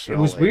her personally.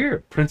 It was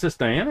weird. Princess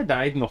Diana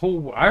died, and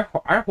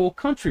our whole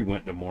country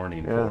went to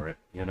mourning for it.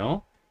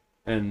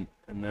 And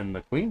then the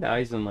queen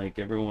dies, and like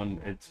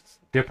everyone, it's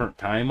a different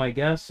time, I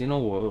guess.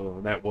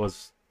 That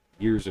was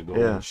years ago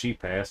when she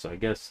passed, so I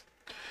guess.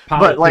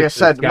 But like I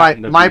said,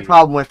 my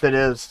problem with it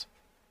is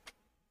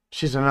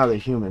she's another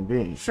human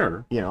being.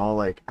 Sure.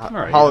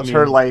 How is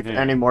her life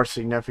any more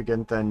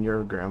significant than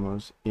your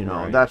grandma's?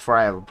 That's where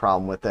I have a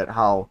problem with it.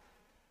 How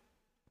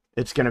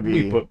it's gonna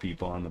be. We put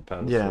people on the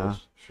pedestals. Yeah.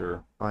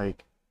 Sure.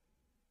 Like.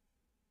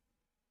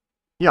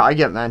 Yeah, I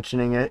get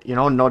mentioning it.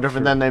 No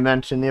different than they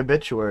mention the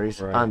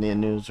obituaries on the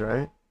news,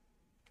 right?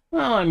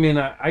 Well, I mean,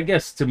 I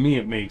guess to me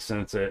it makes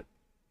sense that.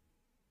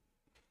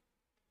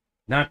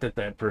 Not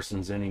that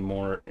person's any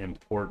more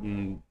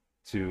important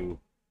to,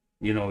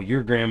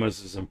 your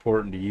grandma's as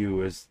important to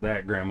you as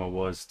that grandma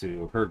was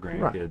to her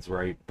grandkids,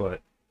 right? But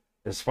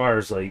as far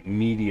as like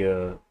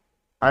media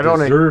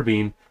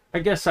deserving, I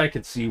guess I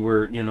could see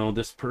where,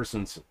 this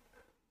person's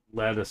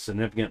led a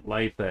significant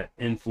life that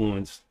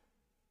influenced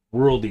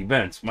world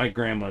events. My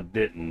grandma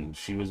didn't.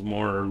 She was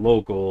more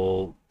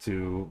local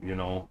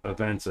to,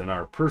 events in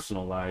our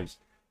personal lives.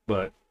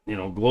 But,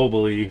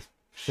 globally,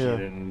 she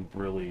didn't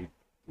really...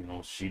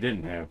 she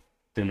didn't have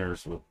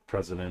dinners with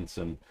presidents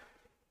and,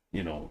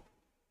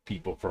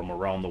 people from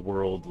around the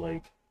world.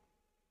 Like,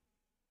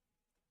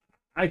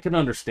 I can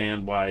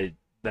understand why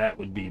that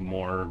would be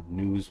more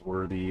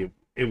newsworthy.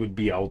 It would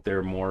be out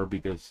there more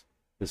because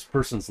this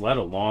person's led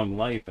a long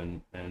life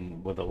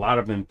and with a lot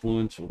of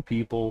influential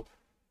people,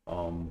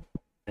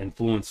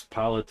 influenced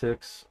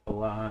politics a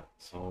lot.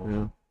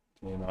 So,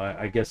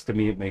 I guess to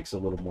me it makes a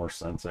little more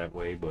sense that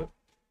way, but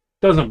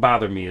doesn't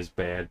bother me as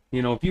bad.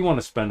 If you want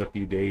to spend a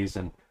few days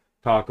and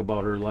talk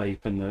about her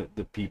life and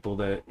the people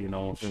that,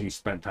 she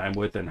spent time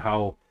with and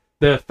how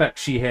the effect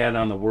she had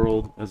on the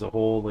world as a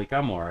whole, like,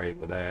 I'm all right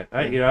with that.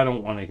 I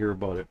don't want to hear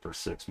about it for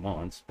 6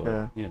 months,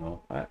 but,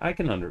 I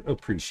can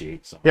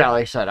appreciate something. Yeah,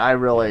 like I said, I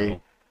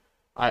really,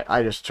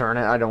 I just turn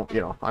it. I don't,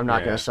 I'm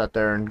not going to sit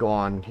there and go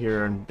on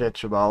here and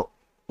bitch about,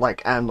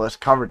 like, endless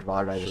coverage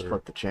about it. I just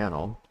put the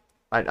channel.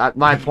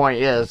 My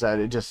point is that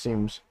it just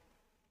seems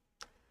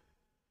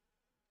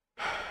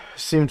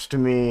to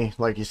me,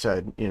 like you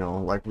said,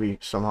 like we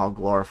somehow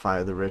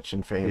glorify the rich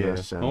and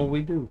famous. And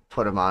we do.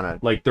 Put them on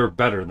it. Like they're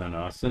better than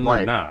us, and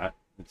they're not.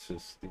 It's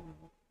just,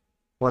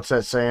 What's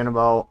that saying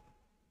about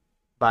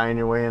buying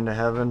your way into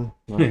heaven?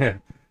 Like,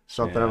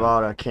 something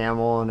about a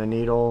camel and a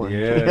needle.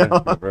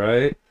 And,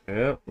 right.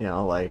 Yeah.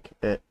 Like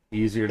it.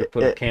 Easier to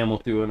put a camel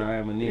through an eye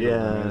of a needle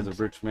than as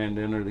a rich man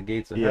to enter the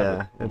gates of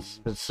heaven. Yeah,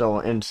 it's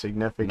so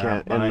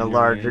insignificant in the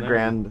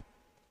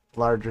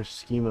larger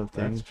scheme of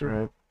things. That's true.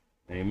 Right?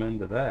 Amen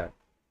to that.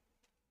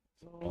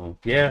 So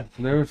yeah,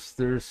 there's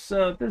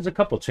a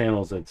couple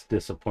channels that's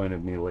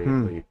disappointed me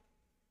lately.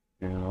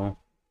 You know,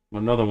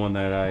 another one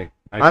that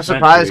I'm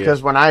surprised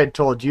because when I had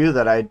told you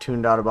that I had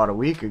tuned out about a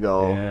week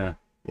ago,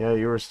 yeah,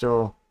 you were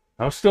still.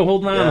 I was still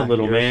holding on a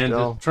little, man,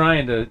 still, just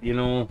trying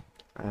to,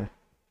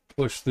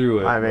 push through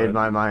it. I made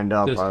my mind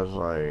up. I was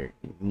like,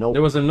 nope.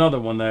 There was another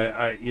one that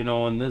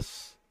and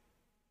this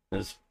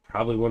is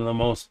probably one of the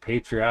most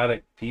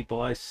patriotic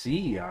people I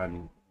see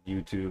on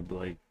YouTube.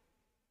 Like,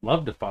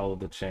 love to follow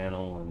the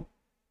channel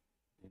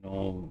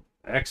and,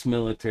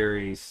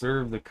 ex-military,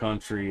 serve the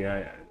country.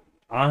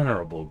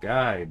 Honorable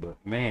guy, but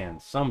man,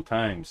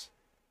 sometimes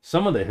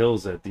some of the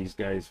hills that these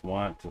guys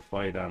want to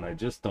fight on, I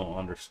just don't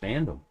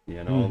understand them.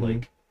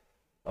 Like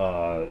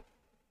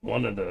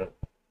one of the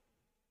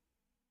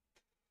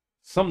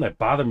something that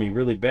bothered me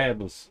really bad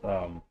was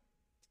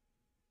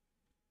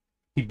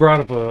he brought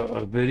up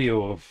a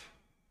video of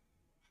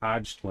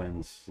Hodge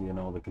twins,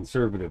 the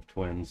conservative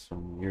twins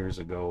from years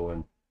ago,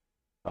 and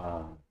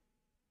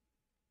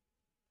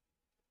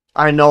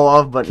I know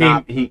of, but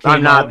I'm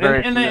not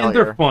very familiar. And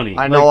they're funny.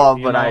 I know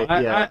of, but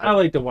I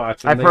like to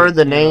watch them. I've heard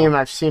the name.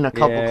 I've seen a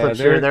couple clips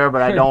here or there,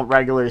 but I don't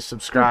regularly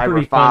subscribe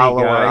or follow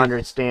or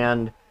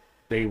understand.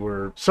 They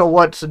were. So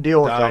what's the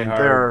deal with them?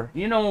 They're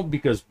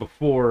because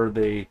before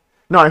they.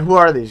 No, who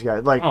are these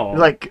guys?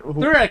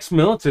 They're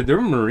ex-military. They're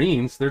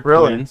Marines. They're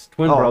twin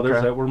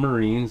brothers that were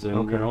Marines,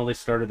 and they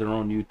started their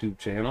own YouTube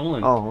channel.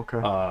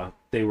 And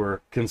they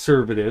were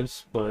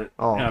conservatives, but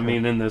I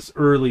mean, in this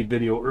early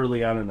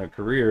on in their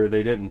career,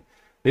 they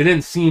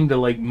didn't seem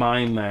to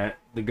mind that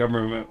the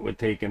government would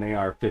take an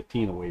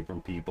AR-15 away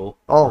from people,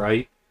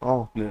 right?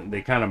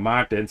 They kind of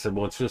mocked it and said,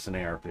 "Well, it's just an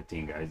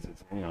AR-15, guys.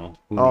 It's,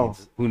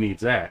 who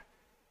needs that?"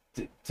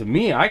 To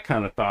me, I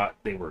kind of thought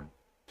they were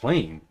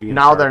playing.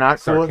 Now they're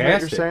not cool with what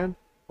you're saying?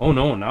 Oh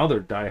no, now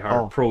they're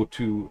diehard pro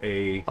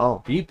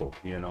 2A people,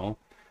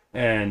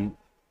 and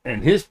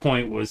his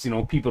point was,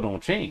 people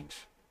don't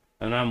change,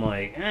 and I'm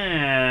like,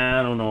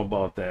 I don't know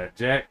about that,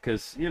 Jack,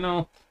 because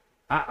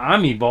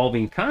I'm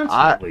evolving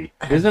constantly.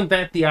 Isn't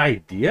that the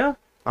idea?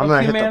 I'm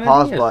gonna hit the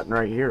pause button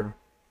right here.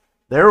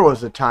 There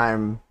was a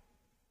time,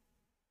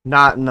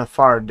 not in the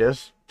far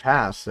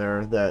past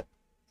there, that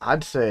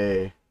I'd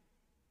say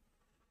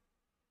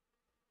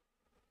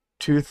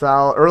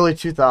early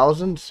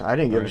 2000s, I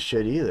didn't give a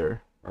shit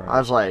either. I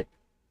was like,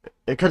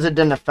 because it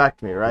didn't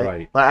affect me,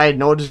 right? Like, I had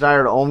no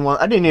desire to own one.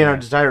 I didn't even have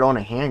a desire to own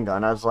a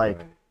handgun. I was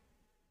like,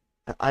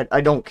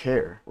 I don't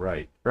care.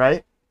 Right?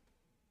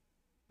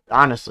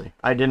 Honestly,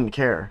 I didn't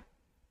care.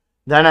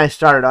 Then I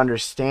started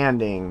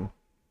understanding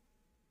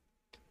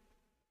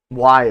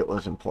why it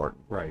was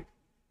important.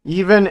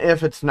 Even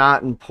if it's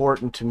not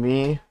important to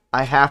me,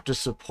 I have to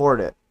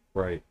support it.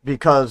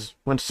 Because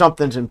when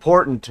something's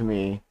important to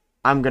me,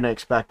 I'm going to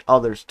expect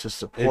others to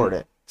support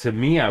it. To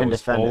me, I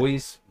was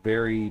always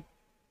very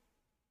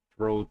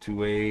pro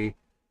 2A.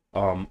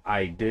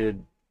 I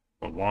did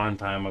a long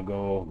time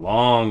ago,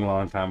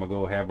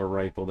 have a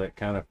rifle that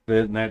kind of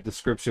fit in that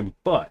description.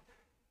 But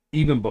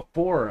even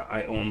before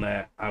I owned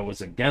that, I was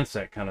against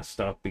that kind of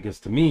stuff because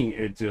to me,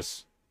 it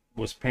just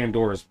was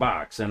Pandora's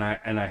box. And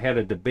I had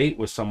a debate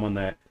with someone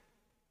that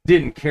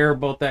didn't care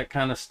about that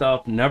kind of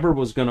stuff, never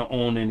was going to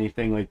own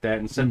anything like that,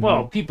 and said,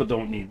 well, people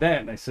don't need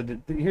that. And I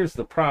said, here's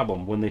the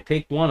problem. When they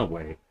take one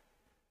away,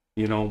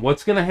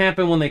 what's going to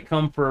happen when they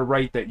come for a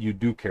right that you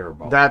do care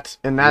about? That's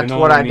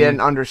what I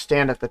didn't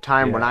understand at the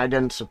time when I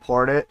didn't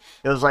support it.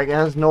 It was like, it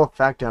has no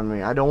effect on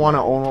me. I don't want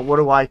to own it. What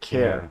do I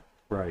care?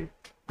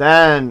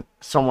 Then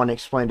someone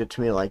explained it to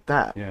me like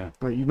that.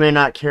 Well, you may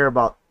not care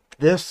about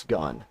this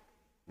gun,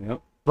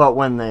 but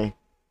when they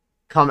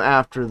come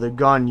after the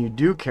gun you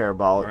do care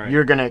about,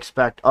 you're going to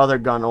expect other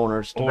gun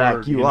owners to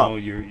back you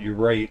up. You're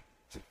right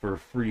for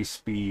free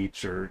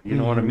speech, or you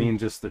know what I mean?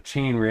 Just the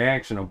chain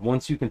reaction of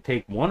once you can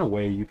take one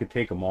away, you can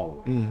take them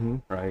all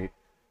away, right?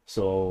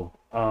 So,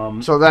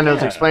 so then it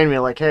was explained to me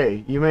like,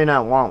 hey, you may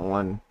not want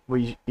one.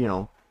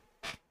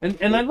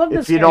 And I love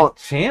this guy's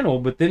channel,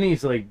 but then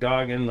he's like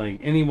dogging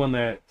like anyone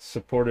that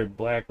supported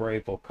Black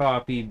Rifle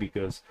Coffee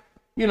because,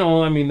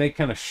 I mean, they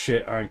kind of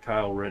shit on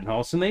Kyle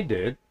Rittenhouse, and they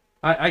did.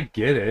 I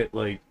get it.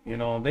 Like,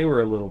 they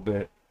were a little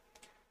bit...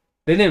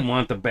 They didn't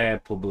want the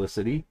bad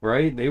publicity,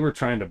 right? They were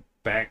trying to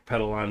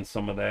backpedal on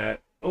some of that.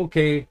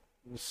 Okay,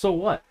 so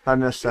what? I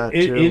missed that,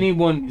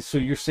 too. So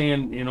you're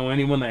saying,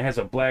 anyone that has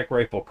a Black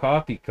Rifle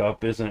Coffee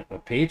cup isn't a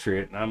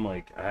patriot? And I'm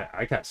like,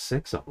 I got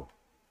 6 of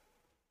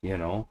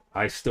them.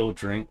 I still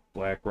drink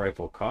Black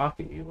Rifle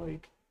Coffee.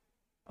 Like,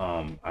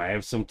 I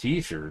have some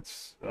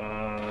T-shirts.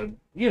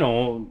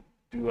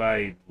 Do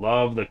I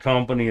love the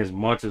company as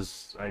much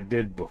as I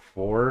did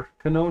before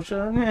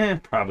Kenosha?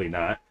 Probably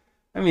not.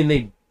 I mean,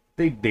 they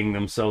ding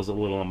themselves a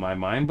little in my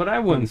mind, but I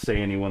wouldn't say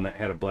anyone that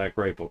had a Black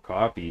Rifle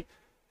Coffee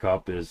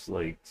cup is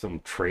like some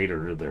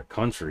traitor to their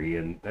country.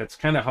 And that's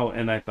kind of how,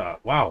 and I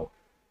thought, wow,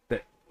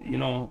 that,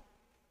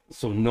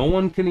 so no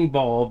one can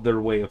evolve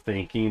their way of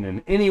thinking,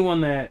 and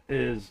anyone that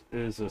is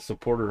a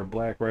supporter of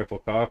Black Rifle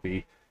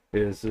Coffee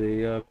is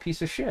a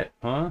piece of shit,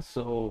 huh?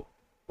 So...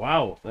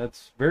 wow,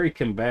 that's very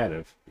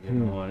combative,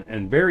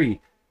 and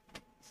very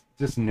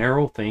just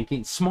narrow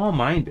thinking,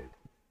 small-minded.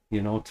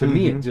 You know, to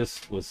me, it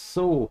just was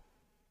so,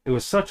 it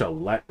was such a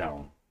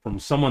letdown from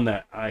someone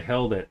that I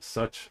held at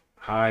such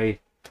high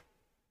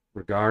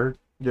regard.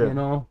 Yeah. You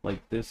know,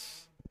 like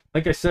this,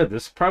 like I said,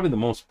 this is probably the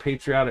most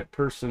patriotic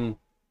person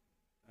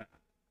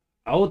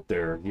out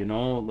there. You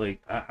know,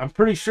 like I'm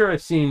pretty sure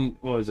I've seen,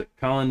 what was it,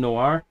 Colin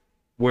Noir,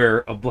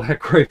 wear a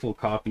Black Rifle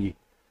copy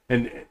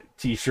and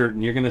t-shirt,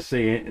 and you're gonna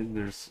say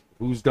there's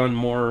who's done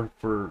more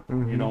for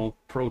you know,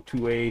 Pro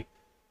 2A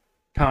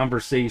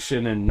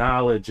conversation and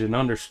knowledge and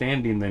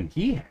understanding than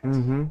he has.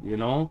 You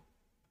know,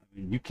 I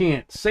mean, you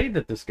can't say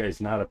that this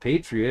guy's not a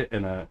patriot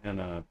and a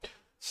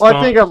well,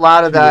 I think a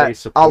lot of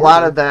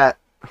that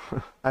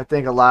I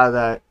think a lot of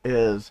that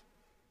is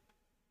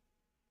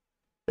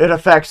it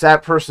affects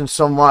that person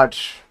so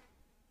much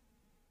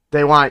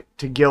they want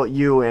to guilt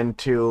you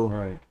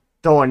into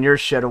throwing your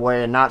shit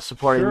away and not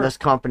supporting this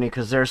company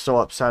because they're so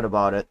upset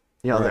about it.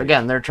 You know,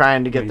 again, they're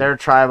trying to get their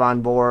tribe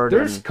on board.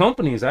 There's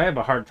companies I have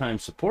a hard time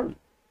supporting.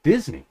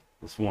 Disney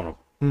is one of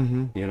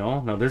them. You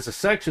know, now there's a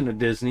section of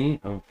Disney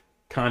of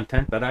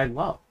content that I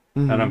love,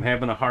 and I'm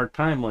having a hard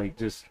time, like,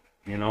 just,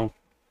 you know,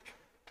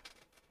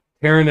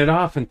 tearing it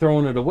off and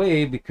throwing it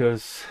away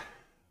because,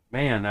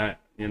 man,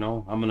 you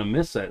know, I'm gonna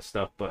miss that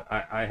stuff, but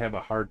I have a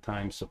hard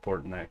time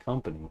supporting that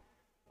company.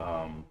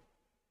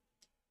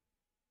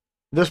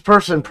 This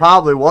person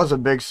probably was a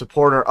big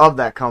supporter of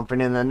that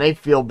company, and then they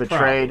feel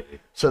betrayed,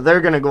 so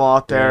they're gonna go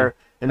out there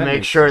and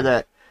make sure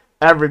that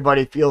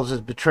everybody feels as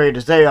betrayed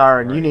as they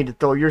are, and you need to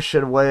throw your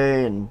shit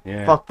away and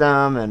fuck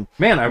them. And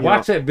man, I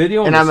watched that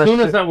video, and as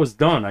soon as I was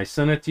done, I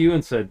sent it to you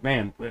and said,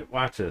 "Man,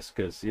 watch this,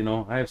 because you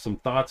know I have some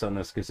thoughts on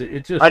this, because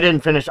it just." I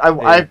didn't finish.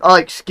 I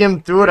like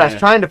skimmed through it. I was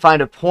trying to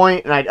find a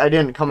point, and I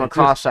didn't come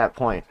across that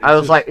point. I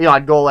was like, you know,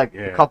 I'd go like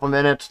a couple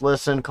minutes,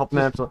 listen, a couple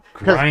minutes,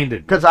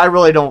 because I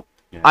really don't.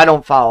 I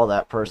don't follow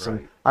that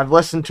person. I've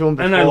listened to him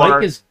before, and I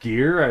like his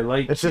gear. I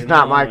like. It's just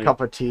not my cup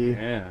of tea.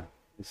 Yeah.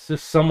 It's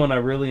just someone I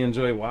really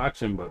enjoy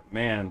watching, but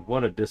man,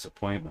 what a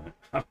disappointment.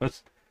 I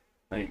was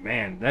like,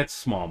 man, that's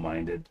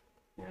small-minded,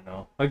 you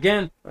know.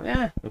 Again,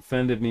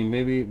 offended me.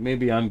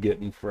 Maybe I'm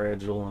getting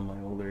fragile in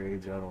my older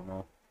age, I don't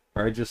know.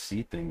 Or I just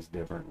see things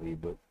differently,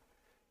 but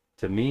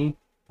to me,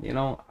 you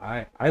know,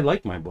 I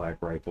like my Black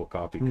Rifle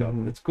coffee cup.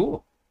 It's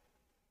cool.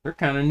 They're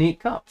kind of neat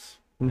cups,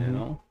 you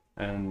know.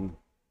 And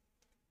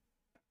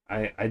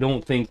I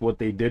don't think what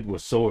they did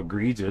was so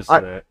egregious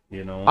that,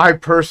 you know. I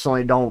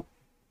personally don't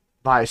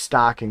buy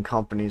stock in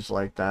companies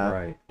like that.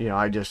 Right. You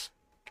know,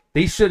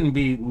 they shouldn't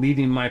be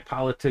leading my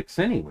politics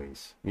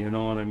anyways. You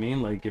know what I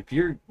mean? Like, if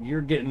you're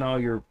getting all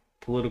your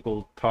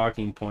political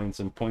talking points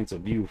and points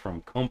of view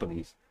from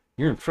companies,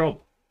 you're in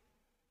trouble.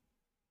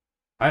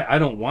 I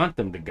don't want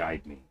them to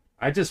guide me.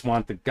 I just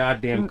want the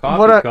goddamn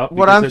coffee cup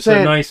because it's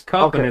a nice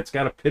cup and it's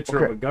got a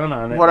picture of a gun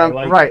on it.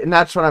 Right, and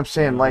that's what I'm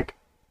saying. Like,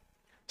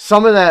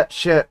 some of that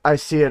shit, I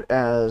see it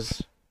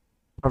as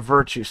a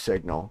virtue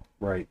signal.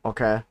 Right.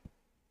 Okay?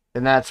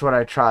 And that's what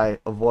I try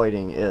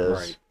avoiding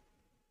is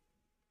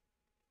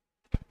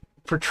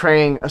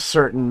portraying a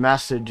certain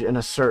message in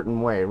a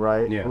certain way,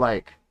 right? Yeah.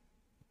 Like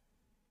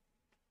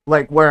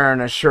wearing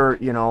a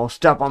shirt, you know,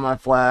 step on my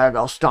flag,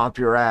 I'll stomp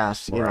your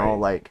ass, you know,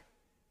 like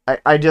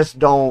I just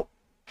don't.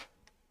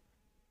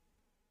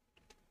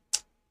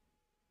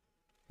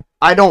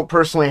 I don't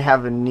personally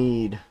have a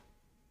need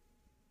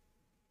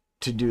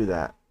to do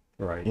that.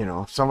 Right. You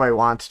know, if somebody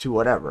wants to,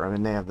 whatever. I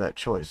mean, they have that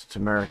choice. It's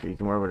America. You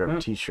can wear whatever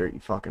t-shirt you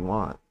fucking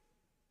want.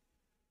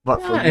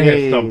 But for me, I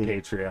have some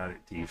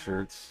patriotic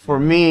t-shirts. For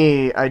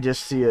me, I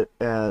just see it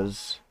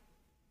as,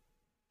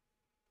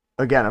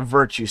 again, a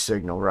virtue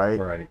signal, right?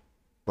 Right.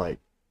 Like,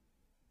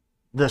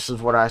 this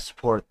is what I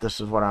support. This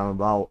is what I'm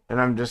about.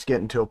 And I'm just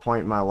getting to a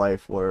point in my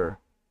life where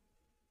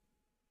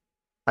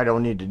I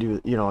don't need to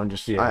do, you know, I'm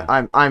just,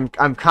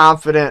 I'm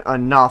confident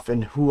enough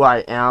in who I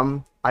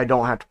am. I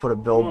don't have to put a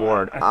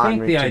billboard on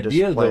me to display it. I think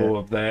the idea, though,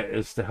 of that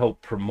is to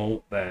help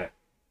promote that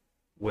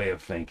way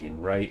of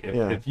thinking, right?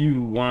 If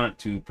you want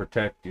to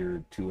protect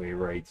your 2A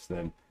rights,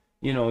 then,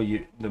 you know,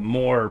 the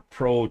more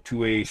pro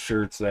 2A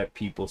shirts that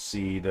people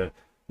see,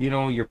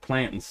 you're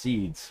planting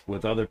seeds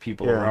with other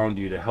people around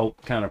you to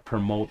help kind of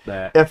promote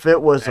that. If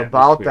it was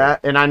about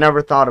that, and I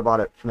never thought about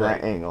it from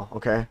that angle,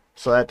 okay?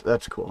 So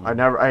that's cool. I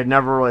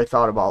never really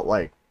thought about,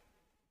 like,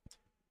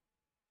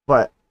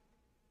 but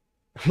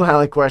my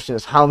only question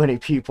is how many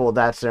people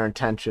that's their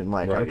intention.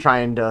 Like, I'm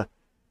trying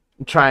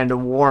to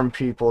warn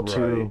people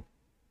to.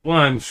 Well,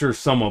 I'm sure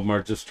some of them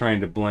are just trying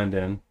to blend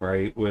in,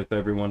 right, with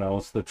everyone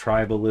else. The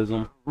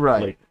tribalism,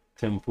 like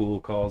Tim Pool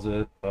calls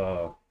it.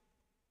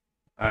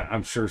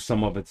 I'm sure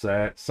some of it's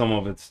that. Some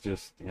of it's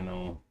just, you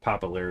know,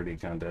 popularity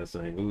contest.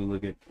 Like, ooh,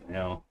 look at, you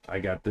know, I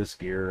got this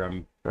gear.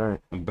 I'm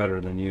better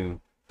than you.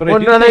 But I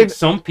do think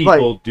some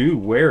people do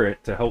wear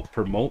it to help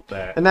promote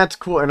that. And that's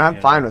cool, and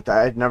I'm fine with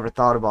that. I'd never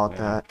thought about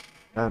that.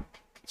 I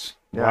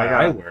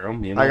wear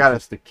them, you know,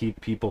 just to keep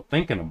people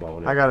thinking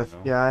about it. I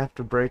have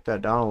to break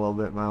that down a little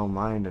bit in my own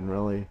mind and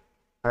really,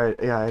 I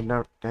had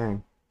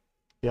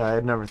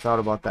never thought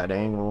about that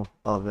angle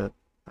of it.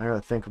 I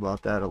gotta think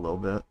about that a little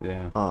bit.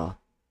 Yeah.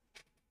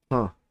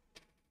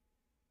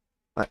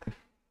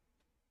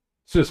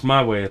 It's just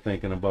my way of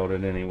thinking about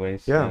it,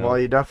 anyways. Yeah, well,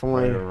 you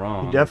definitely, right or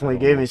wrong, you definitely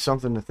gave know. me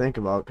something to think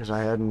about because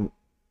I hadn't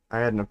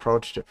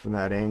approached it from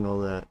that angle.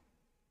 That,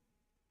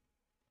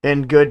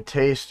 in good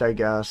taste, I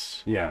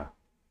guess. Yeah.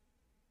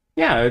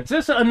 Yeah, it's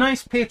just a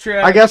nice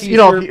patriotic I guess, you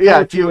know,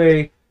 t-shirt, if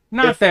you,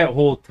 not if, that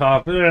whole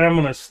tough, I'm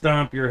gonna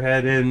stomp your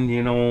head in,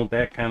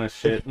 that kind of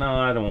shit. No,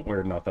 I don't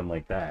wear nothing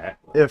like that.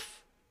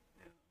 if,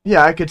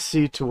 yeah, I could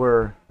see to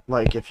where,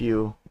 like, if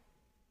your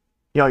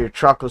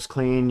truck was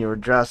clean, you were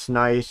dressed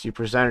nice, you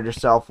presented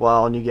yourself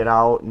well, and you get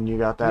out and you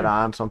got that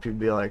on, some people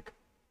be like,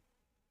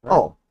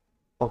 oh,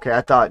 okay,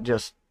 I thought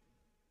just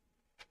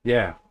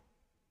Yeah.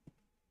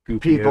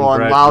 Goofy people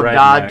on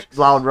rednecks.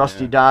 loud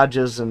rusty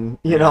Dodges, and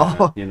you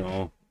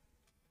know,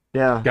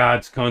 yeah,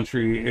 God's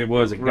country. It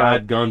was a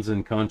God, guns,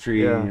 and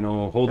country. Yeah.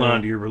 Hold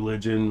on to your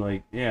religion.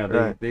 Like,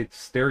 they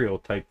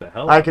stereotype the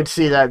hell. I could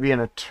see that being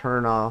a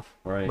turnoff.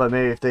 Right. But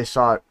maybe if they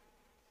saw it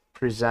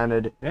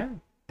presented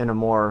in a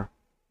more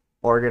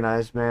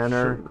organized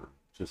manner,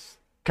 just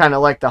kind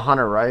of like the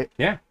hunter, right?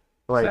 Yeah.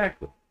 Like,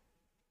 exactly.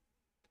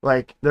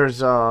 Like there's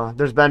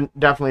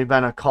definitely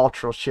been a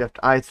cultural shift,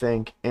 I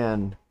think,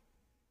 in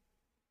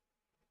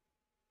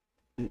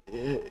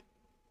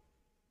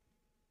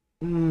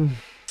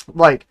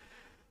like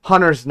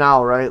hunters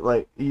now, right?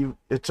 Like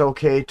it's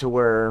okay to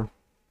wear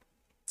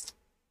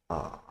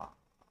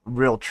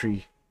real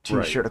tree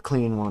t-shirt, a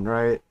clean one,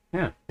 right?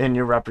 Yeah. And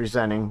you're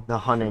representing the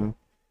hunting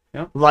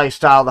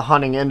lifestyle, the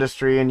hunting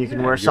industry, and you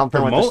can wear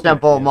something with the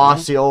simple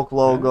Mossy Oak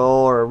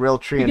logo or a real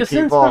tree. Because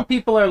and some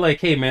people are like,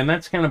 hey man,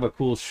 that's kind of a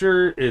cool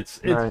shirt. It's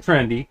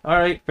trendy. All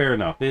right, fair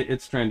enough.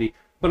 It's trendy.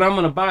 But I'm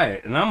gonna buy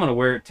it and I'm gonna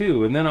wear it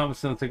too. And then all of a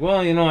sudden it's like, well,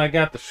 I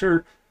got the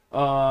shirt,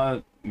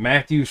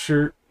 Matthew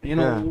shirt.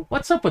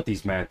 What's up with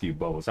these Matthew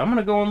bows? I'm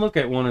gonna go and look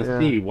at one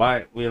and see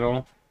why.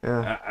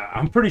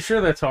 I'm pretty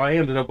sure that's how I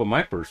ended up with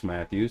my first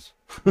Matthews.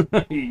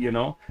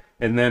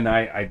 And then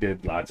I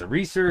did lots of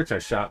research. I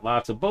shot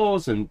lots of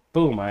bows, and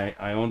boom, I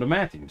owned a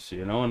Matthews.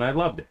 And I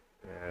loved it.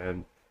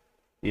 And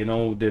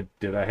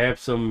did I have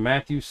some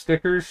Matthews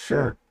stickers?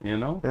 Sure.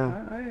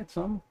 I had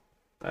some.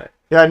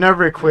 I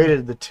never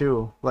equated the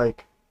two,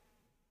 like,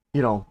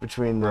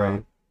 between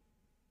the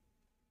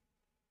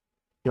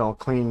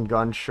clean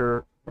gun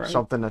shirt,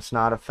 something that's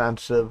not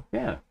offensive,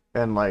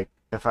 and like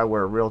if I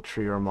wear a real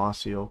tree or a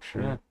Mossy Oak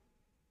shirt. Yeah.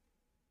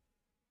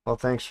 Well,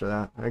 thanks for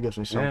that. That gives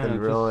me something to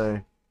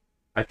really.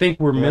 I think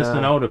we're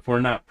missing out if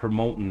we're not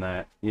promoting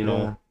that.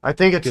 I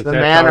think it's the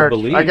manner.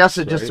 I guess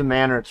it's just the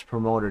manner it's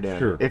promoted in.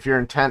 Sure. If your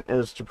intent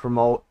is to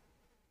promote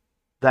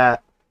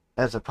that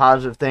as a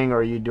positive thing, or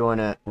are you doing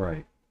it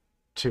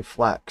to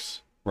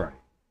flex? Right.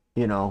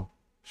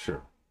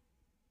 Sure.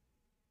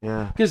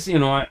 Yeah. Because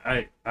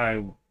I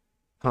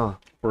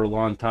for a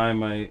long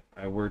time I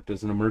worked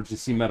as an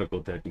emergency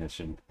medical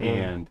technician,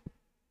 and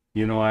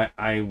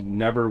I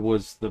never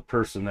was the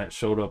person that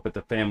showed up at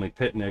the family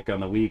picnic on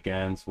the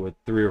weekends with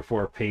 3 or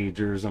 4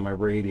 pagers on my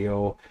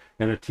radio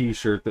and a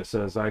t-shirt that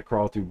says I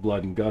crawl through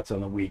blood and guts on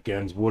the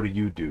weekends. What do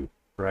you do?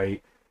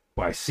 Right.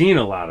 Well, I seen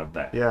a lot of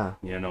that. Yeah.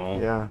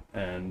 Yeah.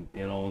 And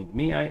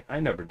me, I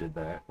never did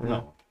that. Yeah.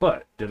 No.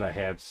 But did I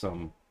have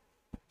some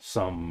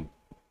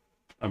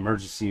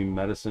emergency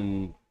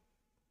medicine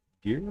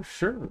gear?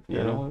 Sure.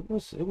 It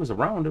was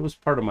around. It was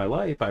part of my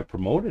life. I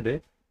promoted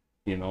it.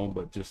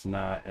 But just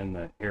not in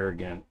the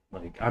arrogant,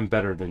 like, I'm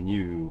better than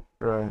you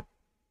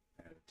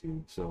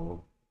attitude.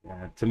 So,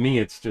 to me,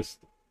 it's just,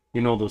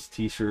 those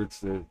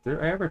t-shirts,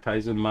 they're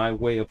advertising my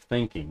way of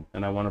thinking,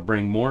 and I want to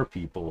bring more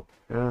people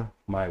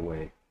my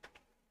way.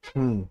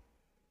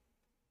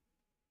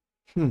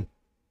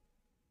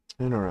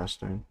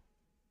 Interesting.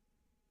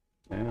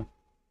 Yeah.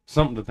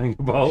 Something to think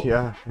about.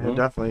 Yeah,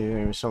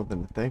 definitely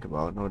something to think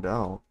about, no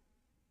doubt.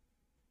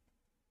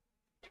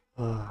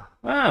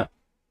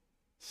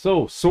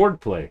 So,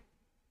 swordplay.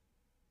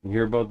 You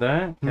hear about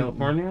that?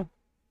 California?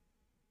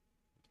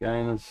 Guy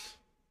and his...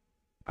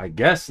 I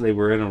guess they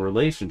were in a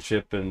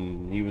relationship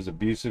and he was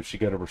abusive. She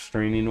got a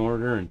restraining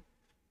order and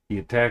he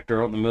attacked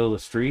her out in the middle of the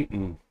street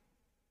and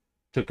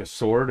took a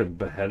sword and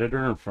beheaded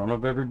her in front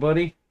of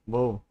everybody.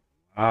 Whoa.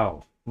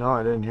 Wow. No,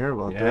 I didn't hear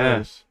about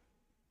this.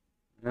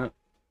 Yeah.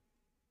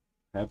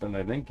 Happened,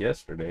 I think,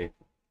 yesterday.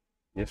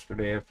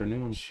 Yesterday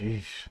afternoon.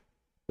 Sheesh.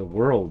 The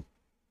world.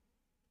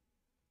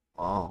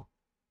 Wow.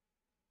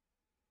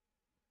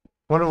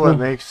 Wonder what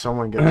makes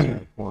someone get to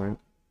that point.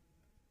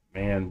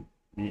 Man,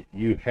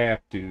 you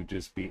have to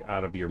just be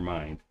out of your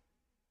mind.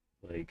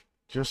 Like,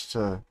 just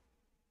to...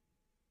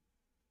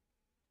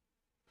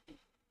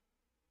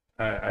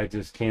 I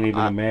just can't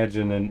even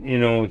imagine. And,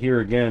 here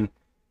again,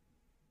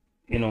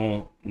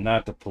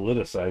 not to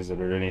politicize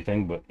it or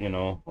anything, but,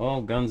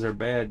 guns are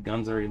bad,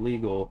 guns are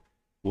illegal.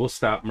 We'll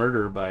stop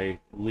murder by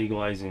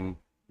legalizing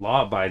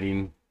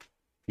law-abiding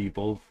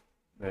people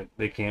that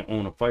they can't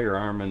own a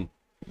firearm. And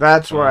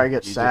that's where I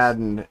get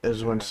saddened,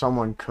 is when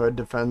someone could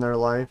defend their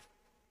life.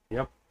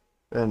 Yep.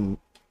 And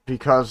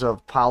because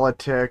of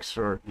politics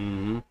or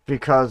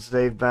because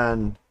they've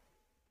been...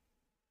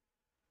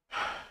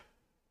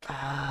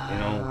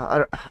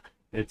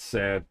 it's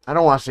sad. I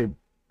don't want to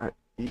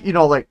say... you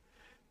know, like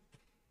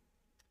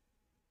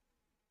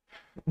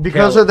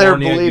because of their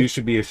California, belief, you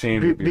should be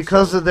ashamed of yourself.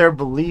 because of their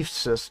belief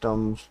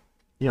systems,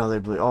 you know, they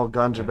believe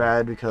guns are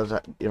bad because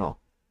you know,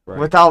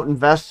 without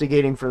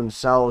investigating for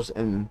themselves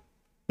and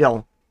you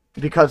know,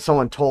 because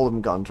someone told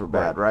them guns were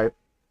bad, right?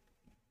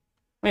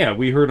 Yeah,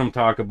 we heard them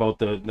talk about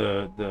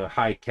the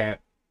high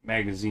cap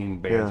magazine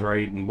bans,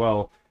 right? And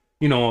well,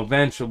 you know,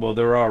 eventually, well,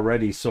 there are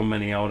already so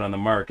many out on the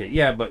market.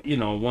 Yeah, but you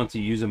know, once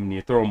you use them and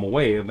you throw them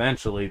away,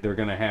 eventually they're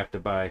gonna have to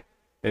buy.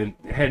 And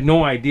had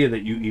no idea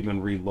that you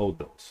even reload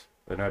those.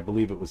 And I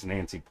believe it was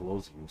Nancy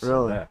Pelosi who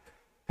said that.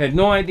 Had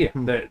no idea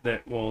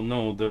that well,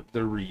 no,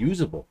 they're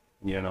reusable.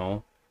 You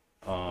know,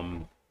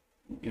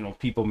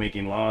 people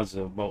making laws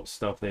about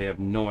stuff they have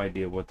no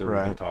idea what they're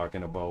even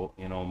talking about.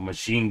 You know,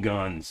 machine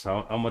guns.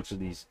 How much of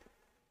these,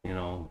 you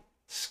know,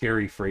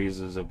 scary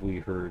phrases have we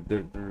heard?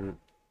 They're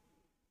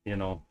you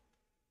know,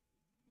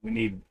 we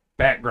need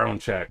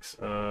background checks.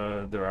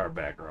 There are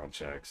background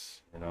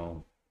checks. You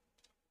know,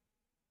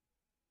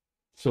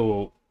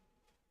 so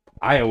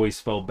I always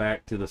fell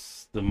back to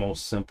the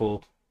most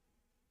simple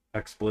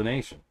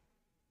explanation.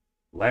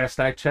 Last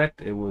I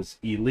checked, it was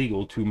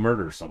illegal to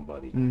murder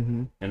somebody.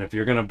 Mm-hmm. And if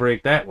you're going to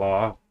break that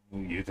law,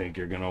 you think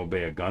you're going to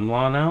obey a gun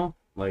law now?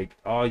 Like,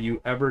 all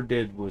you ever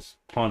did was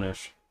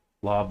punish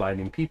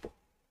law-abiding people.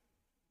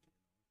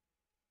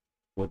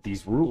 With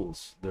these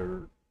rules,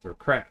 they're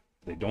crap.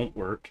 They don't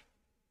work.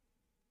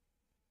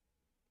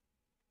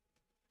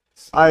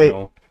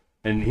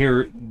 And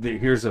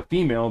here's a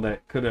female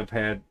that could have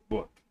had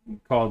what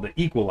called the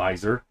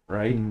equalizer,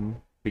 right? Mm-hmm.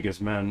 Because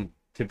men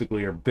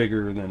typically are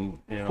bigger than,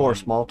 you know,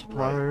 force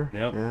multiplier. Right?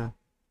 Yep. Yeah.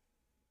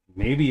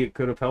 Maybe it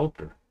could have helped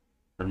her,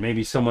 or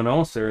maybe someone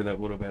else there that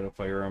would have had a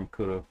firearm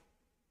could have.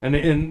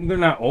 And they're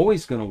not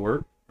always going to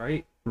work,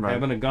 right?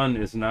 Having a gun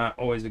is not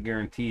always a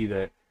guarantee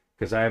that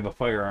because I have a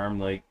firearm,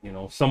 like, you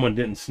know, someone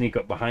didn't sneak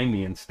up behind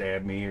me and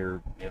stab me,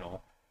 or, you know,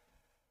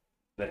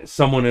 that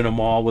someone in a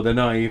mall with a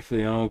knife,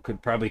 you know,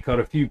 could probably cut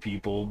a few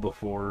people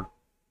before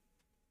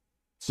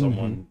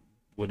someone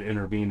would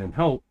intervene and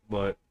help,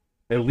 but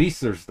at least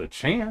there's the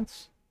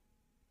chance.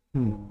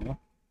 And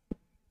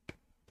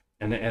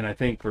I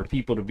think for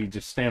people to be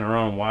just standing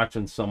around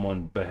watching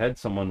someone behead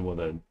someone with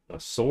a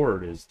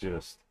sword is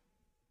just,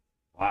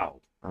 wow.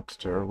 That's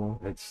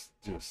terrible. It's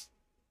just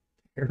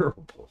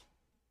terrible.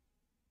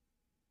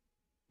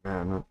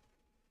 Man.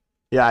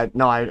 Yeah,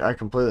 I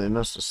completely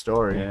missed the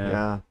story.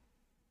 Yeah,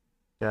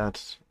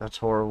 that's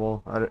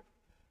horrible. I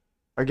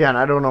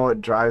don't know what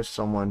drives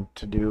someone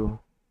to do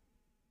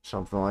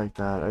something like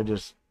that. I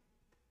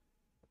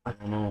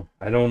don't know.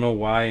 I don't know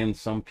why in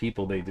some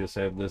people they just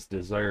have this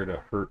desire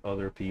to hurt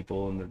other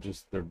people, and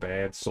they're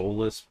bad,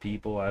 soulless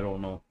people. I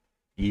don't know.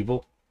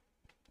 Evil,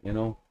 you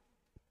know?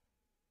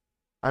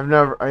 I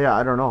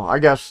don't know. I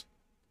guess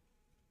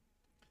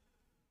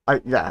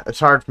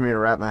it's hard for me to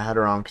wrap my head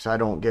around because I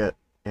don't get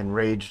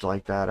enraged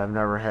like that. I've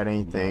never had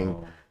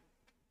anything,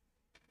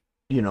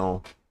 you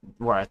know,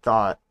 where I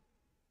thought,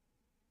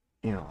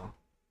 you know,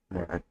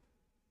 I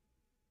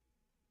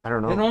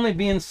don't know. It'd only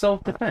be in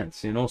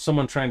self-defense, you know,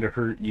 someone trying to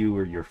hurt you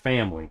or your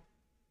family.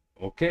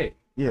 Okay.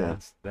 Yeah.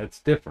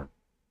 That's different.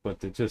 But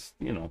to just,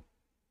 you know.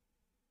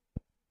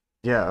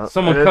 Yeah.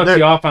 Someone cuts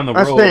you off on the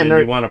road and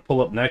you want to pull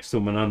up next to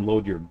them and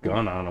unload your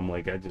gun on them.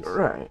 Like, I just.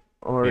 Right.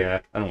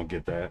 I don't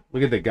get that.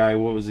 Look at the guy,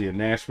 what was he, in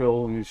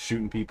Nashville? He was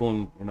shooting people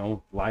and, you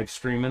know, live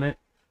streaming it.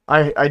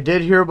 I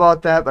did hear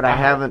about that, but I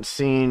haven't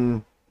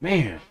seen.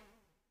 Man.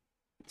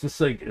 It's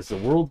just like, is the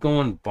world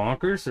going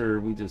bonkers, or are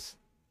we just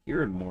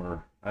hearing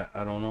more?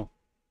 I don't know.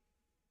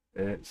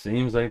 It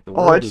seems like the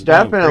world it's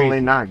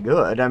definitely not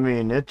good. I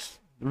mean,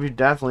 we've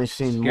definitely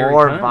seen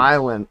more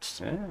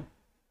violence. Yeah.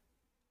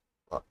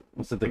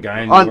 Was it the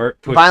guy in New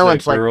York pushed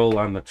that girl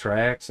on the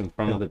tracks in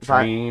front of the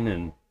train?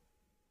 And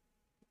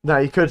now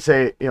you could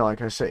say, you know,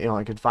 like I said, you know,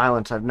 like it's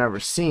violence I've never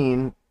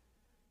seen,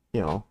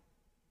 you know.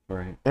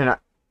 Right. And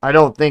I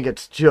don't think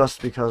it's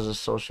just because of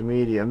social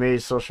media. Maybe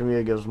social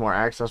media gives more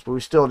access, but we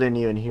still didn't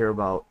even hear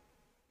about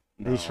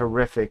these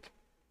horrific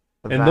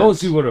events. And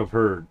those you would have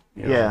heard.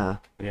 You know?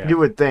 Yeah. You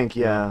would think,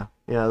 yeah,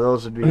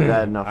 those would be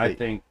bad enough. I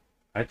think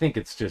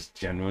it's just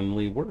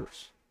genuinely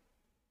worse.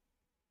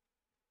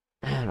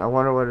 Man, I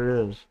wonder what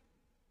it is.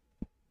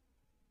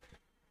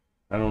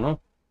 I don't know.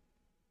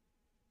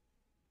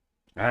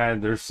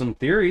 There's some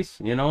theories,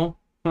 you know.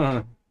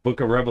 Book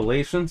of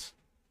Revelations.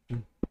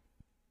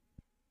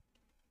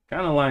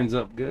 Kind of lines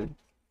up good.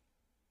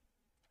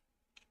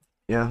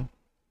 Yeah.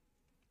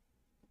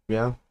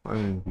 Yeah, I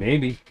mean,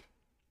 maybe.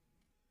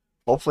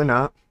 Hopefully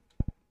not.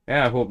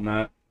 Yeah, I hope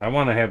not. I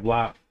want to have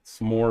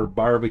lots more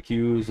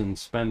barbecues and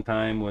spend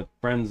time with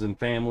friends and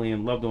family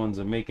and loved ones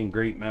and making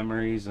great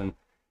memories and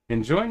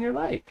enjoying your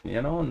life,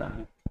 you know.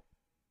 And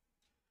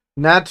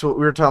that's what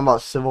we were talking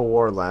about, Civil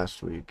War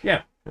last week.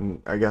 Yeah.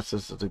 And I guess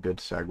this is a good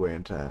segue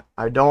into that.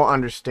 I don't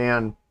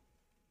understand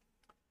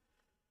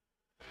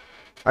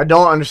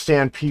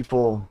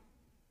people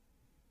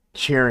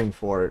cheering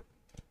for it.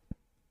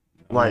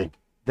 Like,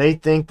 they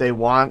think they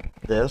want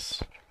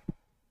this.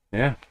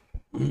 Yeah.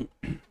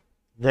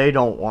 They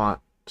don't want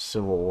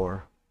Civil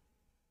War.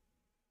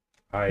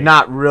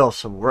 not real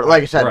subversive.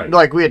 Like I said, right.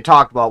 like we had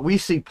talked about, we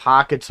see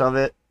pockets of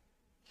it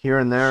here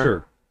and there.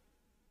 Sure.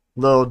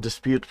 Little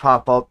disputes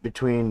pop up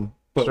between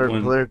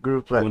certain political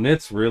groups. But when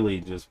it's really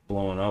just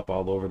blowing up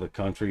all over the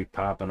country,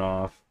 popping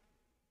off,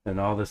 in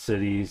all the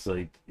cities,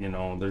 like, you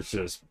know, there's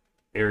just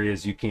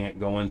areas you can't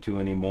go into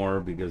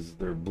anymore because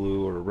they're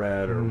blue or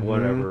red or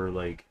whatever.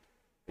 Like,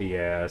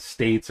 yeah,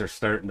 states are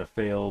starting to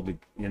fail.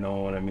 You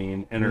know what I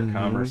mean?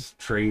 Intercommerce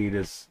trade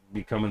is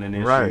becoming an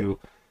issue. Right.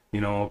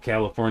 You know,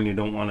 California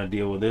don't want to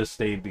deal with this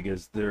state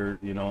because they're,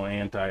 you know,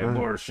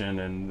 anti-abortion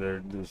and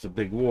there's a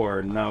big war.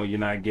 And now you're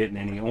not getting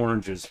any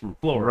oranges from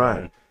Florida. Right.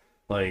 And,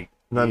 like,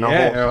 then all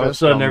of a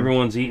sudden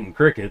everyone's eating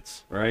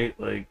crickets, right?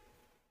 Like,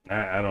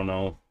 I don't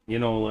know. You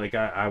know, like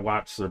I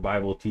watch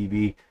survival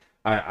TV.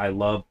 I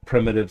love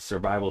primitive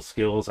survival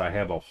skills. I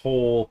have a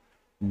whole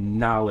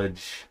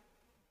knowledge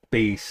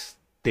base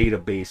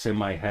database in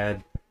my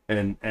head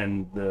and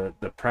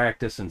the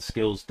practice and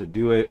skills to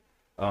do it.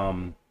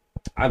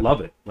 I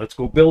love it. Let's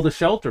go build a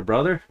shelter,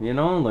 brother. You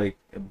know, like,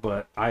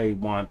 but I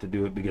want to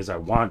do it because I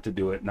want to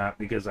do it, not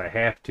because I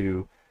have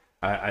to.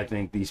 I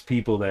think these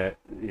people that,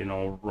 you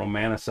know,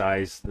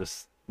 romanticize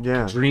this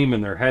dream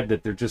in their head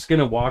that they're just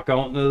gonna walk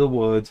out into the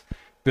woods,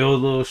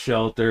 build a little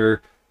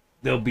shelter,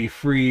 they'll be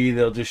free,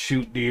 they'll just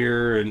shoot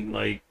deer and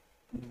like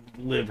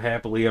live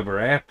happily ever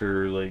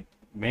after. Like,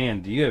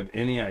 man, do you have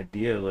any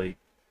idea? Like,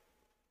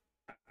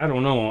 I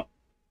don't know.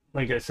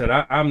 Like I said,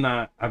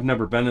 I've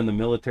never been in the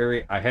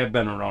military. I have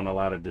been around a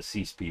lot of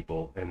deceased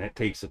people, and it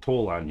takes a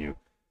toll on you.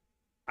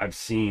 I've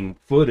seen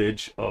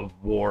footage of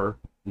war.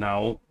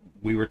 Now,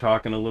 we were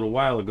talking a little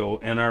while ago,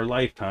 in our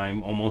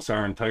lifetime, almost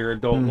our entire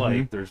adult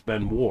life, there's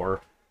been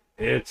war.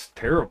 It's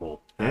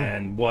terrible.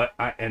 And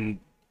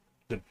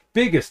the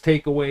biggest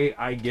takeaway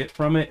I get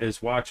from it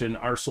is watching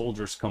our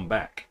soldiers come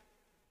back.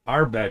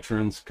 Our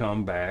veterans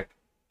come back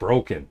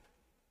broken.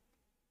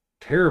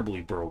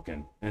 Terribly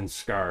broken and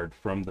scarred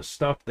from the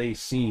stuff they've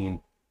seen.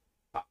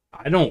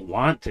 I don't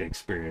want to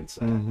experience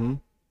that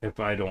if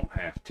I don't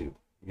have to.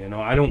 You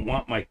know, I don't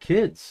want my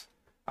kids.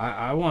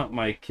 I want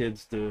my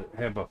kids to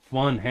have a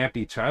fun,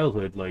 happy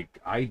childhood like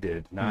I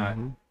did,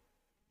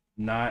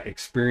 not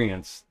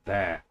experience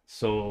that.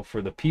 So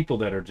for the people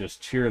that are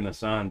just cheering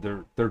this on,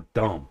 they're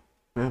dumb.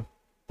 Yeah.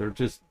 They're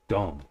just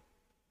dumb.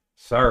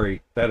 Sorry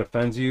if that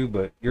offends you,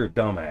 but you're a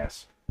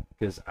dumbass.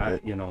 Because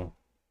you know,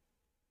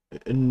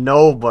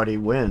 nobody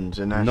wins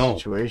in that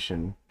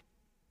situation.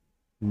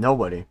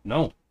 Nobody.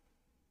 No.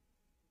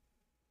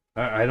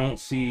 I don't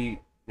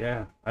see.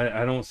 Yeah,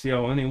 I don't see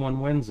how anyone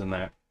wins in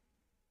that.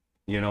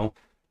 You know,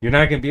 you're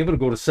not going to be able to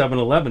go to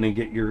 7-Eleven and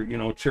get your, you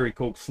know, Cherry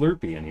Coke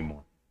Slurpee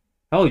anymore.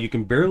 Hell, you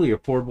can barely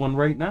afford one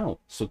right now.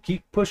 So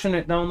keep pushing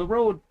it down the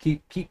road.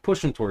 Keep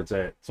pushing towards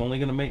that. It's only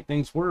going to make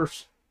things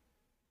worse.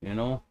 You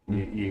know,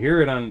 you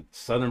hear it on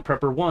Southern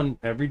Prepper 1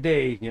 every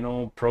day. You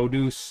know,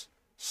 produce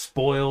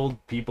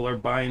spoiled. People are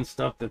buying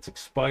stuff that's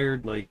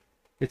expired. Like,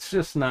 it's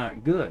just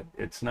not good.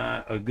 It's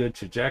not a good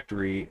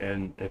trajectory.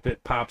 And if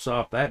it pops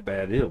off that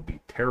bad, it'll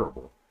be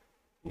terrible.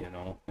 You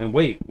know, and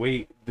wait,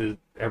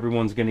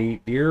 everyone's going to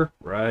eat deer?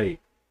 Right.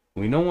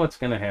 We know what's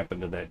going to happen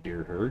to that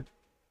deer herd.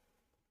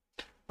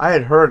 I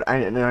had heard,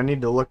 and I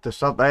need to look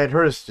this up, I had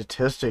heard a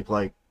statistic,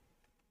 like,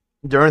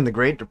 during the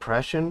Great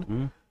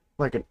Depression,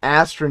 like an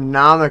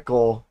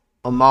astronomical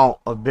amount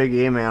of big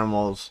game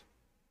animals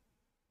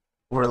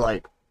were,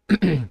 like,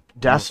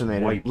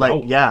 decimated.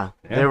 Like,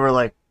 they were,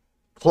 like,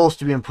 close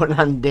to being put on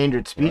the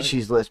endangered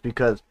species list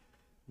because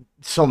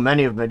so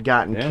many of them had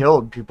gotten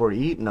killed. People were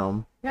eating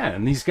them. Yeah,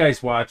 and these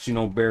guys watch, you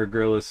know, Bear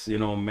Grylls, you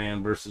know,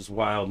 Man versus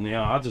Wild, and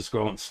I'll just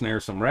go out and snare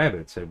some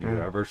rabbits. Have you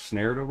ever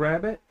snared a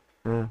rabbit?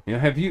 You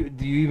know, do you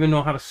even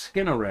know how to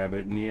skin a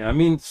rabbit? And I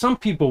mean, some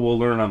people will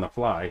learn on the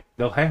fly.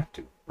 They'll have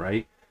to,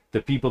 right?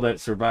 The people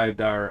that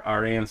survived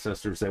our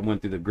ancestors that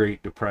went through the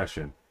Great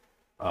Depression,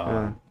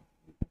 they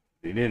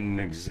didn't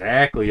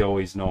exactly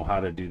always know how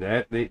to do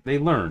that. They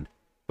learned,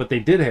 but they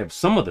did have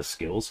some of the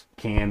skills,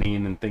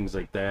 canning and things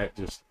like that.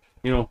 Just,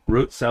 you know,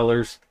 root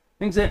cellars,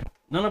 things that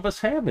none of us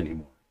have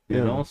anymore.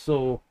 You know,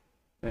 so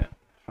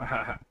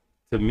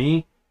to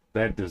me,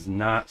 that does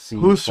not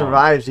seem Who fun.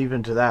 survives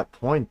even to that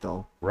point,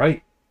 though?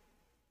 Right.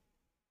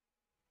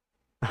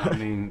 I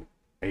mean,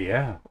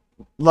 yeah.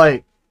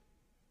 Like,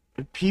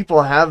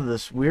 people have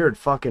this weird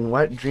fucking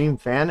wet dream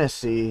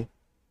fantasy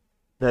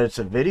that it's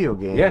a video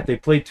game. Yeah, they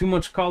play too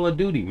much Call of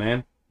Duty,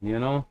 man. You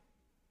know?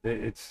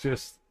 It's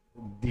just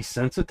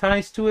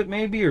desensitized to it,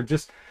 maybe, or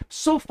just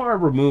so far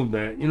removed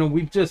that, you know,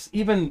 we've just,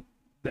 even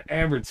the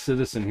average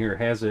citizen here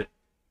has it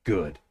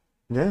good.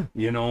 Yeah.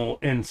 You know,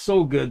 and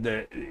so good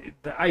that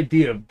the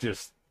idea of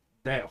just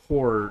that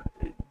horror,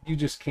 you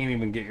just can't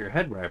even get your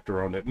head wrapped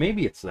around it.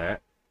 Maybe it's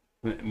that.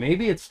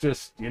 Maybe it's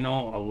just, you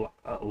know,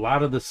 a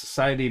lot of the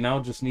society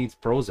now just needs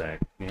Prozac.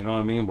 You know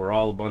what I mean? We're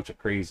all a bunch of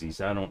crazies.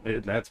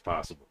 That's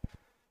possible.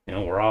 You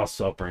know, we're all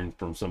suffering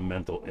from some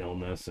mental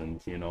illness, and,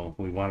 you know,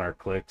 we want our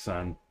clicks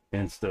on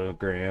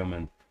Instagram,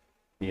 and,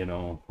 you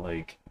know,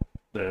 like,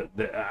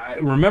 I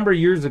remember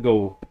years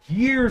ago,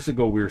 we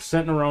were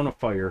sitting around a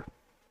fire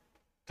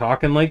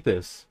talking like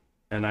this,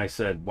 and I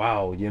said,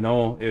 wow,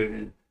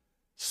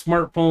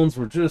 smartphones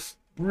were just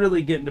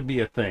really getting to be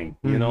a thing,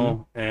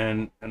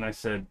 and I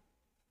said,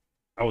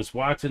 I was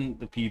watching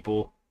the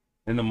people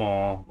in the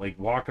mall, like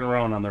walking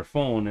around on their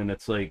phone, and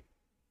it's like,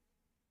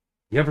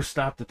 you ever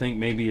stop to think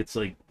maybe it's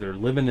like they're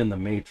living in the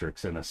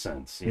Matrix in a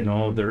sense,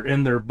 they're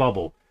in their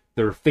bubble,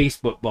 their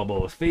Facebook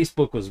bubble.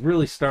 Facebook was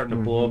really starting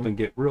to blow up and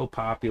get real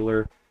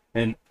popular,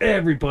 and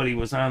everybody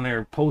was on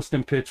there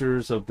posting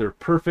pictures of their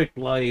perfect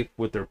life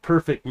with their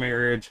perfect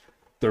marriage,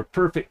 their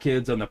perfect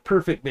kids on the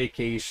perfect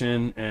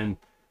vacation. And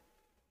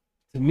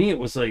to me, it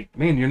was like,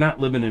 man, you're not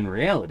living in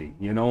reality,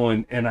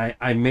 and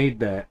I made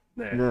that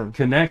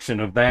connection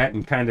of that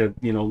and kind of,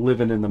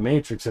 living in the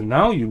Matrix. And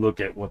now you look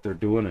at what they're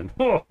doing and,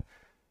 oh,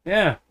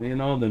 yeah, the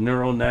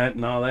neural net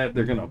and all that,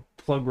 they're going to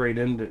plug right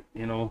into,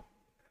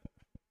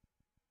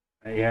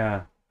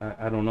 yeah,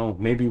 I don't know.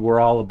 Maybe we're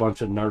all a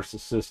bunch of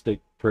narcissistic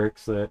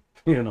pricks that,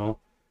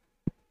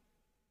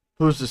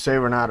 Who's to say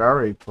we're not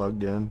already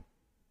plugged in?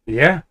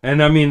 Yeah,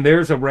 and I mean,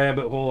 there's a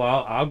rabbit hole.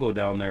 I'll go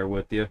down there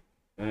with you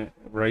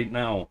right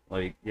now.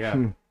 Like,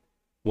 yeah,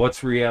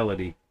 what's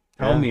reality?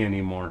 Tell me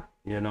anymore,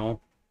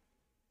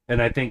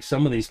 And I think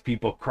some of these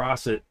people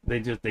cross it.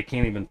 They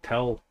can't even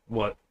tell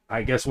what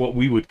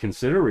we would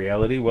consider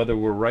reality, whether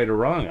we're right or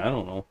wrong. I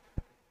don't know.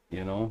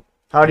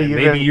 How do you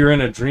maybe you're in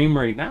a dream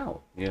right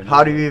now?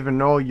 How do you even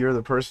know you're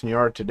the person you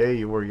are today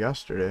you were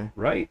yesterday?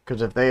 Right.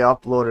 Because if they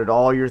uploaded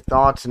all your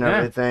thoughts and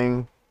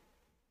everything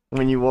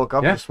when you woke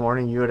up this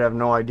morning, you would have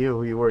no idea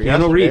who you were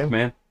yesterday. Keanu Reeves,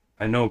 man.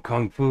 I know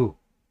Kung Fu.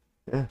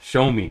 Yeah.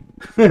 Show me.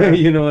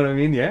 You know what I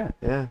mean? Yeah.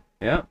 Yeah.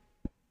 Yeah.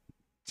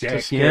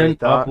 Jack in,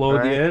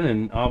 upload you in,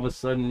 and all of a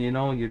sudden,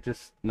 you're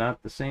just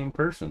not the same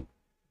person.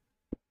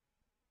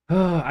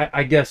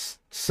 I guess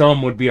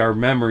some would be our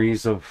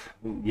memories of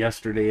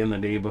yesterday and the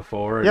day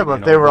before. Yeah,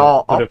 but if they were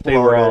all uploaded. If they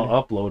were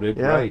all uploaded,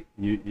 right?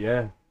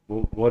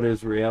 Well, what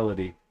is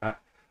reality?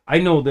 I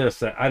know this,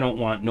 that I don't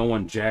want no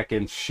one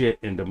jacking shit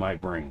into my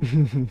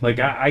brain. Like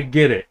I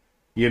get it,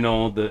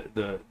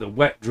 the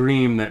wet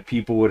dream that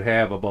people would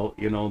have about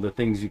the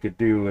things you could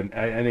do, and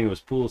I think it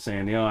was Poole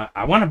saying,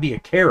 I want to be a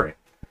carrot,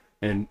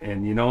 and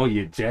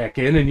you jack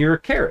in and you're a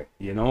carrot,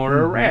 or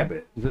a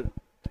rabbit.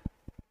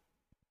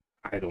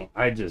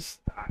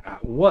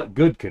 What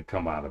good could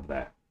come out of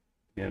that?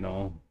 I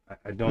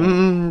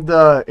don't.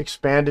 The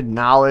expanded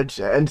knowledge,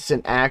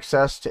 instant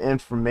access to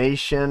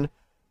information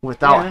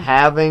without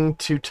having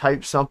to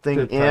type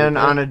something in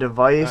on a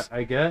device.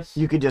 I guess.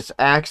 You could just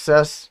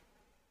access.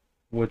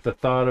 With the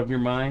thought of your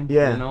mind,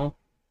 To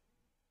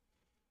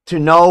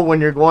know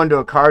when you're going to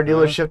a car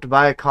dealership to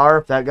buy a car,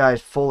 if that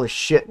guy's full of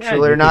shit,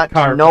 truly or not,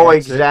 to know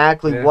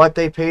exactly what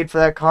they paid for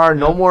that car.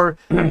 No more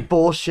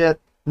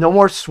bullshit. No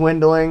more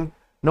swindling.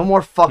 No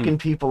more fucking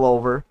people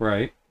over.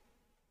 Right.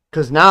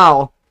 Because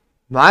now,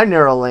 my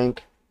Neuralink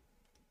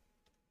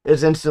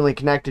is instantly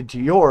connected to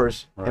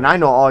yours, and I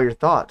know all your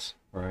thoughts.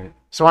 Right.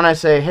 So when I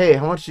say, hey,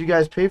 how much did you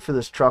guys pay for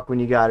this truck when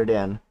you got it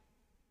in?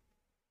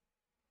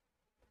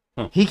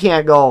 He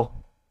can't go,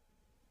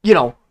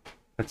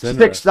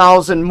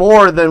 6,000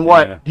 more than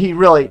what he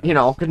really,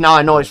 because now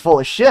I know he's full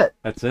of shit.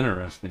 That's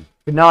interesting.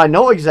 But now I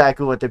know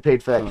exactly what they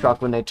paid for that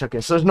truck when they took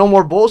it. So there's no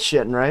more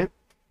bullshitting, right?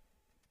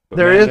 But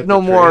there is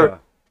no more...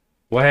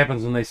 What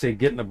happens when they say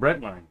get in the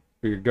bread line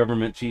for your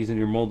government cheese and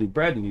your moldy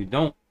bread and you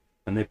don't,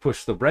 and they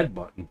push the bread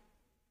button?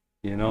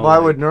 Why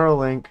would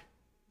Neuralink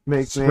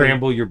make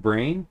scramble your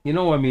brain?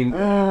 I mean,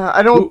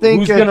 I don't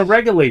think who's going to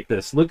regulate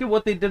this? Look at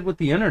what they did with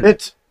the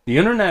internet. The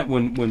internet,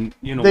 when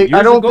years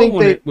ago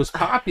when it was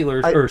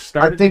popular or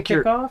started to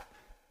kick off,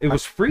 it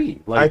was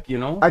free. I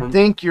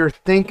think you're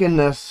thinking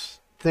this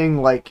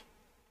thing like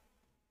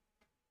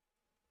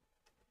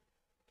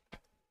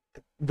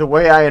the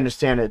way I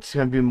understand it. It's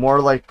going to be more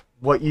like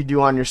what you do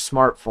on your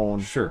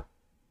smartphone. Sure.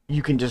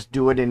 You can just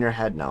do it in your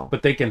head now.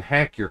 But they can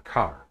hack your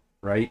car,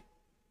 right?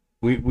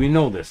 We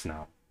know this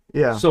now.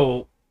 Yeah.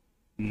 So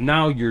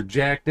now you're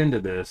jacked into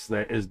this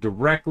that is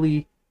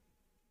directly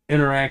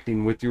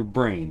interacting with your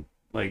brain,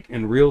 like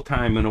in real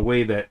time, in a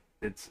way that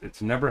it's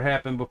never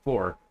happened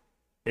before.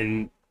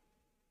 And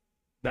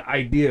the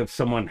idea of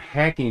someone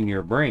hacking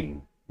your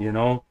brain,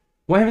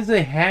 what happens if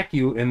they hack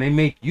you and they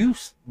make you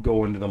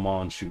go into the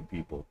mall and shoot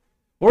people?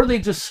 Or they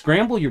just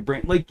scramble your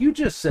brain. Like you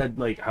just said,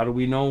 like, how do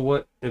we know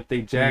what if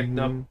they jacked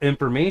up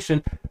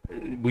information?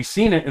 We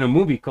seen it in a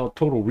movie called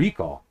Total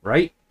Recall,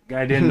 right?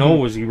 Guy didn't know,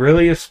 was he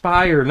really a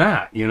spy or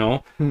not,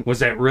 Was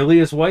that really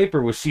his wife,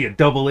 or was she a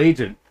double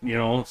agent,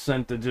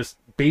 sent to just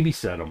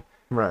babysit him?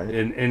 Right.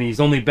 And he's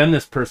only been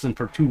this person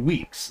for 2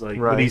 weeks. Like,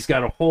 but he's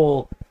got a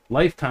whole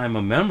lifetime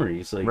of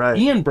memories. Like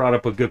Ian brought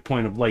up a good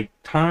point of like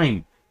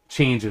time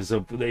changes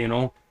of,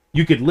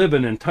 you could live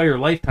an entire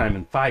lifetime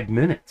in 5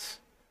 minutes.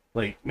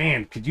 Like,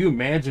 man, could you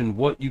imagine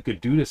what you could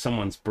do to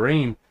someone's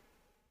brain?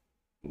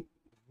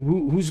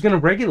 Who's going to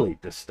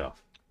regulate this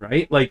stuff,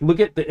 right? Like, look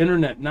at the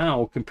internet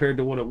now compared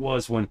to what it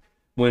was when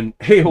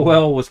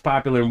AOL was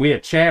popular and we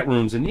had chat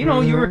rooms and,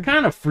 you were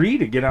kind of free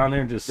to get on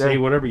there and just say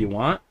whatever you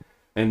want.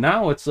 And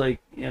now it's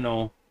like,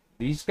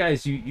 these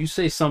guys, you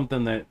say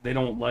something that they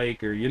don't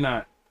like, or you're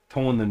not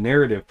towing the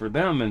narrative for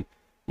them, and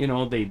you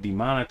know, they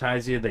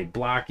demonetize you, they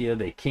block you,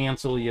 they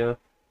cancel you.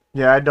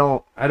 Yeah, I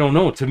don't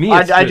know. To me,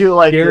 I do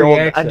like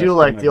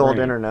the old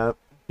brain. internet.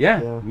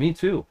 Yeah, me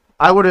too.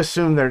 I would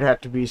assume there'd have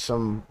to be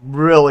some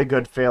really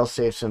good fail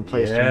safes in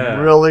place, some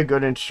really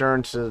good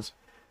insurances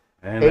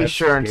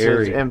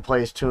in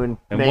place to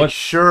make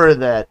sure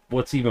that.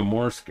 What's even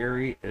more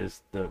scary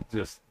is the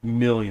just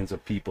millions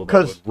of people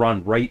that would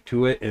run right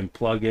to it and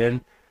plug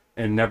in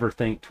and never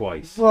think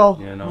twice. Well,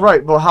 you know?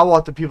 Right, but how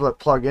about the people that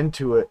plug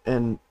into it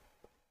and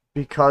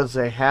because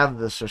they have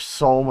this are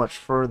so much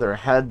further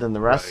ahead than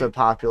the rest of the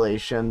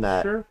population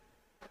that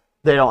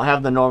they don't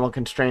have the normal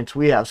constraints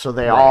we have, so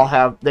they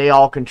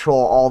all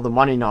control all the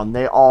money now, and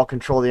they all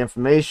control the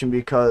information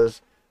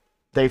because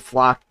they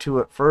flock to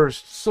it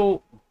first.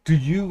 So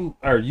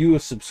are you a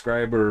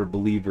subscriber or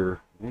believer?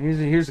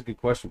 Here's a good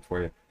question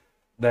for you.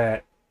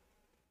 That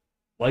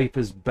life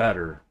is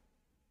better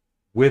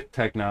with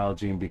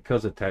technology and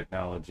because of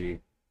technology.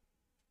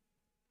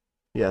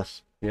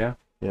 Yes. Yeah?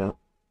 Yeah,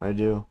 I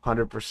do.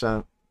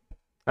 100%.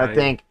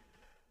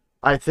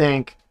 I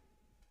think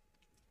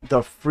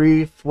the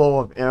free flow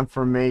of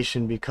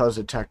information because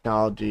of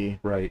technology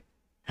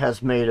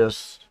has made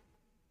us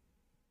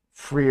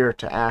freer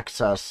to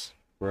access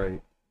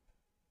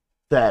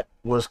that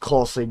was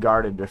closely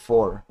guarded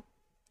before,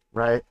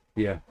 right?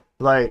 Yeah.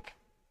 Like,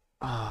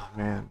 oh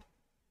man,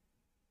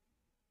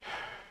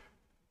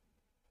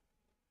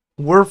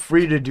 we're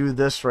free to do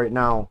this right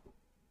now.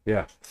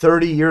 Yeah.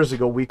 30 years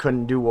ago, we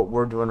couldn't do what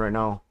we're doing right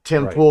now.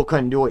 Tim Pool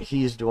couldn't do what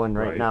he's doing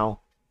right now,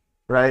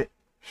 right?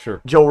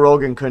 Sure. Joe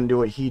Rogan couldn't do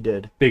what he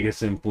did.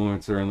 Biggest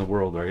influencer in the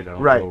world right now.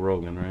 Right. Joe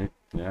Rogan, right?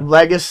 Yeah.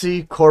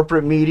 Legacy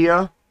corporate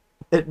media,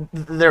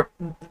 they're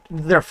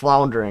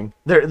floundering.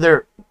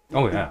 They're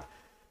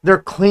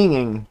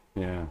clinging.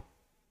 Yeah.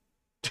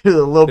 To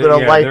the little bit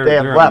of life they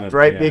have left,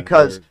 right?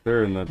 Because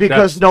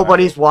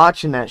nobody's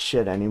watching that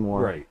shit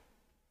anymore. Right.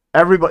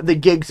 Everybody, the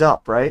gig's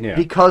up, right? Yeah.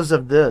 Because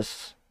of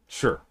this.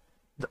 Sure.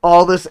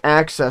 All this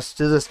access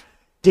to this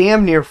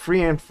damn near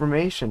free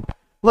information.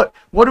 Look,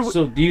 what do we...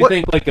 So do you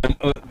think like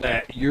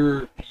that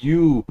your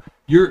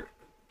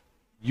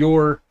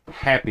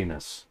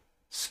happiness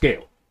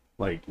scale,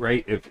 like,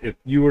 right? If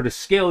you were to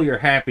scale your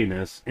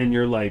happiness in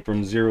your life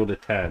from 0 to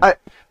 10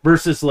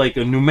 versus like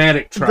a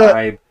nomadic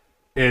tribe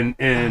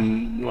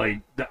in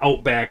like the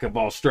outback of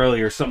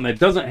Australia or something that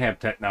doesn't have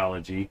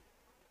technology,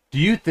 do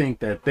you think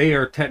that they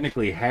are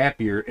technically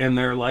happier in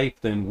their life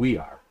than we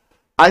are?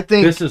 I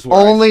think this is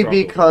only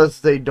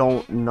because they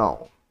don't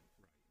know.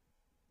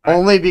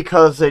 Only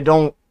because they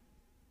don't,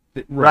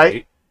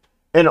 right?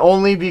 And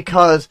only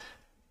because,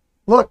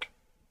 look,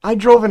 I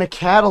drove in a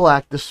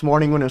Cadillac this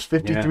morning when it was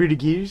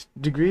 53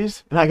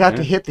 degrees, and I got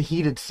to hit the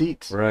heated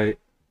seats. Right.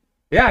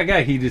 Yeah, I got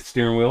a heated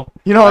steering wheel.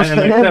 You know what I'm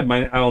saying? Like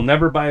I said, I'll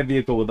never buy a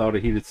vehicle without a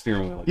heated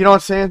steering wheel. You know what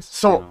I'm saying?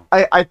 So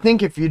I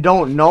think if you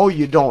don't know,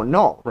 you don't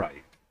know.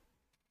 Right.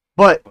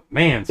 But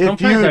man,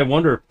 sometimes I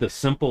wonder if the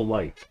simple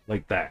life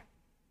like that,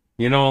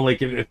 you know,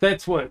 like if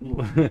that's what,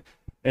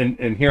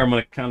 and here I'm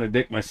going to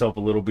contradict myself a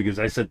little because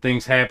I said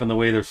things happen the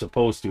way they're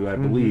supposed to, I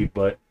believe,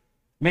 but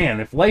man,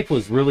 if life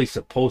was really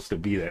supposed to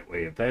be that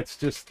way, if that's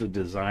just the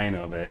design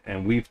of it,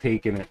 and we've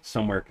taken it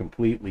somewhere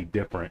completely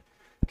different,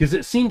 because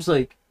it seems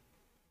like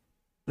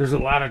there's a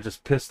lot of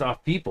just pissed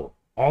off people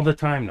all the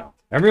time now.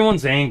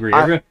 Everyone's angry.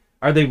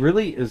 Are they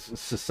really, is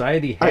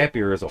society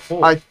happier as a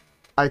whole? I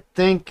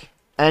think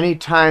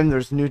anytime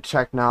there's new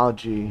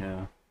technology,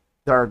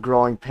 there are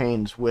growing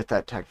pains with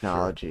that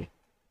technology. Sure.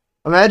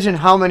 Imagine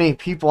how many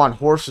people on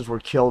horses were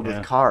killed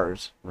with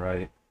cars.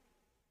 Right.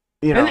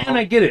 You know, and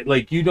I get it.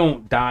 Like, you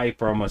don't die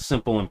from a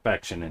simple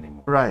infection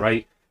anymore.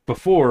 Right.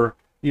 Before,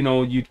 you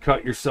know, you'd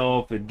cut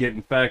yourself, it'd get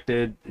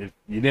infected. If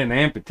you didn't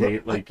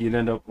amputate, you'd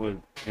end up with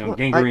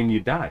gangrene,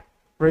 you'd die.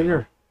 Right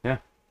here. Yeah.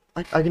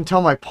 I can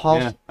tell my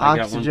pulse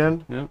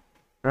oxygen. Yeah.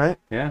 Right?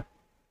 Yeah.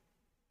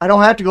 I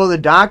don't have to go to the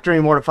doctor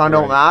anymore to find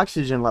out my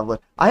oxygen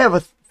level. I have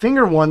a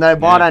finger one that I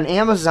bought on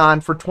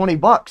Amazon for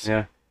 $20.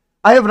 Yeah.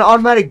 I have an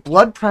automatic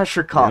blood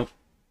pressure cuff. Yep.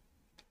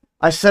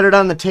 I set it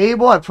on the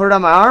table. I put it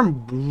on my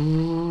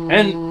arm.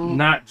 And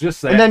not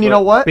just that. And then you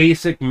know what?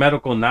 Basic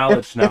medical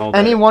knowledge now. If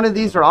any one of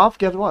these are off,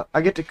 guess what?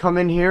 I get to come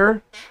in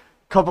here,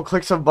 couple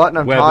clicks of a button.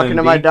 I'm talking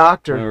to my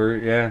doctor.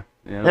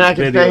 And I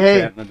can say,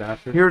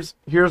 hey,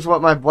 here's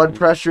what my blood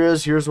pressure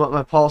is. Here's what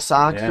my pulse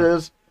ox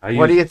is.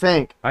 What do you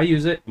think? I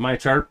use it. My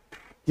chart.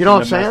 You know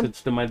what I'm saying?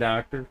 Message to my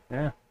doctor.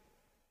 Yeah.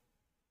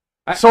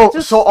 So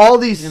all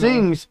these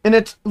things,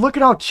 and look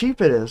at how cheap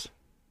it is.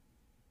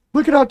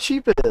 Look at how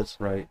cheap it is.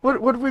 Right.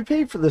 What do we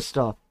pay for this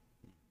stuff?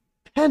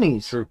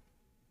 Pennies. True.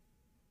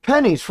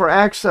 Pennies for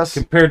access.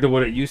 Compared to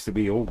what it used to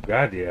be. Oh,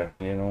 God, yeah.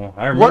 You know,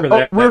 I remember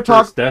that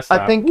first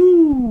desktop. I think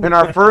in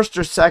our first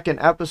or second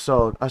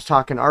episode, I was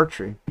talking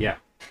archery. Yeah.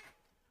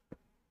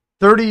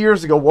 30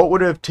 years ago, what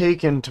would it have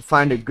taken to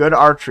find a good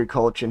archery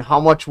coach, and how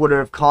much would it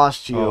have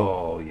cost you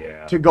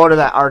to go to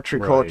that archery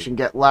coach and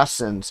get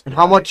lessons, and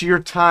how much of your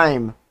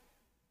time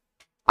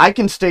I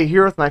can stay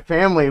here with my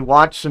family,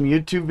 watch some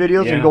YouTube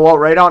videos, Yeah. and go out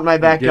right out in my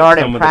backyard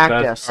Get some and of the best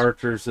practice.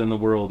 archers in the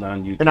world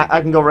on YouTube. And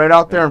I can go right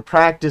out there and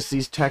practice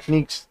these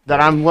techniques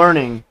that I'm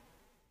learning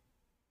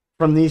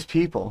from these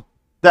people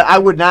that I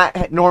would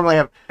not normally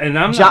have. And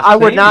I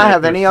would not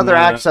have any other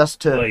access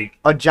to like,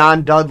 a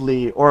John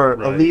Dudley or a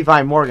Right.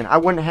 Levi Morgan. I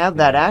wouldn't have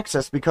that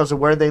access because of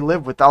where they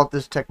live without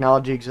this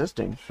technology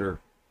existing. Sure.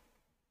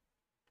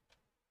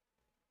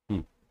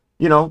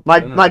 You know,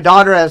 my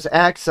daughter has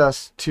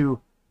access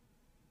to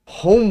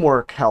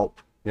homework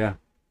help. Yeah.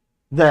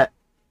 That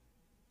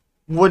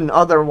wouldn't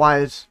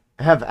otherwise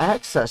have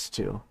access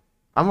to.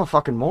 I'm a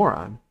fucking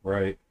moron.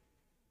 Right.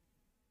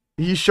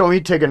 You show me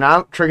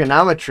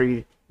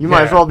trigonometry, you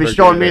might as well be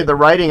showing me the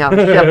writing on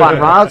the ship on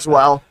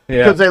Roswell,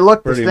 because they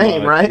look the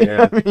same, much, right?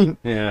 Yeah. I mean,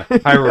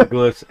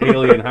 hieroglyphs,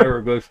 alien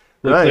hieroglyphs,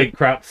 look like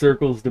crop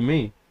circles to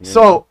me.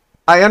 So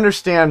I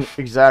understand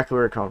exactly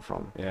where it comes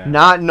from. Yeah.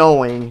 Not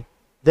knowing,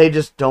 they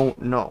just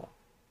don't know.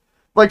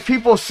 Like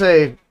people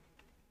say,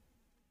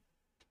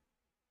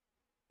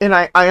 and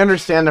I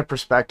understand the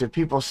perspective.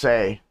 People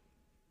say,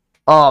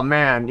 "Oh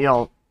man, you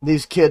know,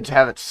 these kids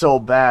have it so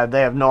bad.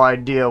 They have no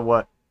idea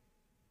what."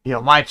 You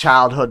know, my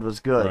childhood was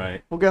good.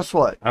 Right. Well, guess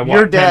what? I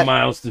walked 10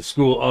 miles to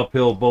school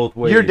uphill both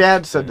ways. Your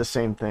dad said the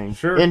same thing.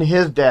 Sure. And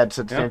his dad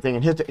said the same thing.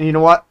 And you know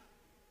what?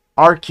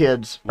 Our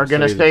kids are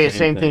going to say the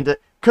same thing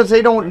because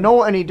they don't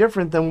know any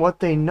different than what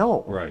they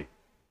know. Right.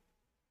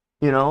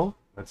 You know?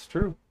 That's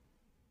true.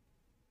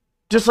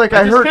 Just like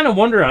I just kind of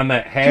wonder on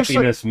that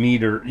happiness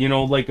meter, you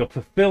know, like a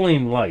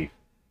fulfilling life.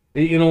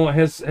 You know,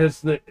 has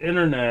the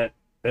internet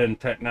and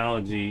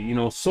technology, you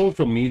know,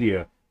 social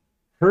media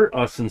hurt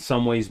us in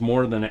some ways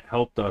more than it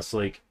helped us.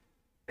 Like,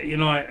 you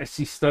know, I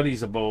see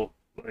studies about,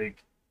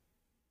 like,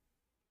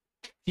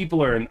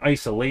 people are in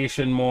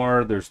isolation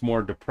more, there's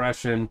more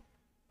depression,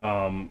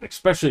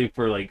 especially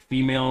for, like,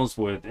 females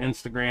with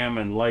Instagram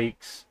and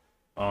likes,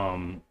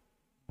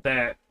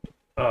 that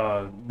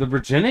the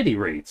virginity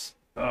rates,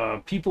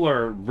 people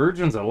are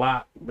virgins a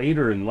lot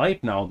later in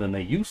life now than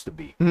they used to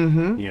be.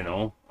 You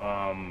know,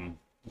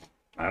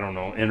 I don't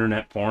know,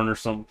 internet porn or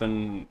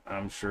something,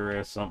 I'm sure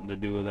has something to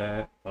do with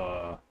that.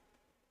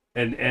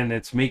 And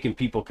it's making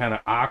people kind of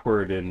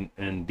awkward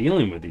in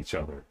dealing with each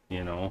other,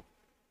 you know.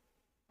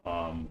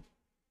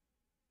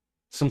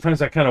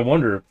 Sometimes I kind of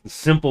wonder if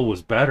simple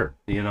was better,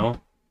 you know.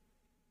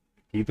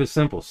 Keep it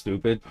simple,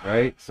 stupid,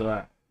 right?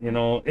 So, you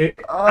know,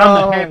 on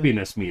the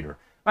happiness meter,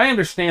 I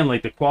understand,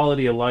 like, the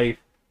quality of life,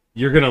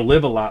 you're going to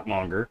live a lot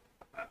longer,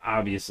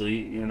 obviously,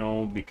 you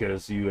know,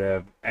 because you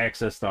have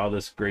access to all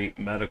this great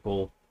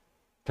medical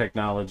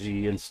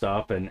technology and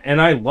stuff, and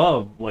I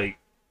love, like,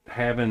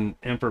 having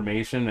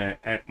information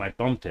at my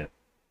thumb tip.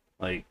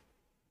 Like,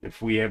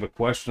 if we have a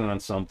question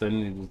on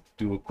something,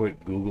 do a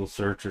quick Google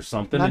search or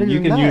something, and you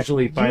can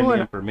usually find the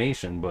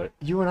information. But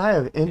you and I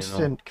have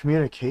instant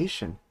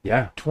communication.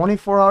 Yeah.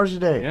 24 hours a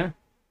day. Yeah.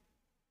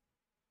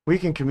 We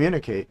can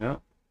communicate. Yeah.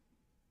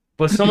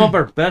 But some of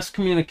our best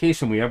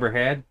communication we ever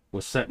had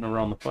was sitting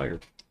around the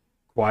fire,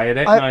 quiet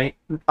at night.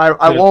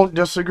 I won't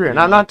disagree, and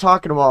I'm not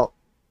talking about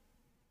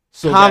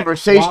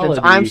conversations.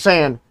 I'm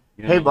saying,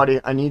 hey,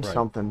 buddy, I need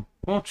something.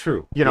 Well,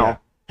 true. You know,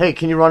 hey,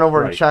 can you run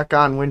over and check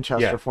on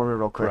Winchester for me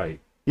real quick? Right.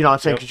 You know what I'm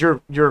saying?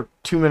 Because you're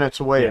 2 minutes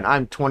away and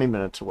I'm 20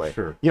 minutes away.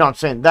 Sure. You know what I'm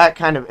saying? That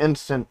kind of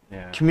instant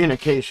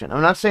communication.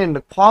 I'm not saying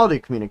the quality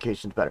of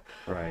communication is better.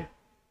 Right.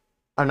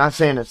 I'm not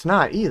saying it's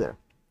not either.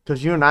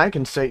 Because you and I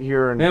can sit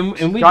here and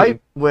Skype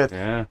with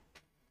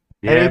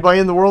anybody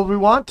in the world we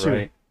want to.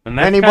 Right.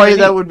 Anybody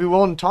that would be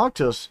willing to talk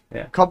to us.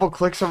 Yeah. A couple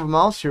clicks of a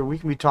mouse here, we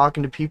can be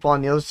talking to people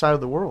on the other side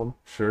of the world.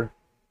 Sure.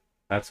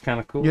 That's kind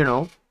of cool. You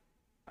know?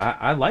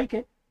 I like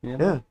it. You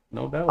know, yeah.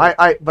 No doubt.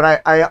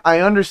 I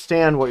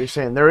understand what you're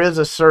saying. There is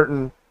a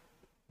certain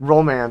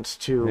romance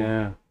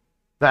to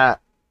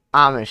that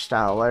Amish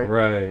style,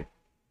 right?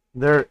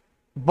 Right.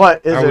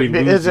 But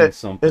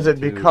is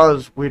it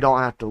because we don't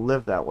have to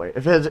live that way?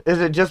 Is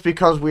it just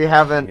because we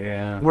haven't?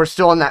 Yeah. We're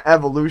still in that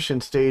evolution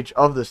stage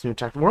of this new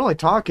tech. We're only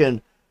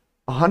talking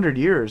 100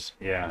 years.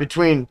 Yeah.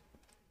 Between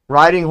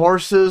riding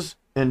horses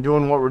and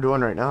doing what we're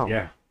doing right now.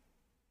 Yeah.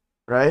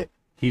 Right.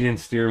 Heated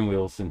steering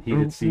wheels and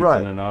heated seats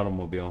in an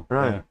automobile.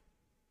 Right.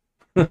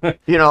 Yeah.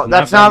 You know,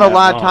 that's not a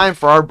lot of time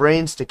for our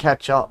brains to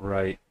catch up.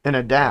 Right. And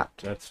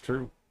adapt. That's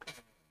true.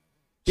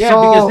 Yeah,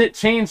 because it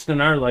changed in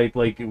our life.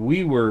 Like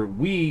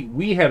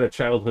we had a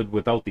childhood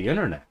without the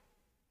internet.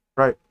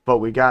 Right. But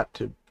we got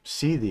to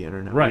see the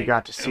internet. Right. We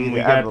got to see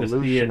the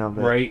evolution of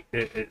it. Right.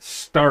 It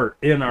start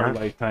in our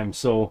lifetime.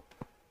 So,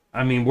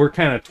 I mean, we're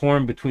kind of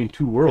torn between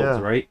two worlds,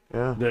 right?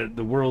 Yeah.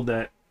 The world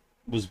that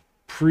was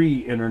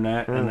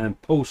pre-internet and then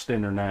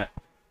post-internet.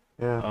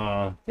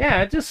 Yeah.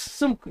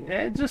 Just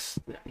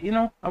you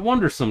know, I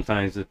wonder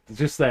sometimes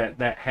just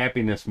that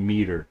happiness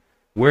meter,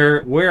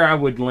 where I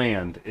would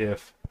land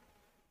if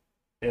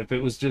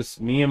it was just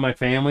me and my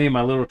family and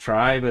my little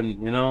tribe,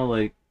 and you know,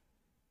 like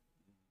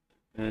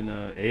in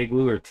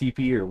igloo or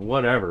teepee or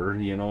whatever,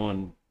 you know,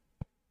 and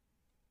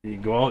you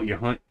go out, you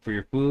hunt for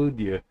your food,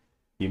 you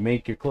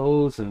make your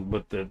clothes,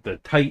 but the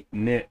tight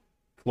knit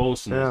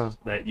closeness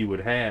that you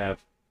would have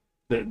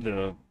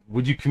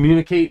would you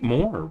communicate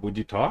more? Would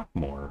you talk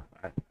more?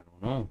 I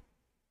don't know.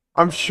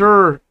 I'm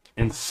sure.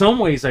 In some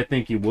ways, I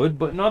think you would,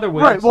 but in other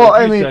ways, Right. Well,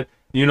 like I you mean, said,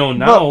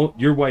 now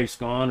your wife's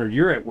gone or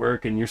you're at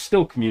work and you're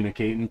still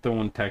communicating,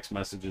 throwing text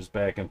messages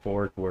back and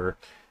forth. Where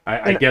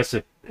I guess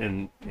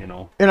and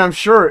I'm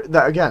sure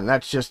that again,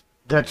 that's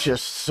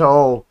just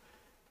so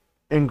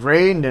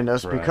ingrained in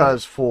us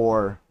because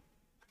for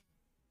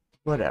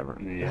whatever,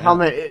 how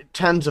many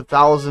tens of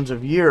thousands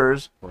of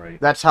years,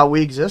 that's how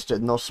we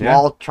existed in those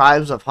small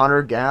tribes of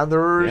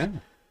hunter-gatherers.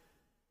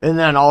 And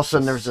then all of a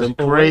sudden there's this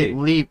great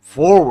leap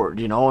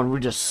forward, and we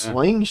just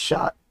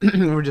slingshot,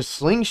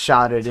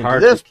 slingshotted into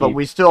this, but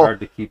we still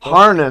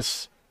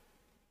harness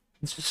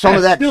some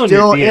of that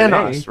still in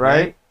us,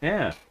 right?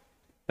 Yeah.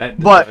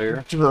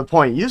 But to the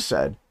point you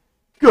said,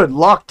 good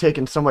luck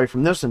taking somebody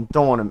from this and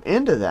throwing them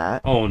into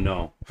that. Oh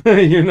no,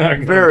 you're not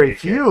gonna very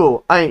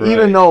few.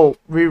 Even though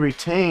we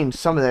retain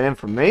some of that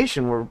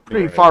information, we're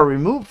pretty far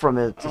removed from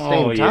it at the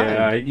same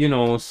time.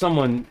 Yeah,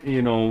 someone,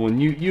 when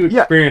you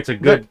experience a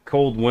good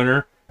cold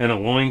winter and a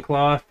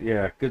loincloth,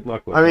 good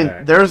luck with that. I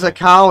mean, there's a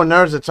cow and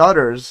there's its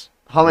udders.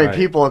 How many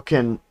people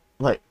can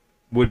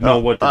would know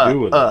what to do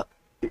with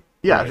it?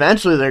 Yeah,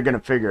 eventually they're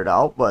gonna figure it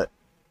out, but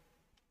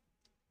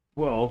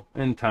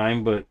in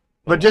time, but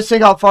just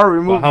think how far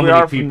removed we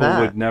are from that. How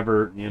many people would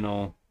never,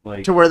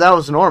 to where that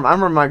was the norm. I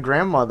remember my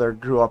grandmother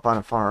grew up on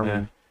a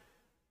farm.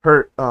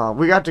 And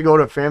we got to go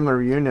to a family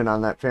reunion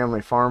on that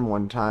family farm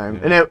one time,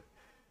 and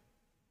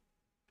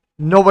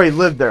nobody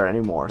lived there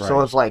anymore. So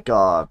it's like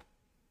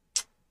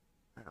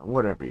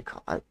whatever you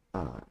call it,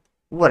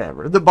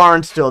 whatever. The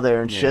barn's still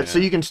there and shit, so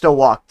you can still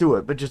walk through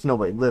it, but just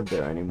nobody lived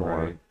there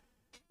anymore.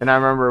 And I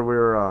remember we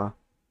were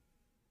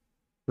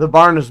the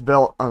barn is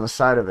built on the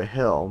side of a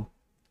hill,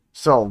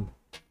 so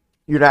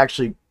you'd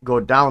actually go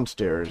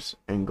downstairs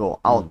and go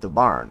out the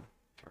barn.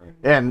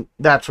 And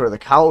that's where the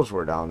cows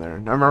were down there.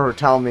 And I remember her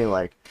telling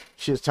me,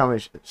 she was telling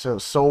me it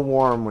was so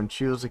warm when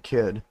she was a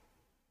kid.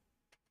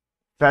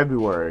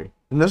 February.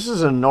 And this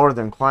is a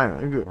northern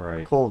climate. It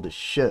get cold as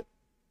shit.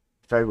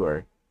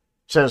 February. It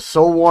says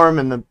so warm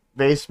in the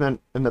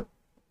basement, in the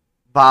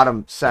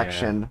bottom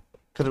section,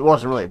 because it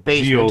wasn't really a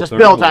basement, just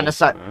built on the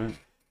side.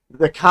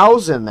 The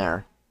cows in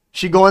there.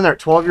 She'd go in there at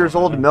 12 years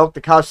old and milk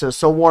the cows. It was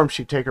so warm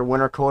she'd take her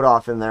winter coat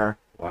off in there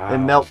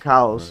and milk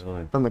cows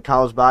from the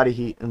cow's body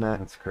heat and that.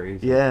 That's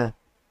crazy. Yeah.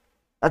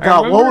 I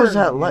thought, what was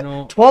that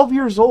like? 12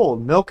 years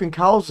old, milking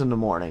cows in the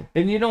morning.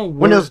 And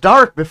when it was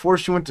dark before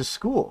she went to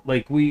school.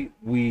 We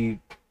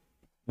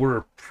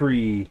were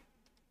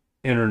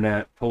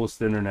pre-internet,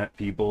 post-internet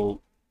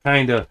people.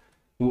 Kind of,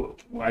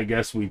 I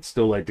guess we'd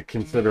still like to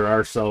consider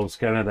ourselves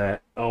kind of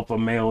that alpha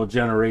male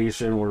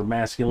generation where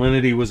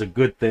masculinity was a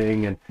good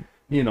thing. And,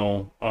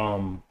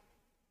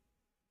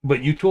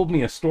 but you told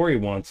me a story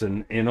once,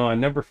 and I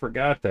never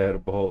forgot that,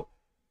 about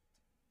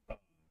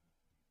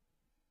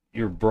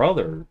your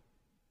brother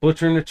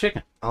butchering a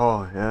chicken.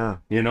 Oh yeah.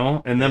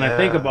 And then I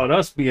think about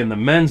us being the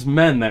men's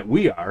men that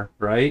we are,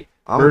 right?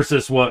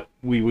 Versus what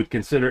we would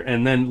consider,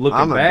 and then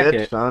looking back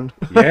at son.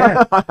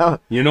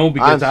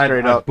 Because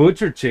I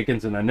butchered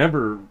chickens and I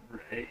never,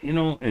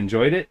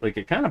 enjoyed it.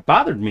 It kind of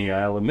bothered me,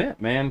 I'll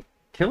admit, man.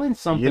 Killing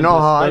something how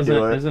I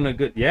do it. Isn't a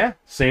good,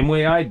 same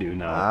way I do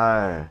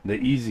now. The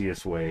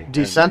easiest way.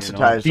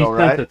 Desensitized,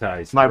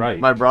 desensitized, right?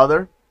 My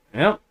brother?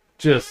 Yep.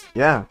 Just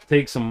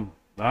take some,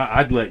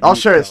 I'll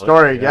share a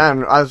story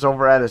again. I was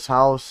over at his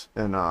house,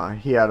 and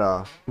he had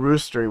a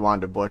rooster he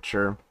wanted to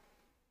butcher,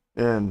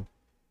 and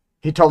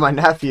he told my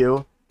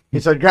nephew,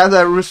 he said, grab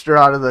that rooster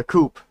out of the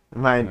coop.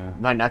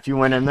 And my nephew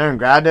went in there and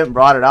grabbed it and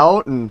brought it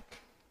out, and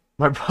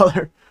my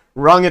brother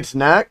wrung its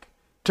neck,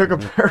 took a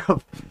pair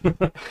of...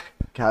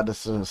 God,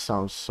 this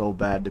sounds so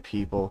bad to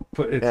people.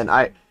 That's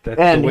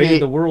the way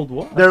the world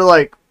was. They're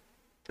like,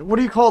 what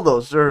do you call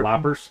those? They're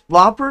loppers.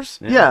 Loppers?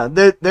 Yeah.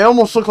 They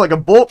almost look like a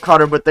bolt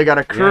cutter, but they got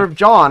a curved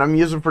jaw, and I'm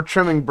using for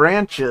trimming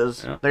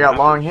branches. They got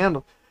long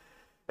handles.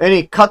 And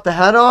he cut the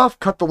head off,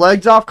 cut the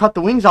legs off, cut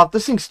the wings off.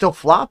 This thing's still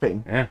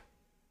flopping. Yeah.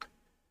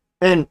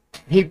 And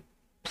he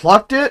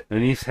plucked it,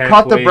 and he's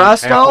cut the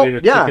breast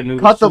out,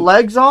 cut the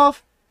legs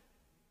off.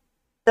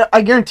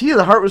 I guarantee you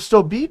the heart was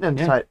still beating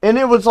inside. And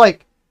it was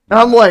like, and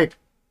I'm like,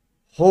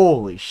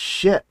 holy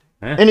shit.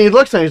 And he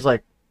looks at me, he's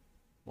like,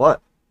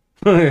 what?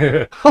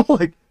 I'm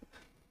like,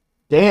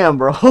 damn,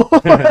 bro.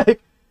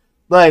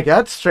 like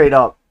that's straight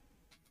up.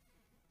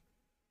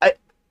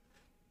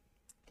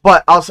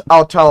 But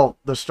I'll tell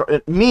the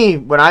story. Me,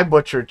 when I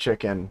butcher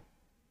chicken,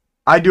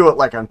 I do it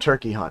like I'm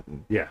turkey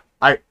hunting. Yeah.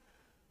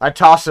 I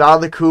toss it out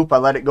of the coop. I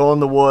let it go in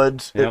the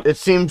woods. Yep. It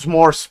seems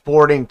more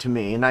sporting to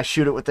me, and I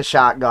shoot it with the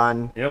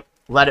shotgun. Yep.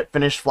 Let it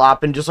finish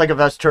flopping, just like if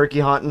I was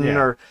turkey hunting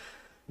or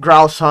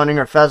grouse hunting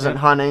or pheasant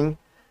hunting,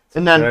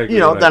 and then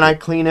then I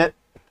clean it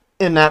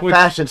in that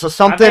fashion. So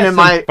something in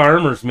my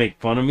farmers make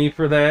fun of me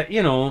for that,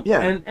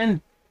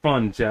 and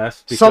fun,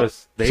 Jess,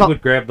 because they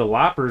would grab the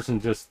loppers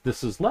and just,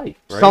 this is life,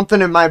 right?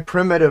 Something in my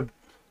primitive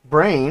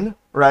brain,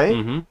 right?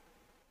 Mm-hmm.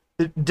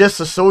 It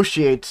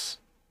disassociates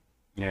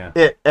Yeah.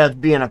 it as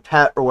being a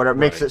pet or whatever. It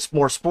makes Right. it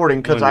more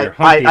sporting because When you're I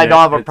hunting don't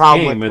have a it's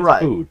problem game, with it's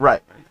right, food.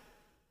 right.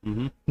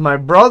 Mm-hmm. My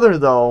brother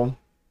though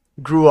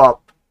grew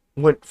up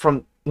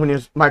from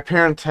when my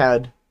parents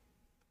had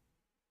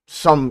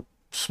some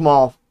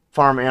small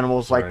farm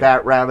animals like Right.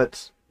 that,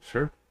 rabbits.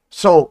 Sure.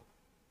 So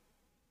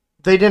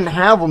they didn't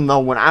have them though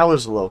when I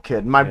was a little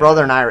kid. My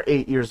brother and I are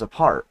 8 years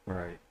apart.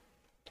 Right.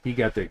 He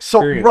got the So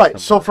experience. right,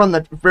 so from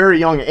the very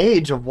young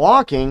age of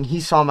walking, he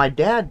saw my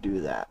dad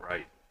do that.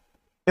 Right.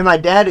 And my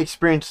dad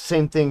experienced the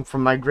same thing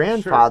from my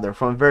grandfather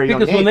from a very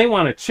young age. Because when they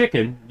want a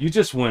chicken, you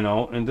just went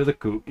out into the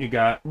coop. You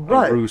got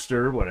Right. a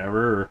rooster,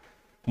 whatever, or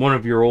one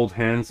of your old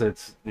hens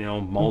that's,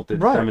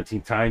 molted Right.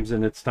 17 times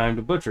and it's time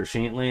to butcher.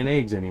 She ain't laying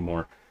eggs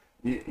anymore.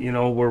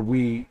 Where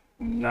we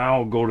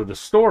now go to the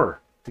store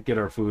to get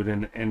our food.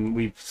 And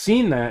we've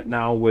seen that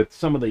now with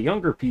some of the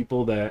younger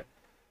people that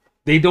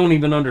they don't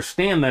even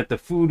understand that the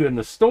food in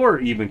the store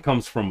even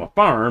comes from a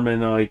farm.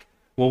 And they're like,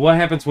 well, what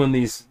happens when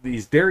these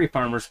dairy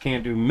farmers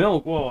can't do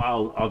milk? Well,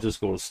 I'll just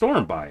go to the store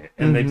and buy it.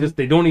 And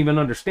they don't even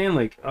understand,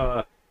 like,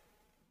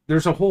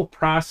 there's a whole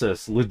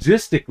process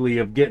logistically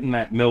of getting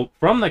that milk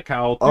from the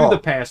cow through the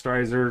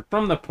pasteurizer,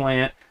 from the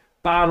plant,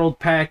 bottled,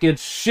 packaged,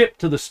 shipped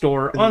to the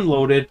store,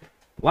 unloaded.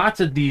 Lots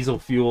of diesel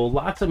fuel,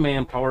 lots of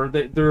manpower.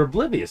 They're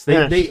oblivious.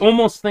 They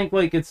almost think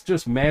like it's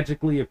just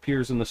magically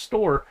appears in the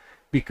store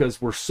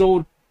because we're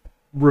so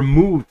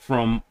removed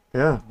from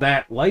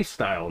that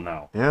lifestyle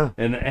now. Yeah.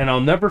 And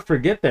I'll never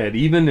forget that.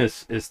 Even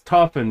as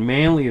tough and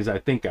manly as I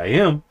think I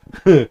am,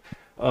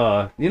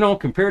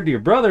 compared to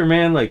your brother,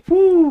 man, like,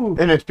 whoo.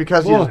 And it's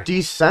because boy.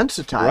 he's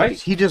desensitized. Right.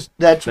 He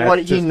that's what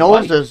he just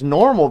knows life. as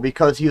normal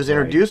because he was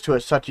introduced to it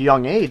at such a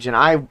young age, and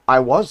I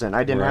wasn't.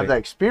 I didn't have that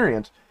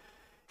experience.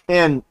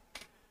 And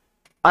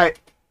I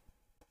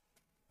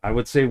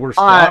would say we're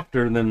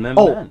softer than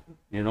them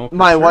men.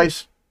 My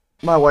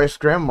wife's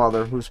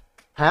grandmother, who's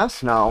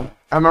passed now,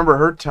 I remember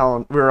her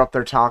telling, we were up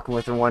there talking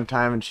with her one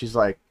time, and she's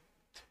like,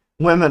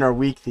 women are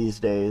weak these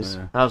days.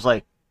 Yeah. I was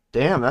like,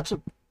 damn, that's a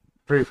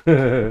pretty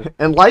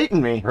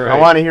enlighten me. Right. I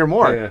want to hear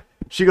more. Yeah.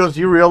 She goes,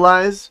 you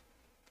realize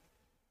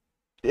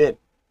it?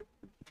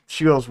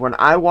 She goes, when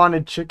I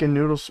wanted chicken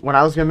noodles, when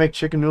I was going to make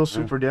chicken noodle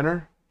soup for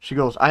dinner, she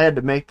goes, I had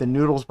to make the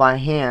noodles by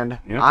hand.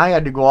 Yep. I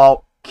had to go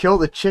out, kill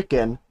the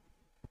chicken,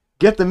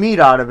 get the meat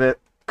out of it,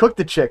 cook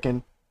the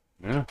chicken.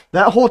 Yeah.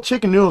 That whole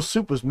chicken noodle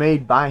soup was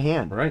made by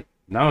hand. Right.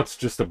 Now it's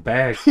just a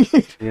bag.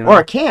 Or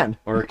a can.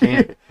 Or a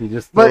can. You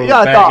just throw But it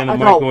yeah, back in the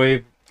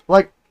microwave.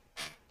 Like,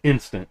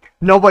 instant.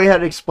 nobody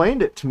had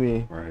explained it to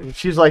me. Right.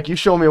 She's like, you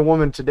show me a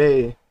woman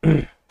today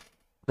that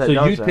So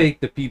does you that. take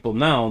the people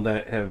now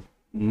that have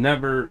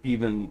never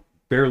even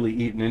barely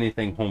eaten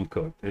anything home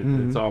cooked.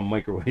 It's all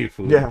microwave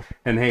food. Yeah.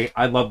 And hey,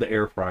 I love the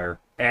air fryer.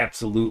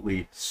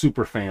 Absolutely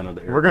super fan of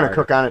the air fryer. We're going to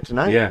cook on it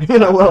tonight. Yeah.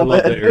 In a little I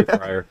love bit. the air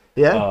fryer.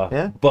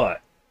 Yeah.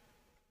 But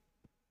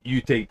you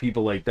take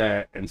people like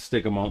that and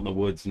stick them out in the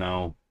woods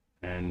now,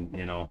 and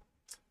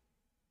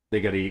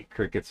they got to eat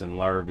crickets and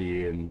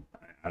larvae, and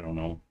I don't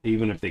know,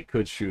 even if they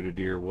could shoot a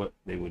deer, what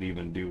they would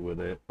even do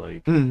with it.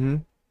 Like,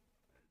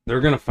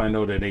 they're gonna find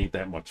out it ain't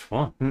that much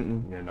fun.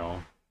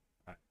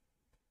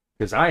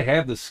 Because I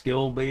have the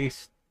skill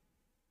base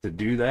to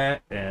do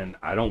that, and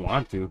I don't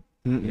want to.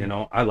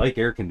 I like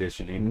air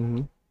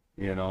conditioning.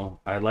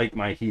 I like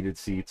my heated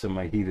seats and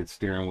my heated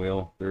steering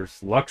wheel.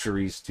 There's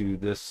luxuries to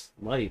this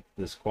life,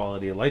 this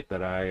quality of life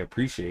that I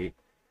appreciate.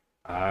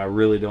 I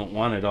really don't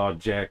want it all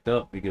jacked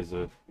up because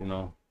of,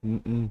 a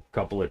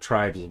couple of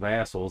tribes of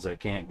assholes that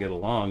can't get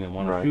along and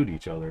want to shoot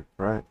each other.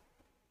 Right.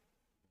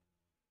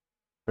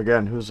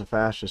 Again, who's a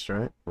fascist,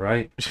 right?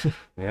 Right.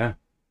 Yeah.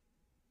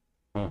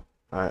 Huh.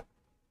 Right.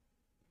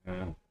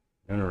 Yeah.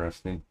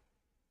 Interesting.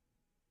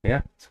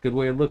 Yeah, it's a good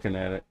way of looking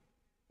at it.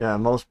 Yeah,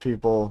 most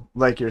people,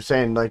 like you're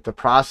saying, like the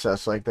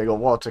process, like they go,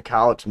 well, it's a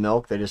cow, it's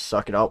milk. They just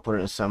suck it out, put it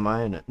in a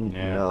semi, and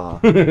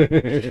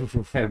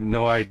Have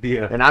no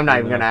idea. And I'm not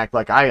even going to act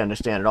like I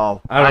understand it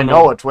all. I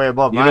know it's way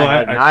above my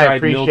head, and I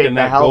appreciate the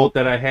that help. goat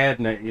that I had,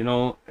 and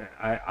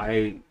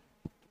I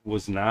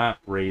was not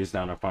raised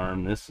on a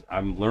farm.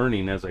 I'm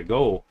learning as I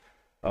go.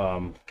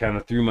 Kind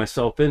of threw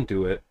myself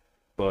into it,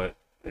 but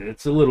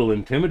it's a little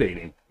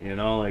intimidating.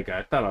 Like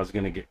I thought I was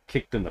going to get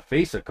kicked in the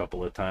face a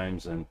couple of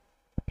times, and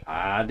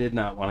I did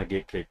not want to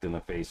get kicked in the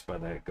face by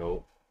that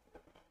goat.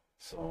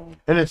 So.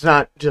 And it's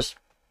not just.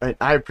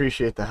 I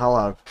appreciate the hell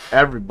out of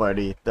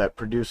everybody that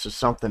produces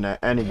something that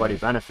anybody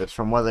benefits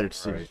from, whether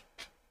it's these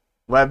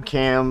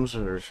webcams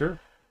or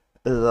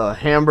the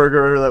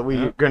hamburger that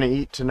we're going to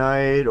eat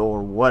tonight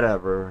or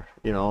whatever.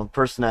 The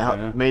person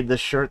that made this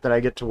shirt that I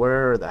get to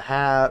wear or the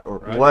hat or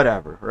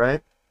whatever,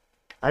 right?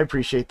 I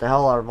appreciate the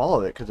hell out of all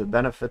of it because it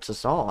benefits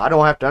us all. I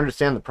don't have to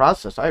understand the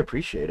process. I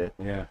appreciate it.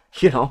 Yeah.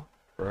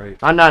 Right.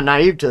 I'm not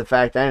naive to the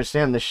fact I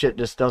understand this shit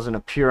just doesn't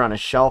appear on a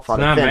shelf out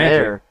of thin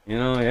air.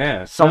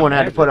 Someone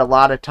had to put a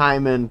lot of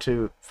time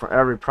into for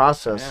every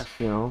process,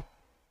 And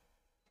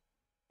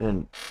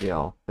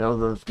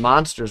those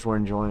monsters we're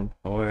enjoying.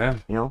 Oh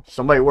yeah.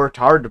 Somebody worked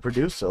hard to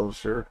produce those.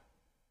 Sure.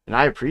 And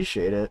I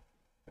appreciate it.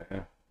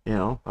 Yeah. You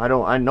know,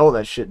 I know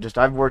that shit just,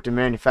 I've worked in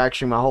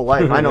manufacturing my whole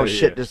life. I know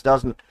shit Yeah. just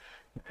doesn't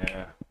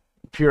Yeah.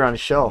 appear on a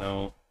shelf.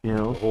 No. You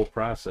know? The whole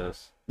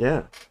process.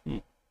 Yeah.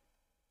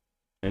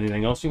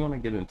 Anything else you want to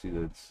get into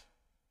that's...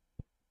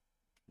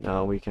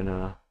 No, we can,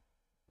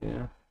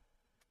 Yeah.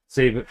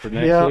 Save it for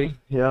next week?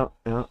 Yeah.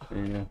 Yeah. Got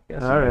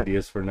some All right.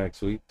 ideas for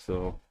next week,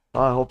 so...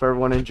 I hope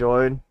everyone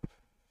enjoyed.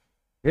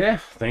 Yeah,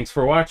 thanks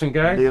for watching,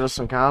 guys. Leave us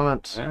some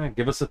comments. Yeah,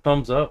 give us a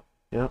thumbs up.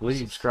 Yeah, please.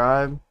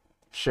 subscribe,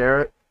 share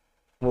it.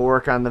 We'll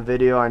work on the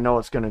video. I know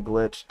it's going to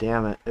glitch.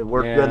 Damn it. It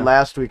worked Yeah. good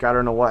last week. I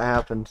don't know what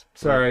happened.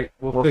 It's all right.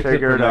 We'll fix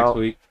figure it for it next out.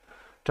 week.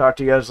 Talk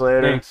to you guys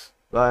later. Thanks.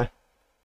 Bye.